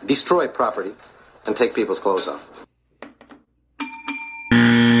 destroy property, and take people's clothes off.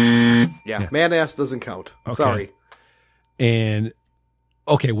 Yeah. Man-ass doesn't count. Okay. Sorry. And,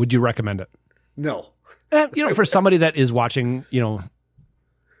 okay, would you recommend it? No. For somebody that is watching,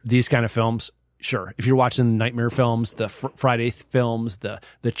 these kind of films... Sure. If you're watching Nightmare films, the Friday films, the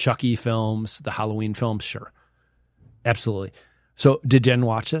Chucky films, the Halloween films, sure. Absolutely. So did Jen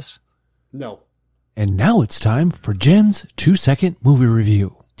watch this? No. And now it's time for Jen's 2-second movie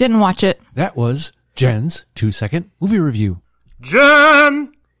review. Didn't watch it. That was Jen's 2-second movie review.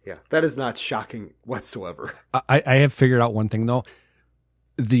 Jen! Yeah, that is not shocking whatsoever. I have figured out one thing, though.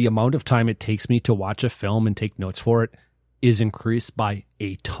 The amount of time it takes me to watch a film and take notes for it is increased by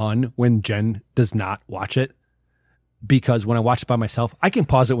a ton when Jen does not watch it. Because when I watch it by myself, I can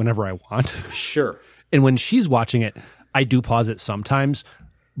pause it whenever I want. Sure. And when she's watching it, I do pause it sometimes.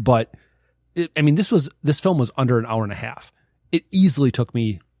 But, this film was under an hour and a half. It easily took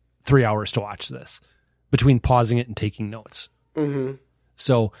me 3 hours to watch this between pausing it and taking notes. Mm-hmm.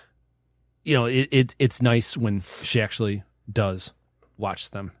 So, it's nice when she actually does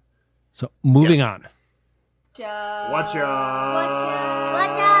watch them. So, moving on. What you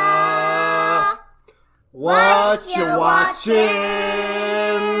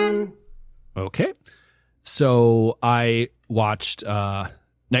Okay. So I watched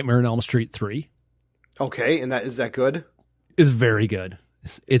Nightmare on Elm Street 3. Okay, and is that good? It's very good.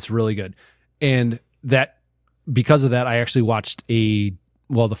 It's really good. And because of that, I actually watched the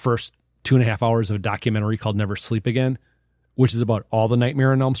first 2.5 hours of a documentary called Never Sleep Again, which is about all the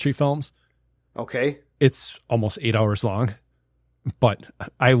Nightmare on Elm Street films. Okay. It's almost 8 hours long, but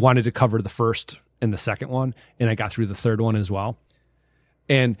I wanted to cover the first and the second one, and I got through the third one as well.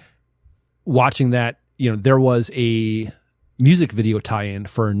 And watching that, there was a music video tie-in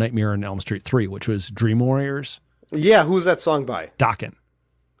for Nightmare on Elm Street 3, which was Dream Warriors. Yeah, who's that song by? Dokken.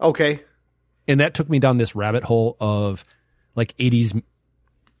 Okay. And that took me down this rabbit hole of like 80s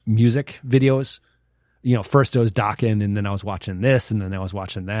music videos. First it was Dokken, and then I was watching this, and then I was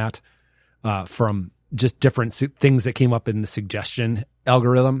watching that from just different things that came up in the suggestion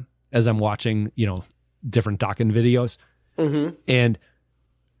algorithm as I'm watching, different Dokken videos. Mm-hmm. And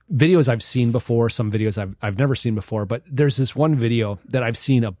videos I've seen before, some videos I've never seen before, but there's this one video that I've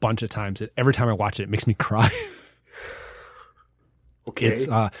seen a bunch of times that every time I watch it, it makes me cry. Okay. It's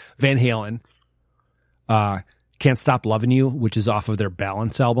Van Halen, Can't Stop Loving You, which is off of their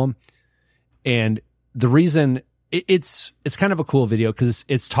Balance album. And the reason it's kind of a cool video because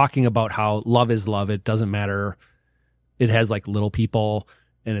it's talking about how love is love. It doesn't matter. It has like little people,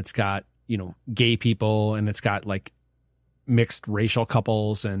 and it's got, gay people, and it's got like mixed racial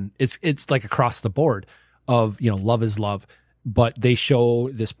couples, and it's like across the board of, love is love. But they show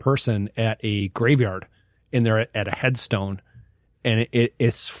this person at a graveyard, and they're at a headstone, and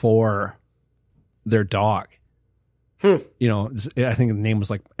it's for their dog. I think the name was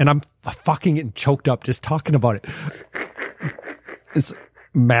like, and I'm fucking getting choked up just talking about it.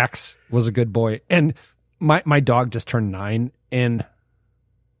 Max was a good boy. And my dog just turned 9, and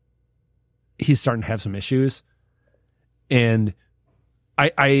he's starting to have some issues. And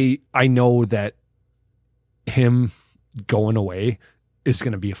I know that him going away is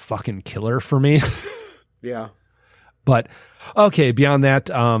going to be a fucking killer for me. Yeah. But okay, beyond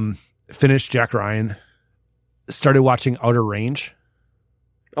that, finished Jack Ryan. Started watching Outer Range.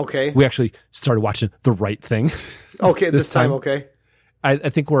 Okay. We actually started watching The Right Thing. Okay, this time, okay. I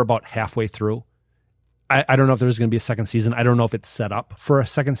think we're about halfway through. I don't know if there's going to be a second season. I don't know if it's set up for a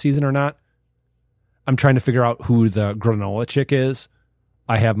second season or not. I'm trying to figure out who the granola chick is.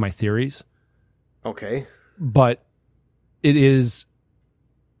 I have my theories. Okay. But there's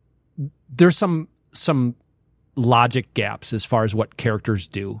some logic gaps as far as what characters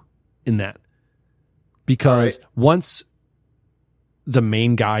do in that. Because once the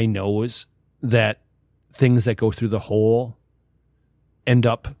main guy knows that things that go through the hole end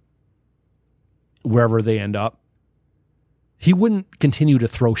up wherever they end up, he wouldn't continue to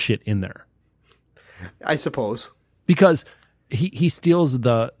throw shit in there. I suppose. Because he steals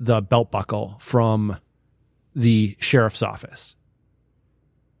the belt buckle from the sheriff's office.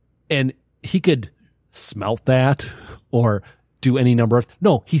 And he could smelt that or do any number of...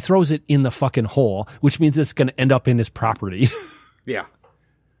 No, he throws it in the fucking hole, which means it's going to end up in his property. Yeah.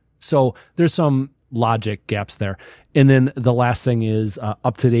 So there's some logic gaps there. And then the last thing is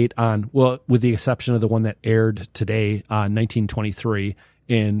up to date on, well, with the exception of the one that aired today, 1923,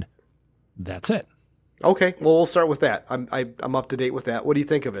 and that's it. Okay, well, we'll start with that. I'm up to date with that. What do you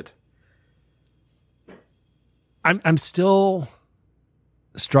think of it? I'm still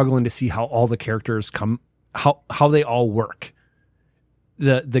struggling to see how all the characters how they all work.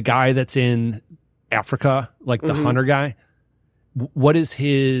 The guy that's in Africa, like the hunter guy, what is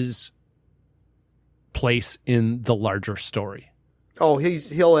his place in the larger story? Oh,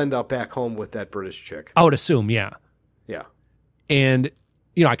 he'll end up back home with that British chick. I would assume, yeah. Yeah. And,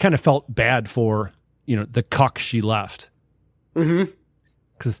 I kind of felt bad for, the cuck she left. Mm-hmm.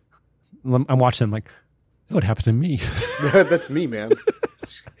 Because I'm watching, I'm like, what happened to me? That's me, man.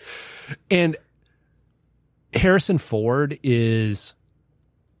 And Harrison Ford is...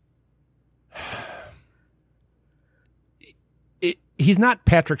 He's not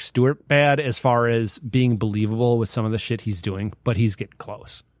Patrick Stewart bad as far as being believable with some of the shit he's doing, but he's getting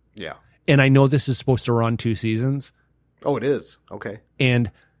close. Yeah. And I know this is supposed to run 2 seasons. Oh, it is? Okay. And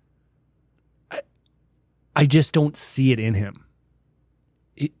I just don't see it in him.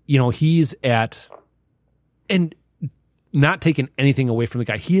 He's at... And not taking anything away from the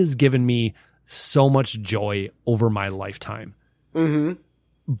guy, he has given me so much joy over my lifetime. Mm-hmm.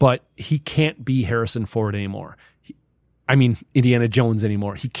 But he can't be Harrison Ford anymore. Indiana Jones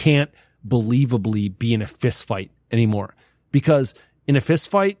anymore. He can't believably be in a fist fight anymore. Because in a fist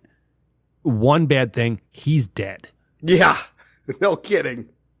fight, one bad thing, he's dead. Yeah, no kidding.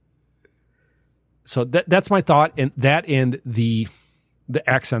 So that's my thought. And the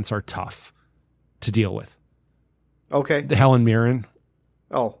accents are tough. to deal with. Okay. The Helen Mirren.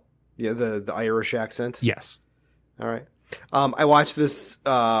 Oh, yeah, the Irish accent. Yes. All right. I watched this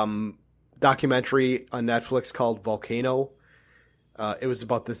documentary on Netflix called Volcano. It was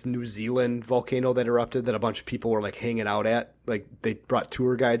about this New Zealand volcano that erupted that a bunch of people were like hanging out at. Like they brought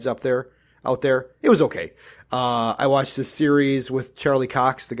tour guides out there. It was okay. I watched this series with Charlie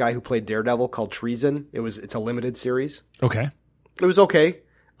Cox, the guy who played Daredevil, called Treason. It's a limited series. Okay. It was okay.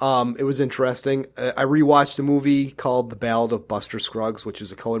 It was interesting. I rewatched a movie called The Ballad of Buster Scruggs, which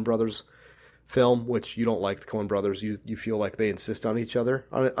is a Coen Brothers film, which you don't like the Coen Brothers. You feel like they insist on each other,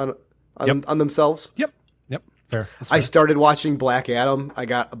 on themselves. Yep. Fair. I started watching Black Adam. I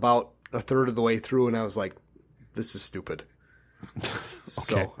got about a third of the way through, and I was like, this is stupid.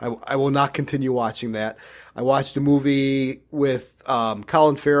 So I will not continue watching that. I watched a movie with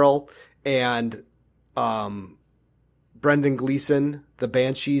Colin Farrell and Brendan Gleeson, The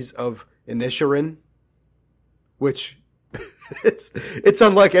Banshees of Inisherin, which it's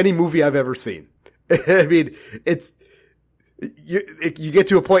unlike any movie I've ever seen. I mean, you get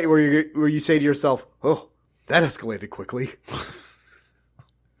to a point where you say to yourself, "Oh, that escalated quickly."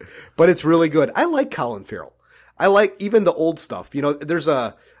 But it's really good. I like Colin Farrell. I like even the old stuff. You know, there's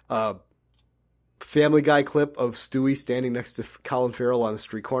a Family Guy clip of Stewie standing next to Colin Farrell on a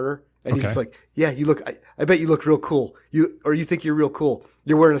street corner. And he's like, yeah, you look, I bet you look real cool. You think you're real cool.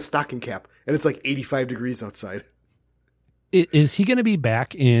 You're wearing a stocking cap and it's like 85 degrees outside. Is he going to be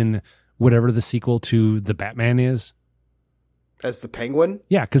back in whatever the sequel to The Batman is? As the Penguin?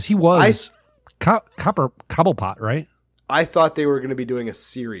 Yeah, because he was Cobblepot, right? I thought they were going to be doing a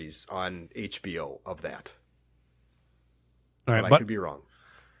series on HBO of that. All right, but I could be wrong.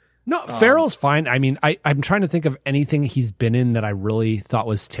 No, Farrell's fine. I mean, I'm trying to think of anything he's been in that I really thought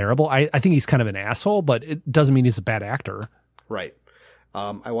was terrible. I think he's kind of an asshole, but it doesn't mean he's a bad actor. Right.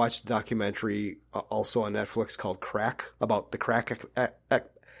 I watched a documentary also on Netflix called Crack, about the crack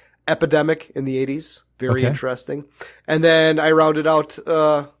epidemic in the 80s. Very interesting. And then I rounded out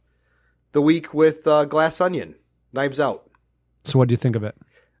the week with Glass Onion, Knives Out. So what do you think of it?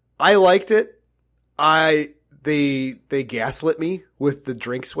 I liked it. They gaslit me with the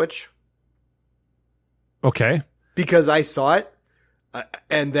drink switch. Okay. Because I saw it,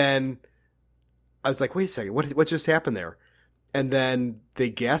 and then I was like, wait a second, what just happened there? And then they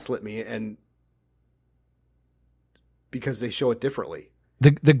gaslit me, and because they show it differently.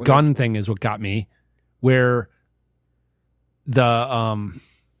 The gun thing is what got me, where the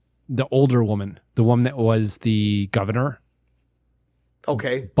older woman, the one that was the governor,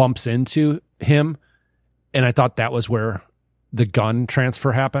 bumps into him. And I thought that was where the gun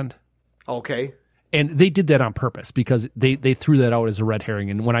transfer happened. Okay. And they did that on purpose because they threw that out as a red herring.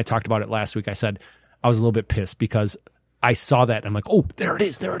 And when I talked about it last week, I said I was a little bit pissed because I saw that and I'm like, oh, there it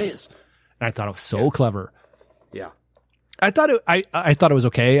is. And I thought it was so clever. Yeah. I thought it was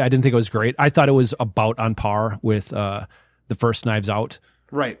okay. I didn't think it was great. I thought it was about on par with the first Knives Out.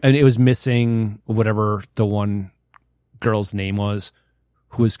 Right. And it was missing whatever the one girl's name was,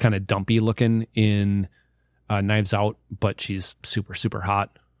 who was kind of dumpy looking in Knives Out, but she's super, super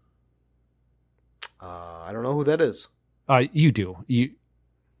hot. I don't know who that is. You do.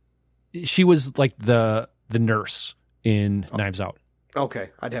 She was like the nurse in Knives Out. Okay,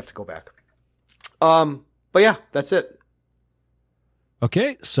 I'd have to go back. But yeah, that's it.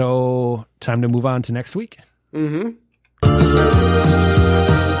 Okay, so time to move on to next week. Mm-hmm.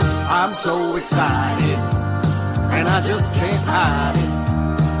 I'm so excited, and I just can't hide it.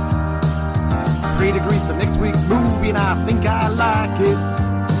 3 degrees to next week's movie, and I think I like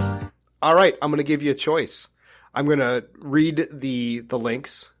it. All right, I'm going to give you a choice. I'm going to read the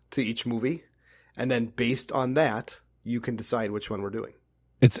links to each movie, and then based on that, you can decide which one we're doing.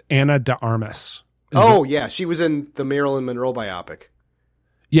 It's Ana de Armas. Yeah, she was in the Marilyn Monroe biopic.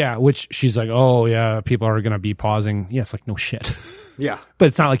 Yeah, which she's like, oh yeah, people are going to be pausing. Yeah, it's like, no shit. Yeah. But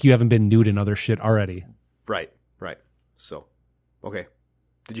it's not like you haven't been nude in other shit already. Right. So, okay.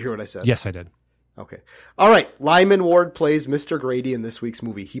 Did you hear what I said? Yes, I did. Okay. All right. Lyman Ward plays Mr. Grady in this week's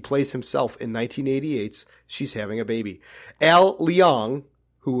movie. He plays himself in 1988's She's Having a Baby. Al Leong,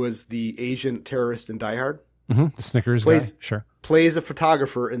 who was the Asian terrorist in Die Hard. Mm-hmm. The Snickers guy. Sure. Plays a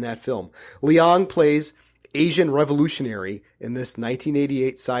photographer in that film. Leong plays Asian revolutionary in this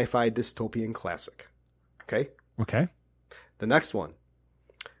 1988 sci-fi dystopian classic. Okay? Okay. The next one.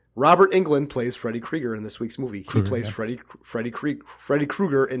 Robert Englund plays Freddy Krueger in this week's movie. He plays Freddy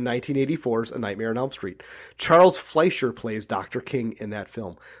Krueger in 1984's A Nightmare on Elm Street. Charles Fleischer plays Dr. King in that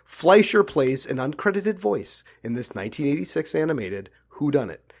film. Fleischer plays an uncredited voice in this 1986 animated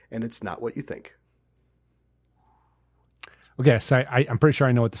Whodunit, and it's not what you think. Okay, so I'm pretty sure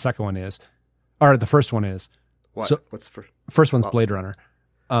I know what the second one is. Or the first one is. What? So, What's for? First one's Blade Runner.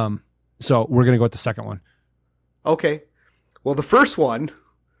 So we're going to go with the second one. Okay. Well, the first one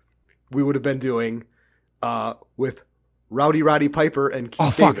we would have been doing with Rowdy Roddy Piper and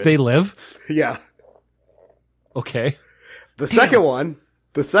Keith David. Oh, fuck. They Live? Yeah. Okay. The second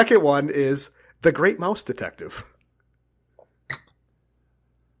one is The Great Mouse Detective.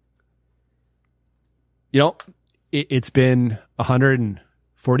 You know, it's been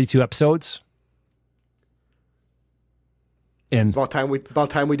 142 episodes. And it's about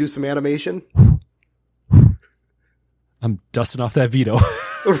time we do some animation. I'm dusting off that veto.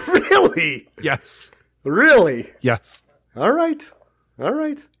 Really? Yes. Really? Yes. All right.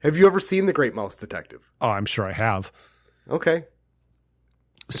 Have you ever seen The Great Mouse Detective? Oh, I'm sure I have. Okay.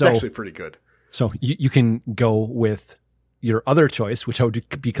 It's actually pretty good. So you can go with your other choice, which I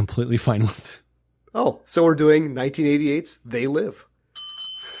would be completely fine with. Oh, so we're doing 1988's They Live.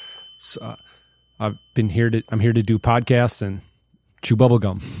 So I'm here to do podcasts and chew bubble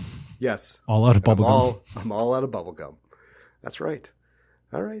gum. Yes. All out of bubble gum. I'm all out of bubble gum. That's right.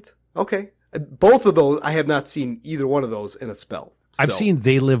 All right. Okay. Both of those, I have not seen either one of those in a spell. So. I've seen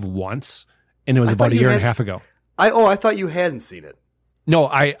They Live once, and it was about a year and a half ago. I thought you hadn't seen it. No,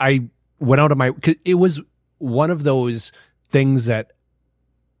 I went out of my... It was one of those things that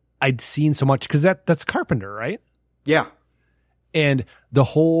I'd seen so much, because that's Carpenter, right? Yeah. And the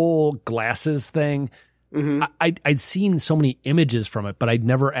whole glasses thing, mm-hmm. I'd seen so many images from it, but I'd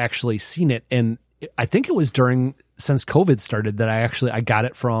never actually seen it. And I think it was since COVID started that I got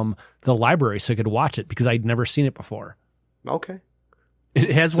it from the library so I could watch it, because I'd never seen it before. Okay.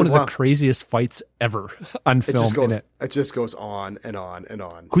 It has one of the craziest fights ever on film in it. It just goes on and on and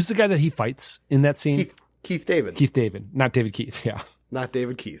on. Who's the guy that he fights in that scene? Keith David. Keith David. Not David Keith, yeah. Not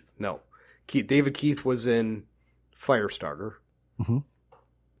David Keith, no. David Keith was in Firestarter. Mm-hmm.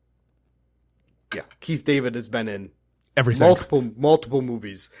 Yeah, Keith David has been in everything. Multiple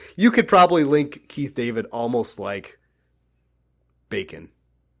movies. You could probably link Keith David almost like Bacon.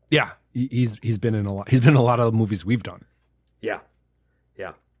 Yeah, he's been in a lot. He's been in a lot of the movies we've done. Yeah.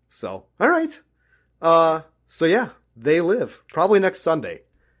 So, all right. So yeah, They Live probably next Sunday.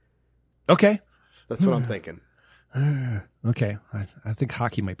 Okay, that's what I'm thinking. Okay, I think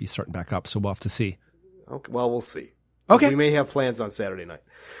hockey might be starting back up, so we'll have to see. Okay, well, we'll see. Okay, we may have plans on Saturday night.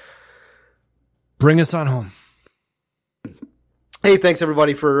 Bring us on home. Hey, thanks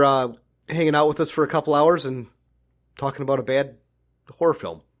everybody for hanging out with us for a couple hours and talking about a bad horror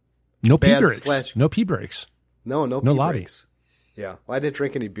film. No pee breaks. No pee breaks. No pee lobby. Breaks. Yeah, well, I didn't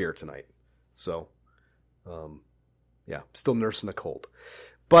drink any beer tonight, so yeah, still nursing a cold.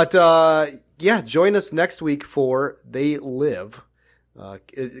 But yeah, join us next week for They Live. I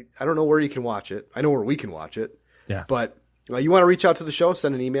don't know where you can watch it. I know where we can watch it. Yeah, but you want to reach out to the show?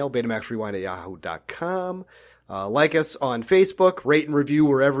 Send an email, betamaxrewind@yahoo.com. Like us on Facebook, rate and review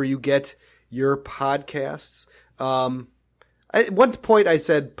wherever you get your podcasts. At one point I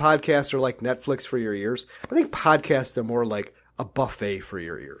said podcasts are like Netflix for your ears. I think podcasts are more like a buffet for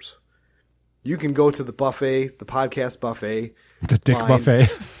your ears. You can go to the buffet, the podcast buffet. The dick buffet.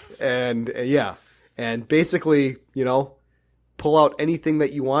 And basically, pull out anything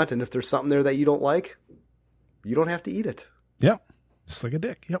that you want, and if there's something there that you don't like, you don't have to eat it. Yep. Just like a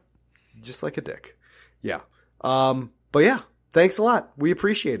dick. Yep. Just like a dick. Yeah. But yeah, thanks a lot. We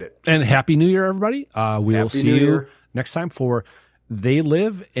appreciate it. And Happy New Year, everybody. We will see you next time for They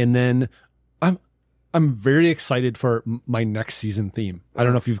Live. And then I'm very excited for my next season theme. I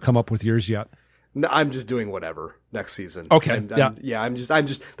don't know if you've come up with yours yet. No, I'm just doing whatever next season. Okay. I'm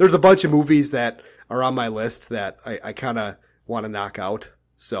just, there's a bunch of movies that are on my list that I kind of want to knock out.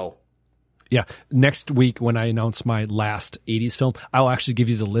 So. Yeah. Next week, when I announce my last 80s film, I'll actually give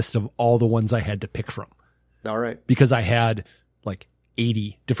you the list of all the ones I had to pick from. All right. Because I had like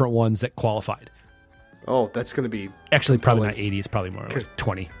 80 different ones that qualified. Oh, that's going to be... Actually, probably not 80. It's probably more like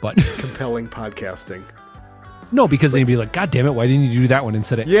 20. But compelling podcasting. No, because then you'd be like, God damn it, why didn't you do that one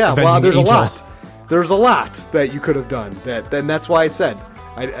instead of... Yeah, well, there's Angel? A lot. There's a lot that you could have done. And that's why I said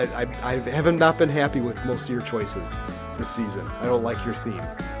I haven't not been happy with most of your choices this season. I don't like your theme.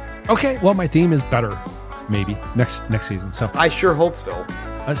 Okay, well, my theme is better, maybe, next season. So I sure hope so.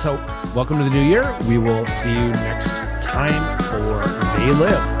 So, welcome to the new year. We will see you next time for They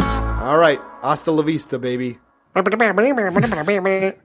Live. All right. Hasta la vista, baby.